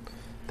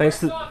 Thanks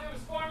First to... off, it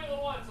was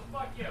Formula One, so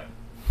fuck you.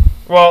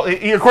 Well,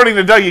 according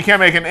to Doug, you can't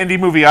make an indie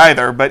movie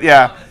either, but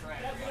yeah. That's right.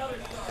 That's another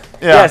story.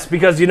 Yeah. Yes,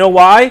 because you know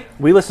why?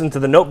 We listened to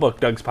The Notebook,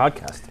 Doug's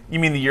podcast. You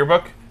mean the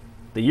yearbook?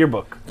 The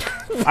yearbook.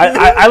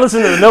 I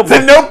listened to The The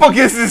Notebook. notebook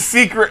is his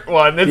secret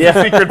one. It's Yeah.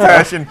 his secret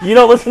passion. You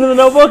don't listen to The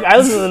Notebook? I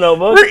listen to The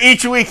Notebook. For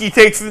each week, he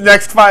takes the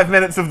next 5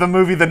 minutes of the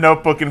movie The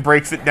Notebook and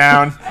breaks it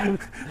down.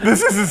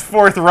 This is his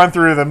fourth run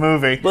through of the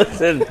movie.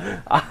 Listen,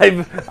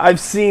 I've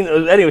seen...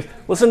 Anyways,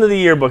 listen to The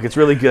Yearbook. It's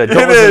really good.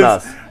 Don't It listen is to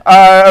us.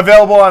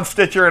 available on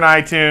Stitcher and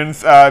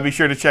iTunes. Be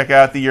sure to check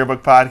out the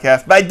Yearbook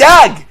Podcast by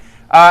Doug.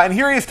 And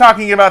here he is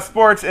talking about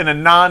sports in a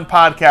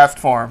non-podcast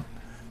form.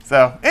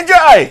 So,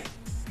 enjoy!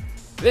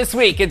 This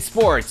week in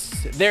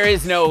sports, there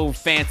is no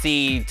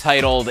fancy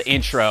titled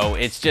intro.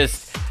 It's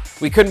just,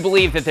 we couldn't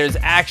believe that there's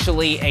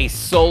actually a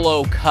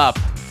Solo Cup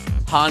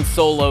Han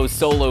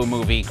Solo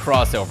movie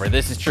crossover.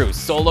 This is true.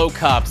 Solo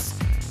Cups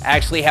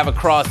actually have a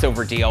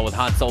crossover deal with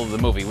Han Solo the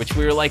movie, which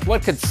we were like,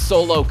 what could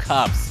Solo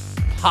Cups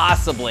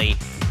possibly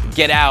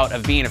get out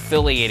of being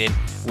affiliated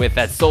with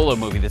that Solo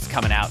movie that's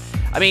coming out.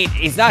 I mean,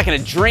 he's not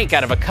going to drink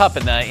out of a cup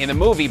in the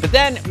movie, but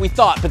then we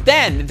thought,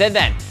 then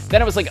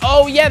it was like,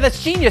 oh yeah,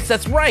 that's genius,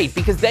 that's right,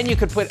 because then you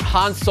could put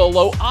Han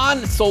Solo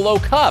on Solo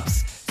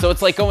cups. So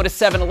it's like going to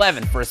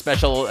 7-Eleven for a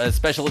special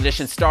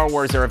edition Star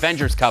Wars or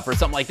Avengers cup or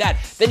something like that.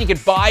 Then you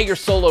could buy your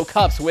Solo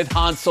cups with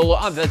Han Solo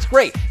on. That's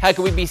great. How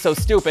could we be so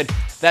stupid?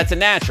 That's a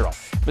natural.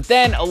 But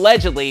then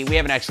allegedly, we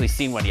haven't actually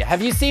seen one yet.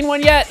 Have you seen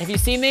one yet? Have you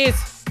seen these?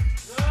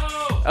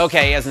 No.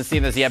 Okay, he hasn't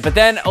seen this yet. But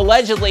then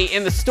allegedly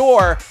in the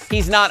store,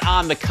 he's not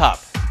on the cup.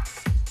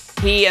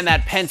 He and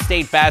that Penn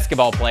State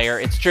basketball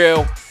player, it's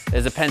true,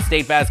 there's a Penn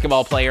State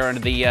basketball player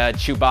under the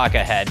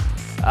Chewbacca head,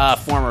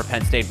 former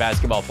Penn State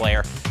basketball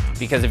player,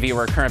 because if he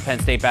were a current Penn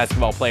State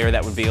basketball player,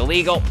 that would be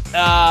illegal.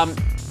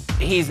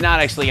 He's not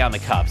actually on the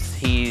cups.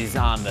 He's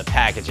on the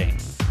packaging,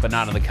 but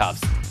not on the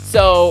cups.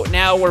 So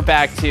now we're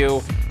back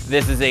to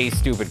this is a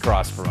stupid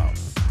cross promote.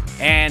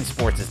 And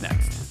sports is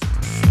next.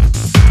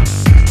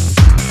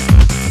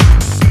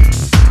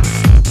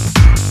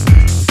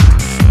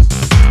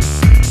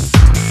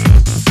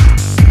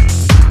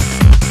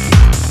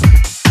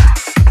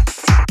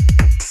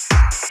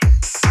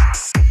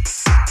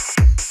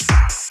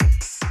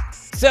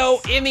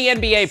 So in the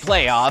NBA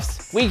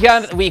playoffs,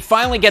 we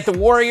finally get the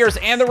Warriors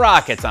and the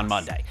Rockets on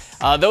Monday.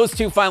 Those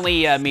two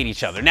finally meet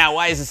each other. Now,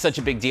 why is this such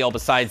a big deal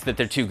besides that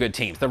they're two good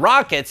teams? The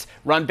Rockets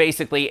run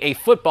basically a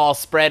football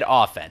spread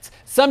offense.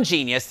 Some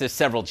genius, there's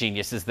several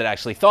geniuses that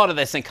actually thought of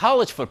this in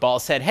college football,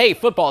 said, hey,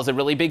 football is a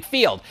really big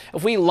field.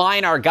 If we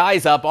line our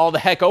guys up all the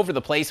heck over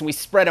the place and we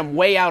spread them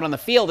way out on the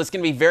field, it's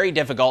going to be very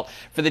difficult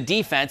for the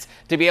defense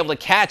to be able to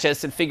catch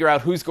us and figure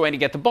out who's going to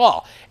get the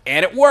ball.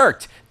 And it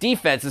worked.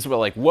 Defenses were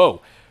like,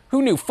 whoa.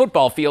 Who knew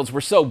football fields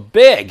were so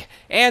big?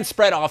 And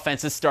spread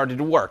offenses started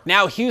to work.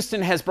 Now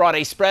Houston has brought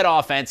a spread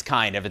offense,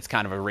 it's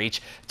kind of a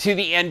reach, to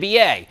the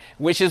NBA,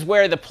 which is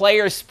where the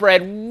players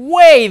spread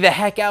way the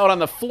heck out on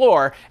the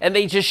floor and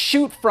they just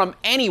shoot from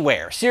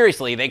anywhere.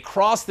 Seriously, they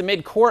cross the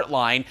midcourt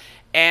line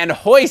and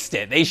hoist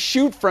it. They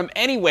shoot from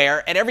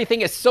anywhere and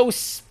everything is so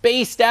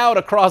spaced out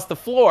across the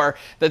floor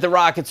that the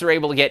Rockets are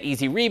able to get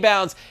easy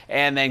rebounds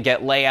and then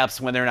get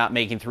layups when they're not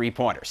making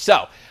three-pointers.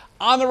 So,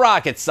 on the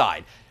Rockets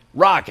side,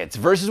 Rockets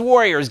versus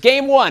Warriors,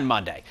 game 1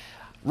 Monday.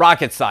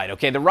 Rockets side,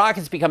 okay, the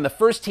Rockets become the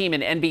first team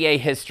in NBA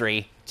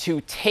history to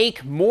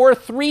take more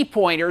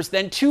three-pointers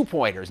than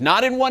two-pointers,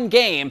 not in one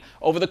game,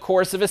 over the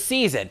course of a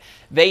season.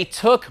 They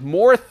took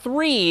more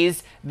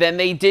threes than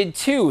they did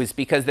twos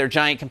because their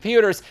giant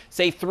computers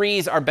say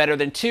threes are better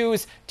than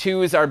twos.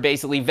 Twos are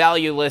basically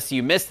valueless.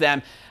 You miss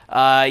them.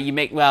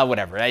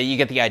 Whatever. You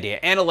get the idea.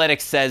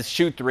 Analytics says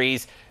shoot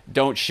threes.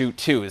 Don't shoot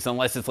twos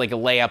unless it's like a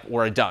layup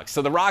or a dunk.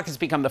 So the Rockets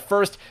become the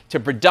first to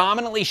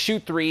predominantly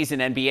shoot threes in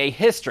NBA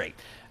history.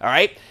 All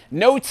right?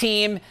 No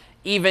team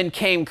even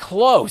came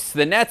close.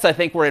 The Nets, I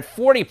think, were at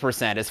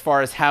 40% as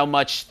far as how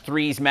much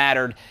threes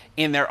mattered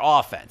in their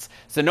offense.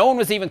 So no one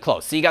was even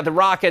close. So you got the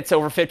Rockets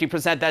over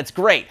 50%. That's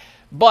great.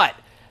 But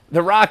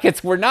the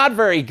Rockets were not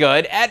very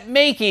good at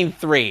making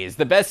threes.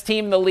 The best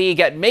team in the league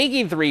at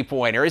making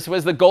three-pointers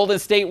was the Golden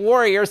State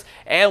Warriors,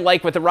 and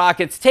like with the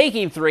Rockets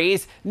taking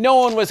threes, no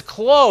one was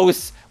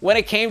close when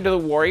it came to the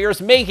Warriors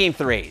making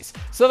threes.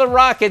 So the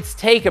Rockets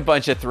take a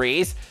bunch of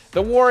threes,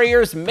 the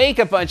Warriors make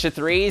a bunch of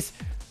threes.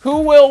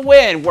 Who will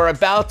win? We're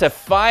about to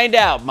find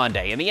out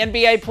Monday in the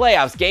NBA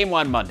playoffs, game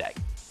 1 Monday.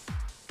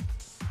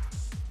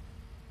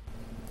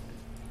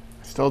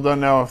 Still don't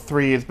know if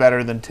 3 is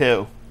better than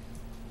 2.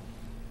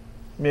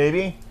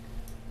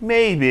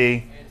 Maybe.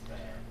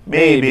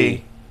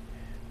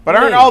 But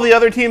aren't all the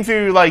other teams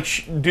who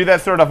do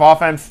that sort of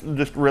offense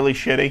just really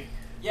shitty?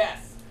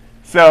 Yes.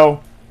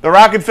 So the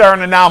Rockets are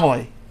an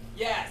anomaly.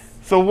 Yes.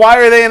 So why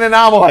are they an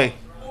anomaly?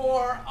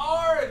 Or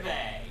are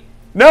they?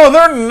 No,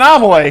 they're an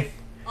anomaly.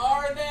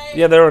 Are they?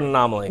 Yeah, they're an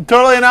anomaly.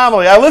 Totally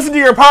anomaly. I listened to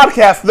your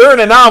podcast. They're an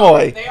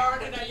anomaly. They are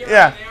an anomaly. You're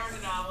yeah. right, they are an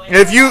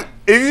anomaly.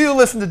 If you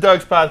listen to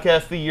Doug's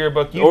podcast, The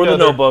Yearbook, or The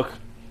Notebook.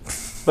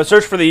 But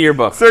search for The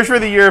Yearbook. Search for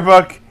The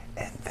Yearbook,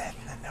 and then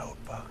The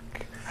Notebook.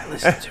 I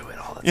listen to it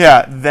all the time.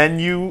 Yeah, then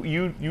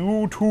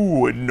you too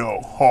would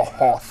know. Ha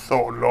ha,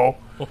 Solo.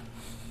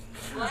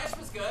 Splash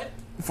was good.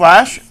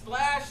 Flash?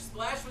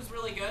 Splash was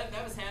really good.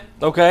 That was him.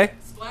 Okay.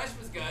 Splash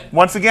was good.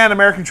 Once again,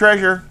 American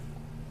Treasure.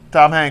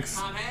 Tom Hanks.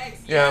 Tom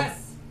Hanks, Yeah. yes.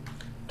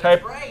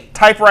 That's right.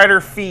 Typewriter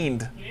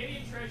fiend.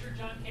 Canadian treasure,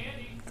 John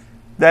Candy.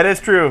 That is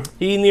true.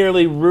 He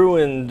nearly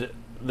ruined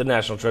the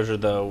National Treasure,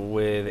 though,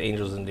 with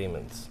Angels and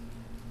Demons.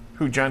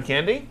 Who, John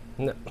Candy?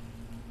 No,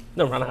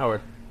 Ron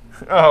Howard.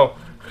 Oh.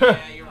 Yeah,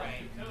 you're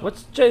right.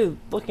 What's Jay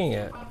looking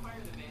at? Fire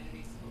the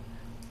Vanities.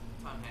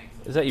 Tom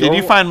Hanks. Is that your Did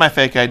you find my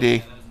fake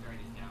ID?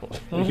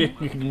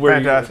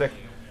 Fantastic.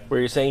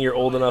 Where you're saying you're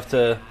old enough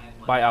to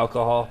buy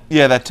alcohol?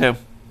 Yeah, that too.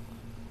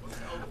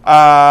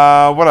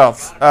 What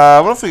else?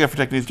 What else we got for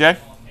tech news, Jay?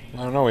 I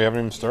don't know. We haven't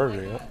even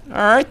started it yet. All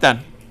right, then.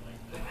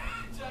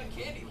 John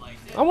Candy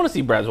liked it. I want to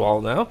see Brad's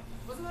wallet now.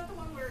 Wasn't that the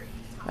one where...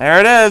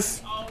 There it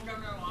is. Oh, no.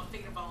 I'm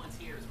thinking of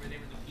Volunteers, where they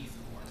were the Peace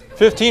Corps.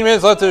 15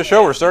 minutes left of the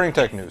show. We're starting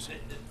tech news.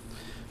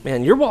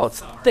 Man, your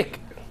wallet's thick.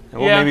 and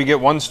we'll maybe get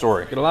one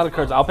story. Get a lot of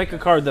cards. I'll pick a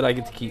card that I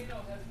get to keep.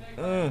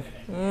 I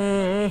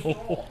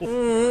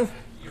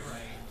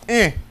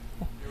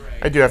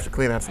do have to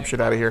clean out some shit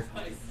out of here.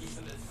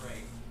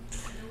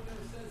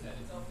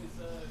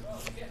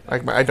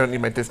 Like I don't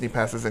need my Disney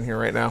passes in here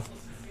right now.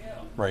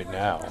 Right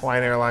now.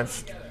 Hawaiian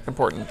Airlines.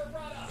 Important.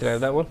 Can I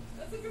have that one?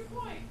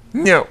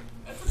 No.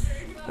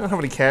 I don't have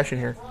any cash in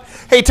here.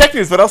 Hey, Tech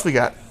News, what else we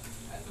got?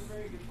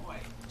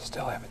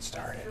 Still haven't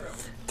started.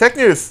 Tech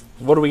News.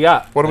 What do we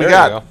got? What do we There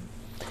got? you go.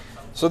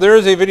 So there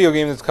is a video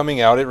game that's coming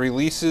out. It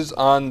releases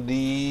on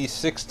the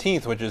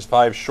 16th, which is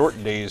 5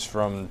 short days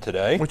from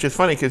today. Which is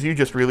funny because you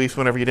just release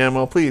whenever you damn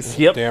well please.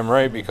 Yep. Damn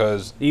right,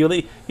 because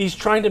He's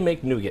trying to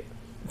make nougat.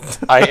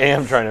 I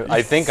am trying to.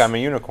 I think I'm a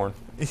unicorn.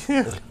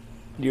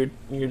 You're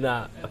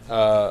not.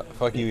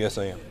 Fuck you, yes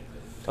I am.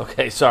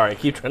 Okay, sorry.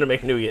 Keep trying to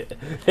make nougat.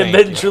 Thank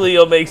Eventually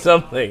you'll make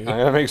something. I'm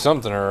gonna make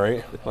something,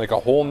 alright. Like a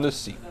hole in this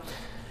seat.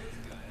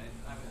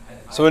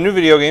 So a new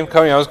video game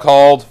coming out is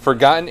called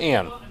Forgotten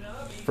Anne.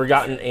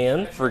 Forgotten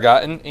Anne?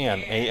 Forgotten Anne.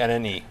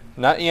 A-N-N-E.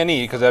 Not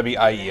E-N-E, because that'd be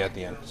I-E at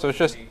the end. So it's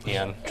just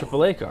Anne.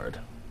 AAA card.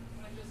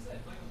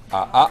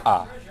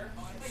 Ah.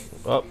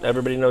 Well,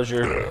 everybody knows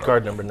your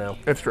card number now.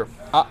 It's true.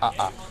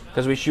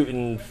 Because we shoot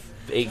in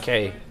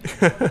 8K.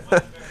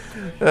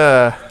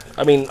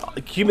 I mean,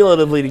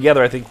 cumulatively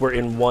together, I think we're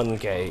in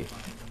 1K.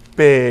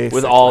 Basically.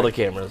 With all the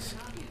cameras.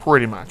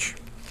 Pretty much.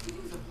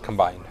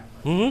 Combined.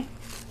 Mm-hmm.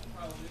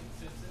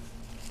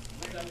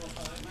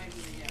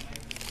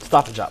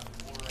 Stop and Shop.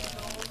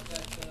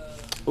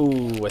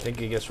 Ooh, I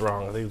think it gets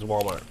wrong. I think it's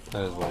Walmart.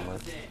 That is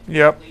Walmart.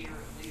 Yep.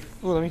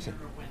 Ooh, let me see.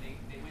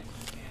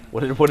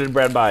 What did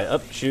Brad buy?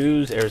 Up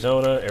shoes,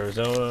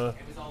 Arizona.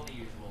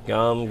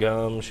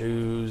 Gum,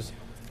 shoes.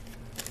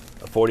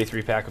 A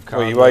 43 pack of condoms.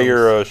 Wait, you buy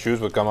your shoes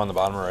with gum on the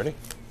bottom already?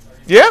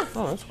 Yeah.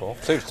 Oh, that's cool.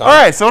 Saves time. All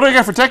right, so what do I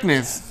got for Tech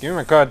News? Give me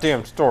my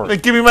goddamn store.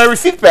 Like, give me my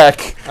receipt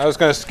back. I was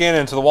going to scan it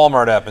into the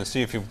Walmart app and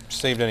see if you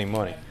saved any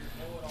money.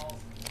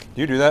 Do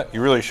you do that?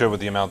 You really should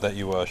with the amount that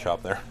you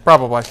shop there.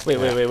 Probably. Wait,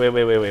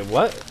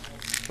 what?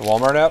 The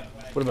Walmart app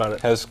What about it?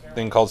 has a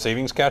thing called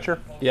Savings Catcher.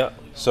 Yeah.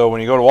 So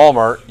when you go to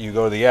Walmart, you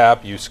go to the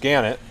app, you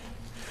scan it,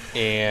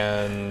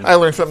 and I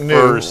learned something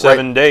new. for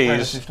 7 days.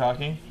 As he's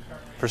talking.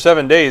 For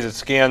 7 days, it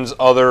scans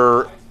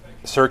other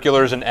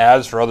circulars and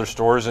ads for other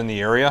stores in the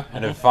area,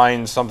 and if it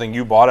finds something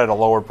you bought at a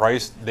lower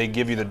price, they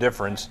give you the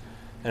difference,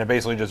 and it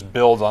basically just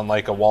builds on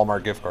like a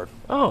Walmart gift card.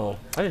 Oh,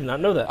 I did not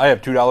know that. I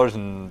have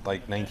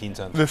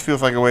 $2.19. This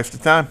feels like a waste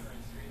of time.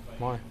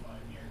 Why?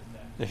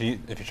 If you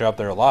shop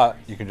there a lot,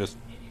 you can just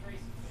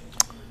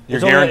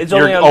It's only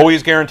you're on-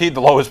 always guaranteed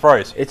the lowest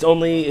price. It's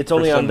only on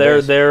 7 their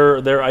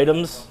days. their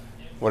items.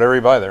 Whatever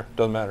you buy there,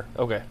 doesn't matter.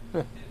 Okay.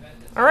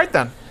 All right,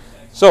 then.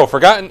 So,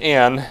 Forgotten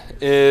Anne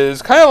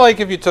is kind of like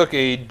if you took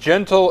a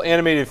gentle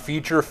animated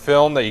feature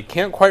film that you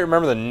can't quite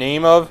remember the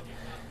name of,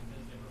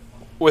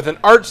 with an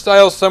art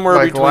style somewhere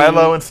Like between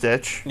Lilo and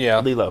Stitch. yeah,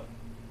 Lilo.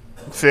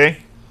 See?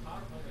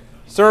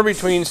 somewhere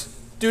between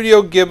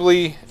Studio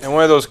Ghibli and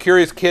one of those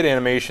Curious Kid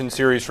animation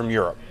series from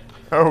Europe.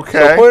 Okay.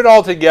 So put it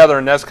all together,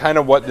 and that's kind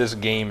of what this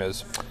game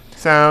is.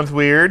 Sounds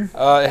weird.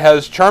 It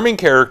has charming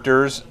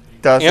characters,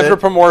 Does it?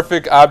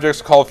 anthropomorphic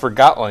objects called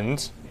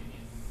Forgotlings,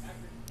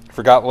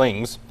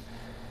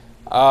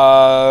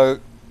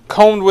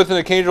 combed with an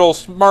occasional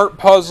smart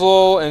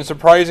puzzle and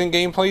surprising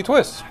gameplay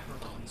twists.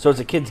 So it's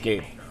a kid's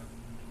game.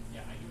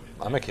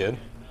 I'm a kid.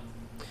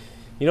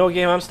 You know what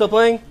game I'm still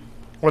playing?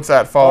 What's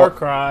that, Far Fall?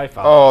 Cry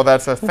 5. Oh,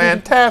 that's a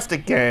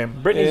fantastic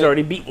game. Brittany's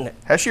already beaten it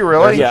Has she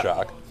really? There's Yeah. a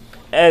shock.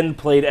 and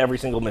played every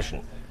single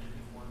mission.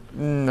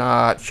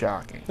 Not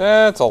shocking.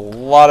 That's a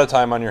lot of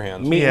time on your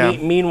hands. Yeah.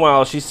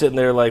 Meanwhile, she's sitting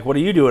there like, "What are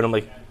you doing?" I'm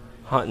like,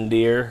 "Hunting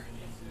deer."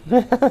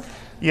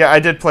 Yeah, I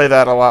did play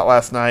that a lot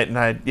last night,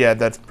 and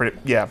that's pretty,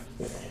 yeah.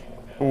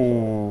 Ooh.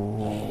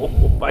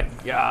 Oh my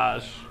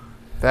gosh!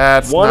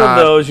 That's One not,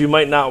 of those you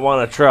might not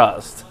want to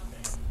trust.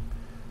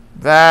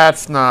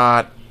 That's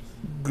not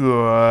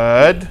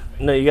good.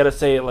 No, you got to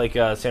say it like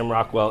Sam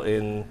Rockwell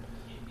in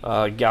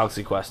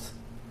Galaxy Quest.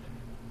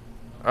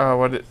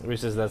 What? Where he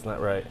says that's not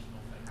right.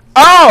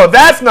 Oh,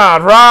 that's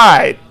not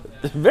right.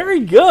 Very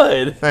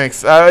good.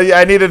 Thanks.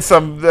 I needed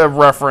some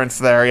reference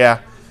there. Yeah.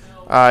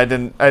 I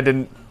didn't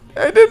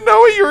know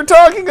what you were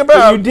talking But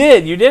about. you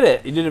did. You did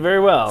it. You did it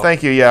very well.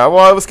 Thank you. Yeah. Well,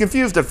 I was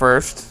confused at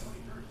first.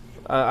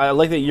 I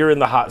like that you're in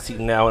the hot seat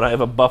now, and I have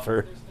a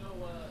buffer.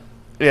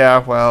 Yeah.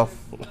 Well.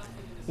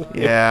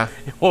 Yeah.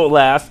 It won't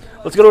last.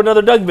 Let's go to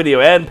another Doug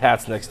video, and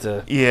Pat's next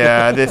to.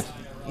 Yeah. This.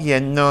 Yeah.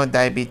 No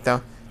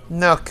diabito.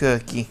 No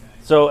cookie.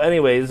 So,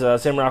 anyways,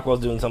 Sam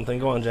Rockwell's doing something.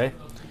 Go on, Jay.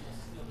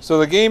 So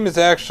the game is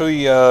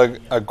actually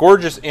a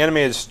gorgeous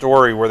animated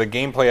story where the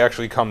gameplay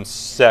actually comes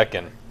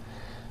second.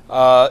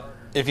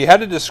 If you had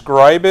to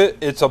describe it,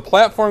 it's a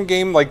platform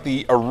game like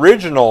the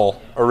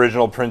original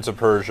Prince of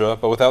Persia,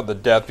 but without the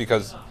death,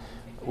 because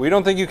we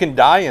don't think you can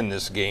die in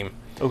this game.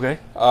 Okay.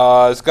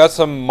 It's got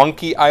some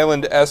Monkey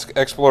Island-esque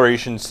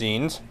exploration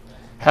scenes.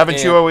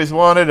 Haven't you always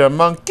wanted a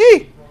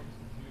monkey?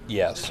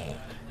 Yes.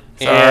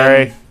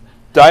 Sorry. And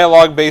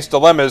dialogue-based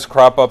dilemmas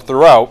crop up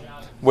throughout,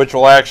 which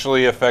will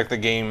actually affect the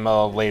game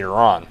later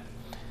on.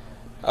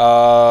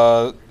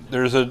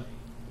 There's a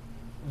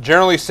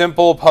generally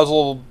simple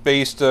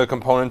puzzle-based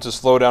component to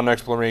slow down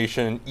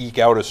exploration and eke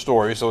out a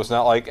story, so it's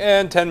not like,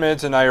 in 10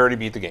 minutes and I already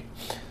beat the game.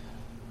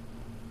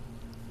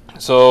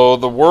 So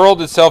the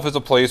world itself is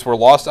a place where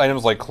lost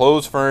items like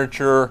clothes,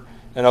 furniture,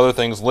 and other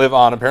things live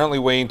on, apparently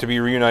waiting to be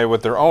reunited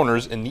with their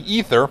owners in the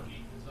ether.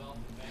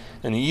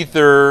 And the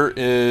ether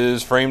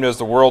is framed as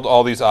the world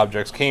all these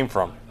objects came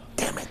from.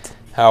 Damn it.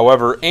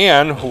 However,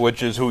 Anne,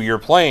 which is who you're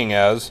playing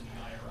as,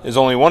 is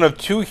only one of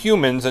 2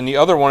 humans, and the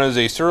other one is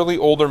a surly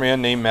older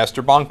man named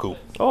Master Banku.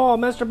 Oh,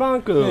 Master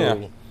Banku.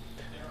 Yeah.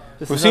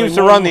 Who seems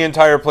to run the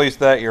entire place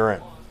that you're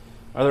in.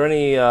 Are there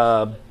any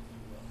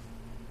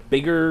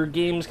bigger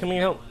games coming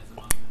out?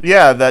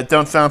 Yeah, that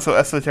don't sound so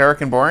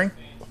esoteric and boring.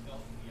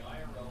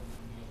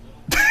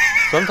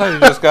 Sometimes you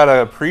just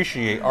gotta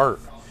appreciate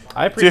art.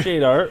 I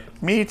appreciate art.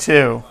 Me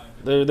too.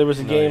 There was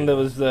a game that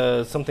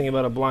was something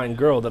about a blind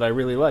girl that I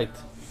really liked.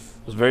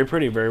 It was very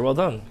pretty, very well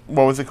done.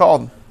 What was it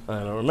called? I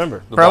don't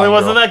remember. Probably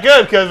wasn't that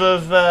good because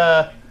of...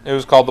 It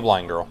was called The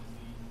Blind Girl.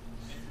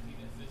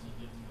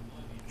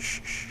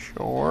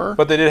 Sure.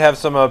 But they did have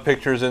some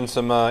pictures and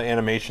some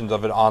animations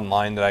of it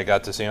online that I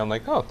got to see. I'm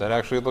like, oh, that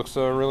actually looks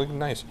really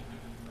nice.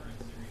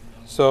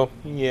 So,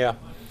 yeah.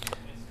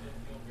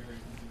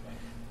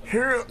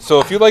 So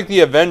if you like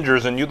the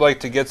Avengers and you'd like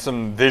to get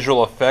some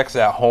visual effects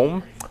at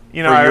home for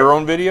your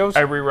own videos...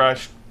 I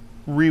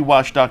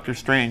rewatched Doctor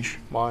Strange.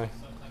 Why?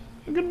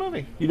 A good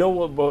movie. You know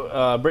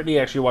what? Brittany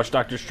actually watched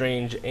Doctor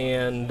Strange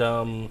and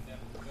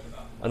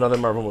another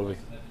Marvel movie.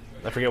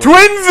 I forget.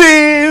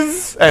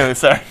 Twinsies! Anyway,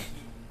 sorry.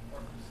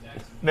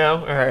 No?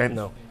 All right.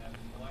 No.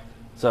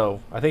 So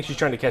I think she's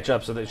trying to catch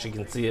up so that she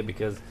can see it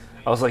because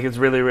I was like, it's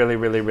really, really,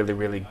 really, really,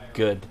 really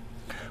good.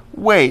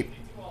 Wait.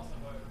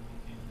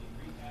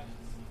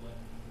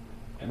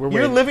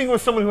 You're living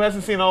with someone who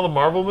hasn't seen all the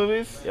Marvel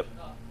movies? Yep.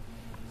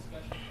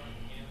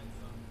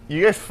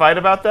 You guys fight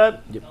about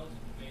that? Yep.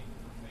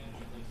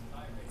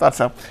 Thought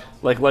so.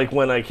 Like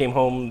when I came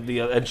home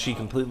and she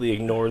completely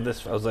ignored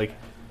this. I was like,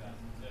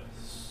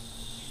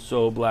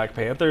 so Black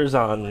Panther's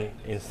on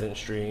Instant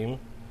Stream.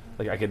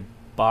 Like I could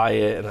buy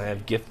it and I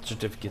have gift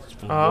certificates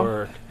from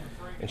work.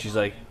 And she's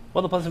like,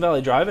 well, the Pleasant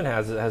Valley Drive-In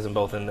has them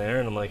both in there.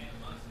 And I'm like,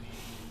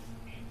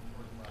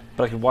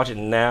 but I could watch it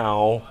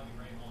now.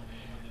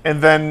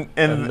 And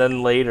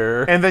then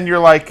later. And then you're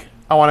like,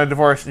 I want a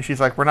divorce. And she's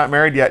like, we're not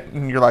married yet.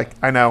 And you're like,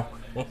 I know.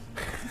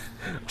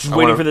 Just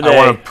waiting for the day.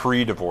 I want a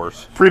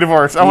pre-divorce.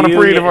 Pre-divorce. I want a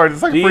pre-divorce.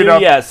 It's like a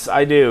pre-divorce. Yes,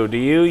 I do. Do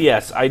you?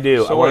 Yes, I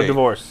do. So I want a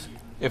divorce.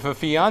 If a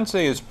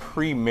fiance is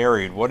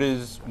pre-married, what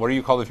are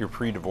you called if you're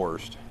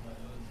pre-divorced?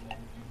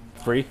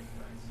 Free.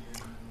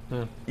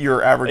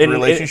 Your average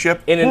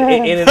relationship? In an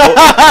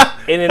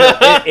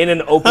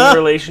open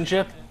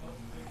relationship.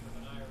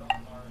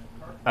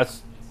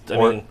 That's.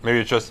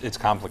 Maybe it's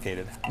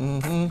complicated.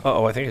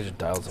 Oh, I think I just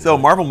dialed something. So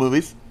Marvel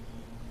movies.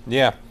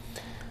 Yeah.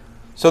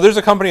 So there's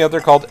a company out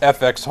there called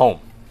FX Home,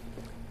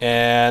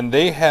 and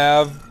they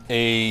have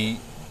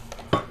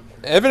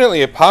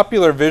evidently a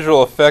popular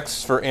visual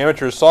effects for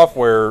amateur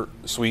software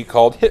suite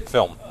called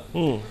HitFilm.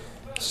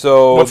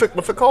 So what's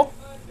it called?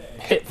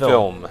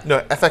 HitFilm.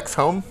 No, FX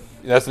Home.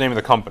 That's the name of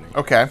the company.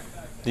 Okay.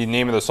 The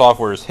name of the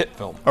software is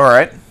HitFilm. All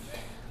right.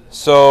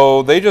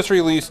 So they just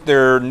released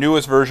their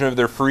newest version of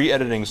their free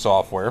editing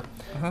software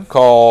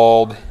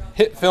called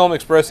HitFilm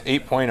Express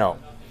 8.0.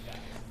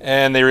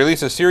 And they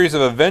released a series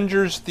of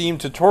Avengers-themed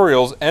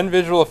tutorials and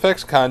visual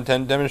effects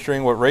content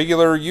demonstrating what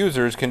regular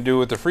users can do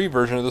with the free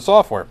version of the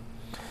software.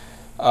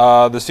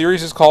 The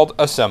series is called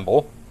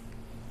Assemble,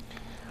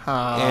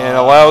 and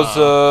allows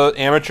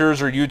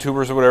amateurs or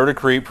YouTubers or whatever to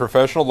create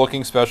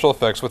professional-looking special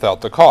effects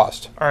without the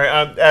cost. All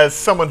right, as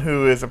someone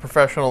who is a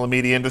professional in the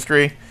media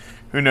industry,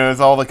 who knows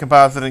all the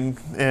compositing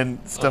and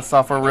stuff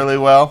software really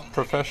well.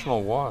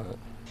 Professional what?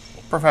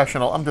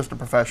 Professional. I'm just a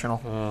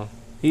professional.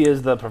 He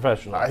is the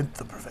professional. I'm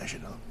the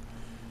professional.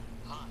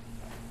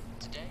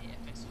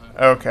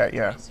 Okay,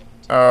 yeah.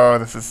 Oh,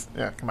 this is...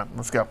 Yeah, come on,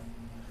 let's go.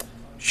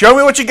 Show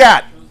me what you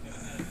got!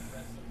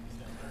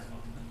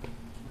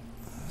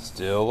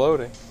 Still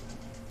loading.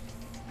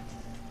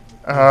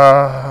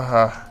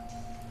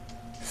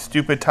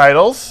 Stupid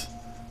titles.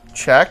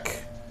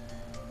 Check.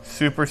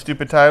 Super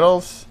stupid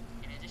titles.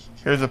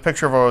 Here's a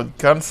picture of a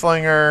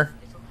gunslinger.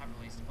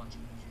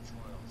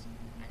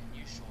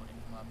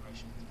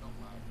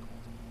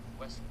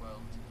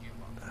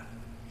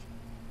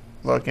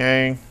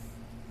 Looking.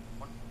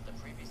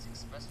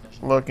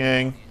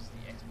 Looking.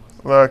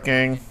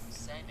 Looking.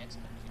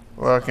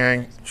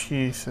 Looking.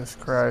 Jesus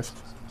Christ.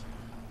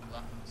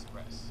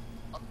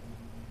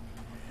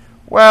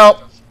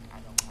 Well,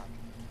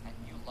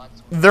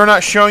 they're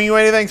not showing you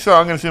anything, so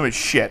I'm going to assume it's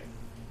shit.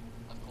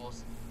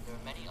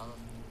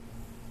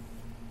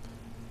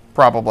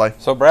 Probably.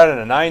 So Brad, in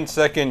a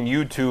 9-second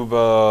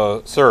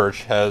YouTube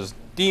search, has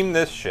deemed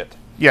this shit.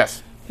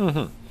 Yes.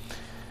 I'm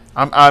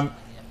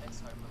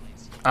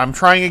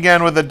trying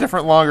again with a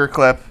different longer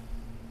clip.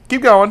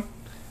 Keep going.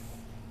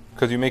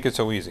 Because you make it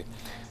so easy.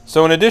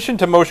 So in addition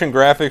to motion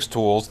graphics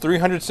tools,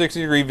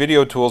 360-degree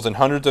video tools, and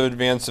hundreds of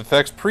advanced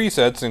effects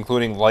presets,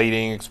 including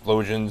lighting,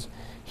 explosions,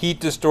 heat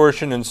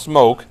distortion, and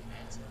smoke,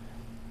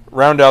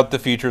 round out the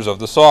features of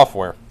the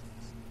software.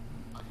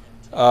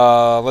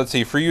 Let's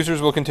see. Free users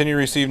will continue to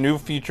receive new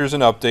features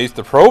and updates.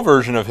 The Pro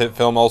version of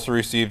HitFilm also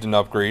received an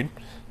upgrade.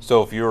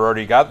 So if you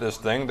already got this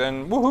thing,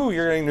 then woohoo,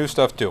 you're getting new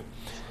stuff too.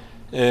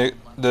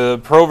 The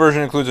Pro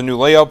version includes a new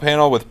layout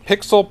panel with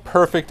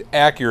pixel-perfect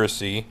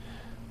accuracy,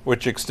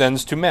 which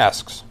extends to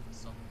masks.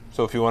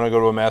 So if you want to go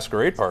to a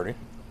masquerade party,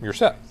 you're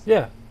set.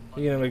 Yeah,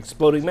 you can have an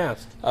exploding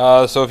mask.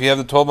 So if you have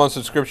the 12-month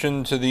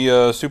subscription to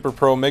the Super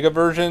Pro Mega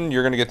version,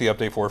 you're going to get the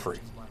update for free.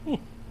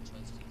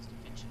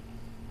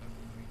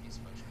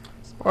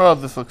 Well,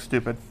 this looks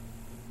stupid.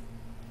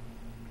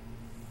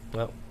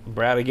 Well,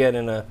 Brad again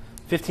in a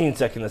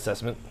 15-second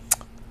assessment.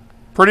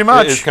 Pretty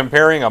much. It is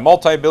comparing a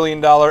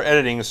multi-billion-dollar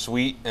editing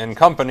suite and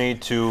company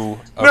to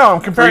a No, I'm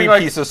comparing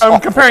free piece of I'm software.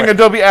 comparing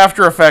Adobe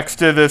After Effects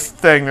to this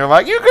thing. They're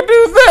like, you could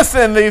do this,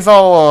 and these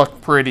all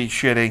look pretty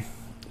shitty.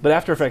 But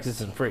After Effects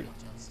isn't free.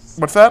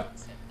 What's that?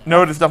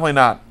 No, it is definitely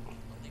not.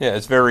 Yeah,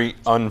 it's very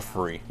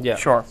unfree. Yeah.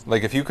 Sure.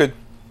 Like if you could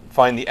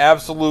find the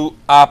absolute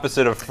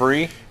opposite of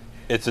free,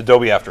 it's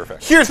Adobe After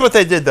Effects. Here's what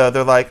they did, though.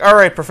 They're like, all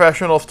right,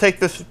 professionals, take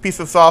this piece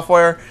of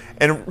software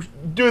and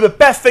do the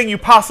best thing you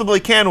possibly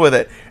can with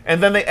it.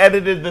 And then they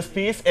edited this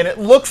piece, and it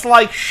looks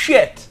like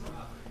shit.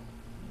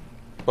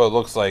 But it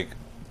looks like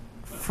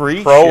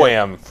Free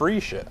Pro-Am free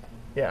shit.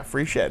 Yeah,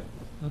 free shit.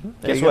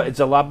 Guess what? It's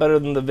a lot better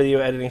than the video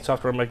editing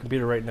software on my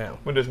computer right now.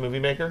 Windows Movie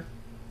Maker?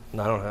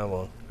 No, I don't have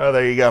one. Oh,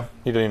 there you go.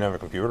 He doesn't even have a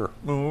computer.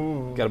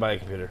 Ooh. Gotta buy a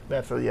computer.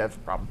 That's a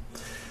problem.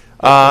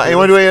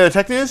 Anyone do any other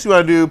tech news? You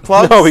want to do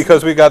plugs? No,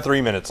 because we got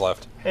 3 minutes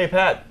left. Hey,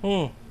 Pat.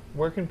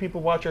 Where can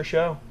people watch our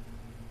show?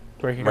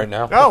 Right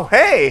now. Oh,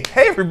 hey,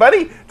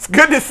 everybody! It's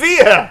good to see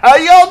you. How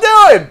y'all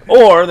doing?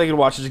 Or they can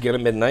watch us again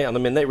at midnight on the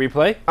midnight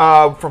replay.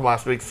 From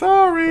last week.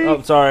 Sorry.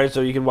 Oh, sorry.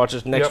 So you can watch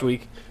us next Yep.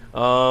 week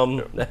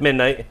at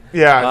midnight.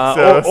 Yeah.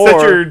 So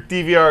set your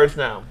DVRs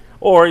now.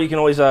 Or you can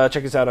always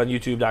check us out on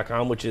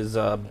YouTube.com, which is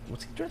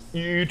what's the address?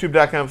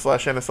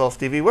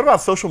 YouTube.com/NSLSTV. What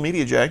about social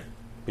media, Jay?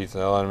 Beats the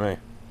hell out of me.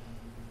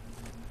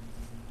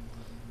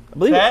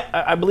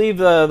 I believe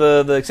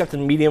the accepted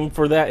medium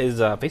for that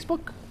is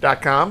Facebook.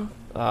 .com.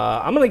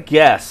 I'm gonna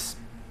guess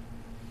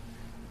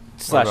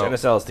What about-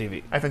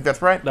 /NSLSTV. I think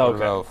that's right. What Okay.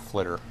 about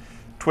Flitter?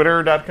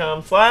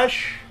 Twitter.com/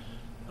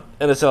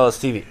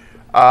 NSLSTV.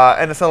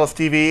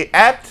 NSLSTV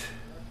at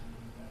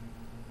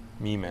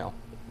Email.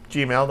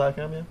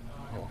 gmail.com. Yeah.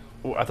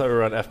 Ooh, I thought we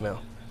were on Fmail.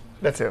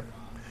 That's it.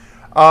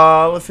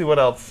 Let's see what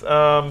else.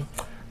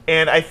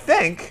 And I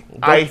think.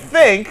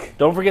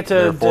 Don't forget to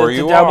Therefore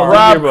you download are. the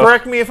Rob, yearbook.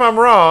 correct me if I'm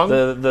wrong.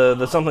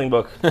 The something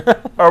book.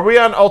 Are we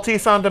on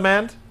Altice On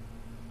Demand?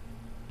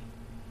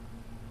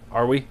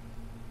 Are we?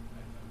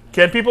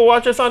 Can people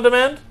watch us on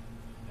demand?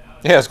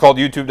 Yeah, it's called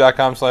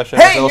youtube.com/NSLSTV.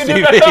 Hey,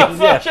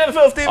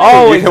 YouTube.com/NSLSTV.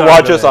 Oh, You can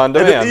watch us on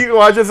demand. You can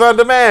watch us on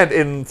demand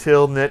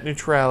until net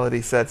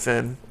neutrality sets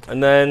in.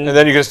 And then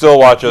you can still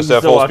watch us can at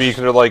still full watch- speed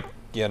because they're like,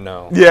 yeah,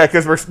 no. Yeah,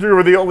 because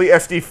we're the only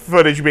SD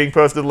footage being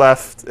posted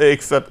left,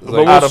 except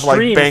we'll out of like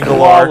stream Bangalore.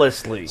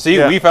 flawlessly. See,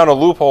 Yeah. we found a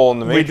loophole in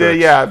the We Matrix. did,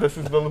 yeah. This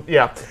is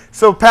the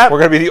So Pat, We're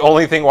going to be the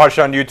only thing watched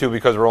on YouTube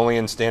because we're only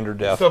in standard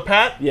def. so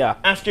Pat, Yeah.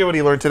 ask Jay what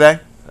he learned today.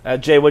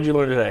 Jay, what'd you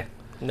learn today?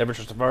 Never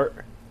trust a fart.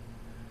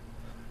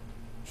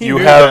 He you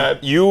knew have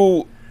that.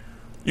 you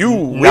You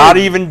not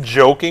win. even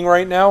joking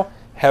right now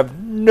have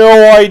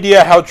no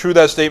idea how true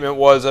that statement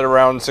was at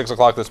around 6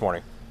 o'clock this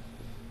morning.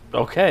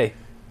 Okay.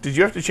 Did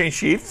you have to change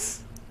sheets?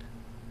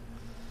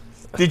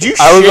 Did you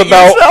I shit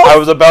yourself?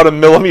 was about a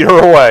millimeter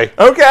away.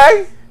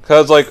 Okay. Cause I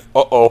was like,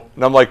 uh-oh.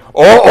 And I'm like,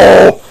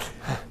 uh-oh.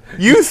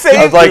 You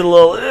saved like- Did a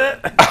little,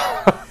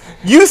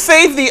 you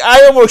saved the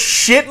I almost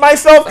shit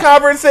myself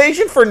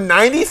conversation for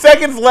 90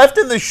 seconds left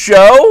in the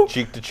show?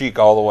 Cheek to cheek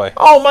all the way.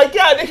 Oh my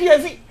god,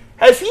 has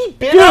he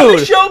been on the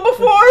Dude. show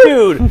before?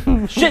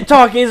 dude, shit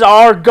talk is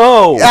our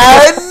go.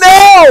 I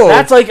know!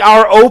 That's like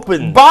our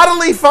open.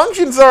 Bodily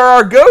functions are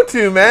our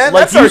go-to, man.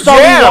 Like That's you our saw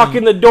jam. me walk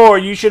in the door,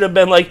 you should have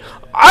been like,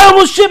 I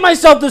almost shit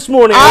myself this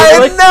morning. I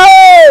was like,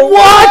 know!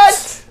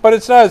 What? But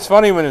it's not as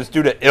funny when it's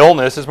due to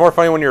illness. It's more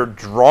funny when you're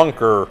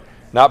drunk or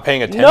not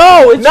paying attention.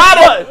 No, it's Not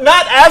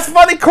as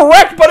funny,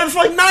 correct, but it's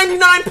like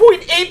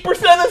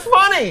 99.8% as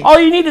funny. all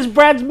you need is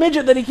Brad's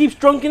midget that he keeps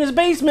drunk in his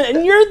basement,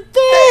 and you're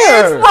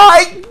there. It's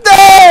right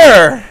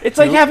there. It's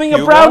like having a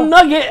you brown know?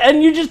 nugget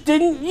and you just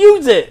didn't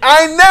use it.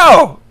 I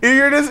know.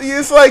 You're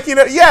just like,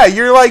 yeah,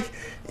 you're like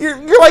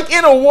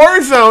in a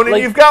war zone and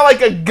Like- you've got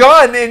like a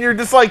gun and you're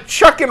just like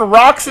chucking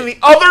rocks in the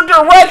other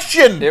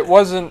direction. It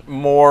wasn't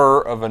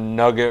more of a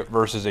nugget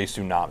versus a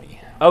tsunami.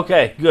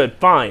 Okay, good,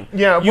 fine.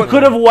 Yeah, you but-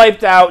 could have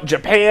wiped out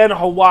Japan,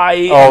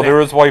 Hawaii, Oh, and there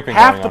was wiping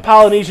half going the on.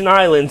 Polynesian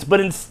islands,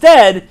 but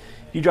instead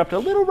you dropped a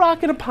little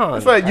rock in a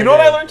pond. But you know what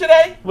I learned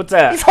today? What's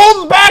that? He's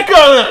holding back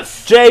on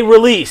us. Jay,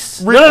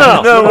 release.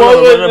 No, No,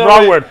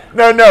 wrong word.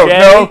 No,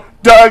 Jay,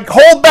 Doug,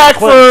 hold back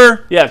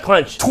for Yeah,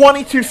 clench.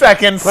 22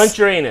 seconds. Clench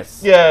your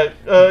anus. Yeah.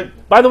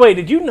 By the way,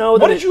 did you know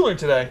that... What did you learn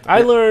today?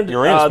 I learned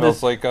Your anus this,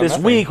 smells like, this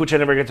nothing. week, which I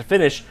never get to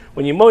finish,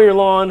 when you mow your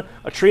lawn,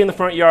 a tree in the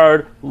front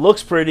yard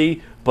looks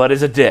pretty, but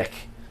is a dick.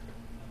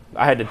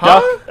 I had to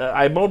duck.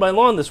 I mowed my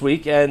lawn this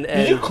week, and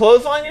Did you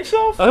clothesline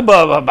yourself?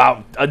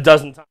 about a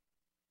dozen times.